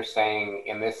maybe you're saying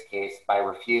in this case, by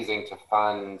refusing to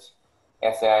fund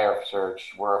SAI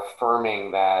research, we're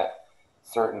affirming that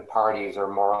certain parties are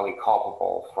morally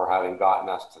culpable for having gotten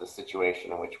us to the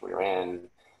situation in which we're in,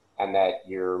 and that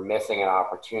you're missing an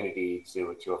opportunity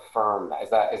to affirm that. Is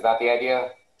that the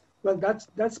idea? Well,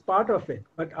 that's part of it.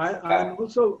 But I'm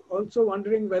also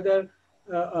wondering whether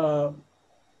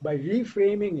by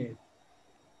reframing it,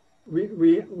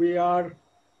 we are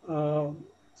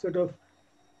sort of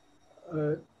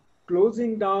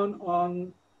closing down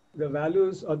on the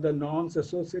values or the norms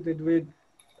associated with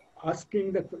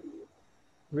asking the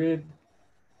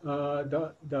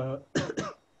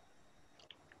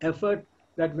effort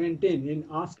that went in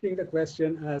asking the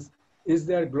question as, is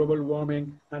there global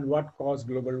warming and what caused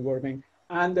global warming,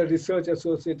 and the research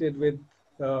associated with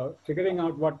figuring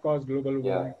out what caused global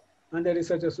warming, and the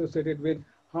research associated with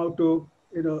how to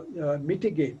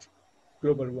mitigate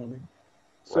global warming.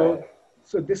 So. Right.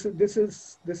 So this was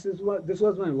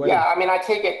my worry. Yeah, I mean, I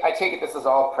take it this is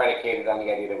all predicated on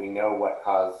the idea that we know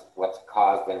what's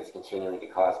caused and is continuing to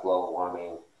cause global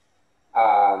warming.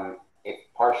 It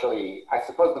partially, I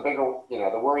suppose, the bigger,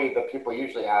 the worry that people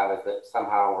usually have is that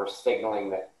somehow we're signaling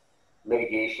that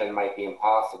mitigation might be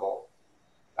impossible,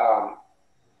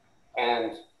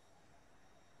 and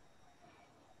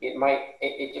it might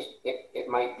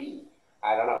be.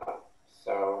 I don't know.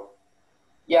 So,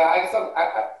 yeah, I guess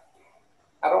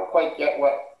I don't quite get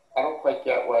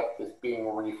what is being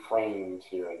reframed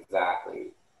here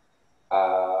exactly,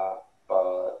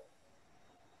 but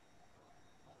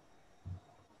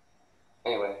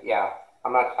anyway, yeah,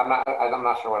 I'm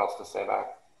not sure what else to say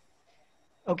back.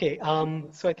 Okay,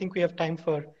 so I think we have time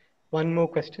for one more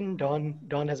question.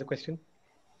 Don has a question.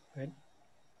 Go ahead.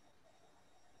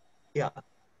 Yeah,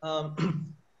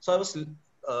 so I was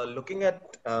looking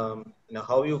at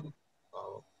how you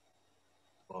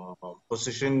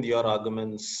positioned your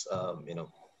arguments,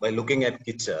 by looking at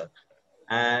Kitcher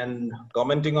and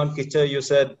commenting on Kitcher. You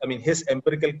said, I mean, his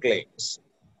empirical claims,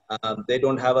 they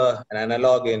don't have an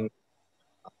analog in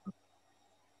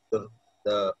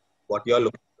the what you're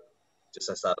looking at, which is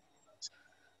SR.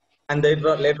 And then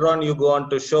later on, you go on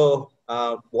to show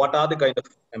what are the kind of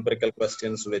empirical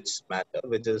questions which matter,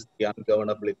 which is the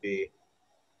ungovernability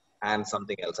and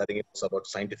something else. I think it was about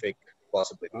scientific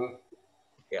possibility.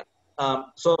 Yeah.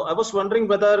 So I was wondering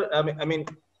whether, I mean,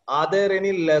 are there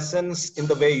any lessons in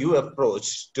the way you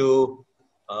approach to,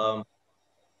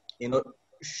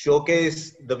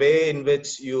 showcase the way in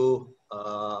which you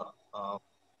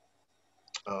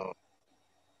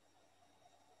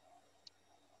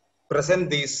present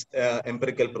these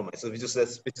empirical premises, which is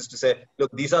to say,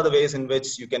 look, these are the ways in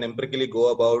which you can empirically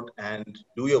go about and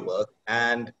do your work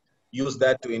and use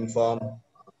that to inform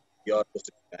your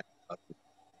position.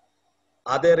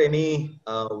 Are there any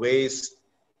ways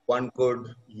one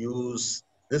could use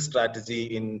this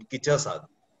strategy in Kitcher's argument?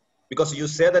 Because you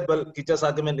say that, well, Kitcher's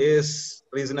argument is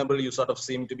reasonable, you sort of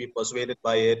seem to be persuaded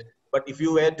by it. But if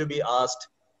you were to be asked,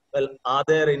 well, are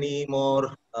there any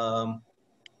more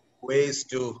ways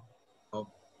to, I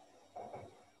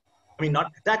mean,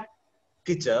 not attack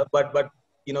Kitcher, but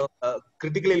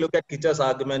critically look at Kitcher's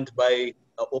argument by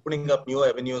opening up new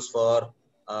avenues for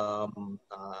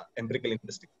empirical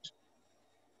investigation?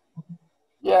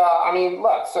 Yeah, I mean,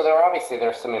 look, so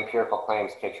there's some empirical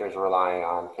claims Kitcher's relying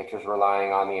on. Kitcher's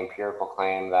relying on the empirical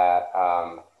claim that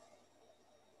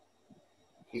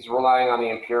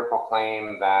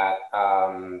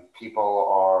people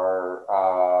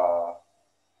are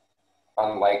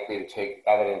unlikely to take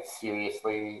evidence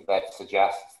seriously that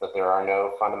suggests that there are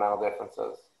no fundamental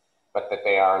differences, but that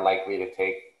they are likely to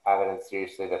take evidence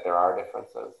seriously that there are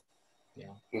differences.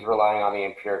 Yeah. He's relying on the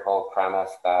empirical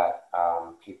premise that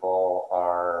people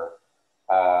are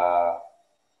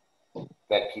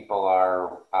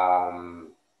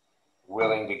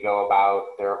willing to go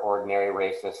about their ordinary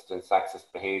racist and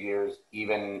sexist behaviors,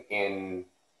 even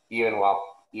while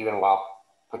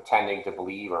pretending to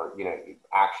believe, or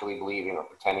actually believing, or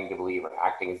pretending to believe, or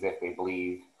acting as if they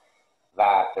believe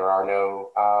that there are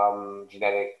no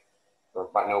genetic, or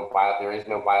there is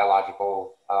no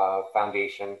biological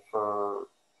foundation for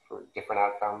different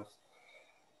outcomes.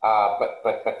 But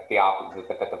the opposite,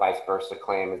 but that the vice versa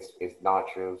claim is not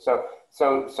true. So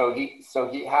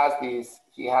he has these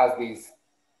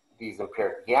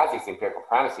empirical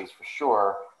premises for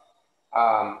sure.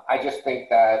 I just think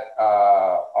that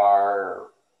our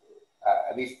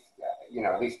at least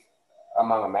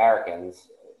among Americans,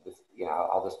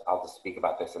 I'll just speak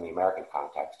about this in the American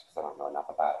context because I don't know enough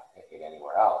about it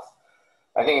anywhere else.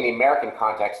 I think in the American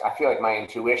context, I feel like my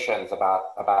intuitions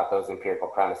about those empirical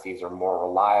premises are more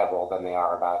reliable than they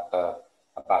are about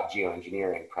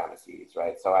geoengineering premises,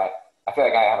 right? So I feel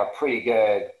like I have a pretty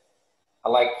good,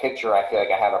 picture, I feel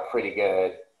like I have a pretty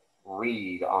good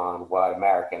read on what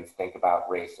Americans think about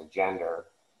race and gender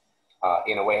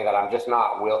in a way that I'm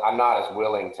not as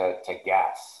willing to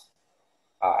guess.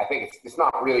 I think it's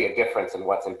not really a difference in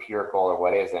what's empirical or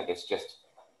what isn't. It's just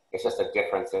a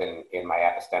difference in my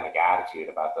epistemic attitude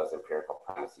about those empirical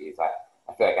premises. I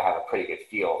feel like I have a pretty good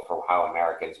feel for how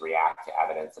Americans react to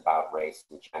evidence about race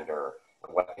and gender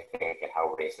and what they think and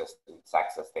how racist and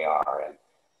sexist they are. And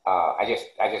I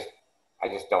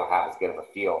just don't have as good of a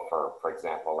feel for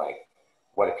example, like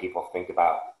what do people think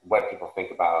about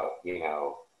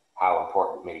how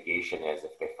important mitigation is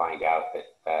if they find out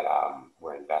that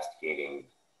we're investigating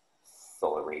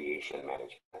solar radiation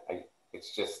management.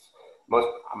 It's just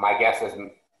my guess is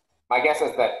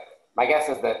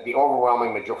that the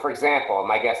overwhelming majority, for example,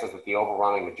 my guess is that the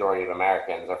overwhelming majority of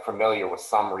Americans are familiar with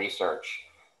some research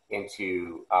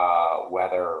into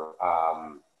whether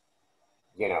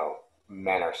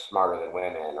men are smarter than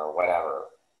women or whatever.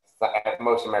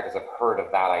 Most Americans have heard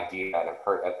of that idea and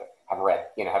have read,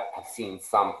 have seen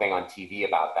something on TV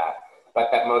about that, but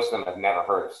that most of them have never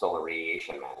heard of solar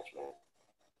radiation management.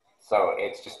 So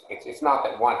it's not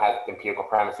that one has empirical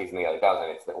premises and the other doesn't.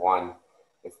 It's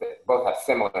that both have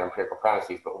similar empirical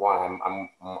premises, but one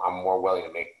I'm more willing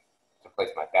to place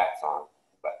my bets on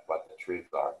what the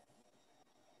truths are.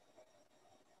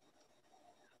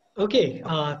 Okay,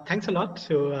 thanks a lot.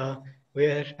 So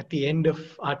we're at the end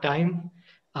of our time.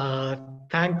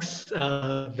 Thanks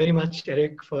very much,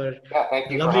 Eric, for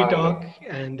a lovely talk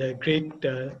and a great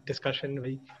discussion,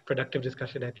 very productive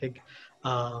discussion, I think.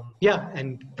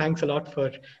 And thanks a lot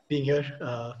for being here,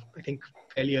 I think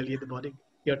fairly early in the morning,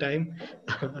 your time.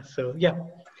 So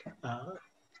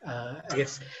I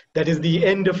guess that is the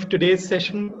end of today's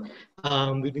session.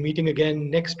 We'll be meeting again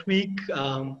next week.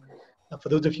 For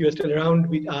those of you who are still around,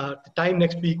 the time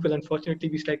next week will unfortunately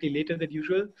be slightly later than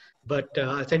usual, but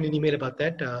I'll send you an email about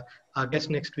that. Our guest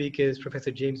next week is Professor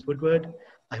James Woodward.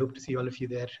 I hope to see all of you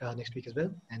there next week as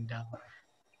well. And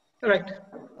all right.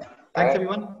 Thanks,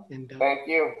 everyone. And thank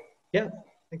you. Yeah.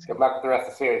 Thanks. Good luck with the rest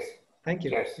of the series. Thank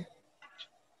you. Cheers.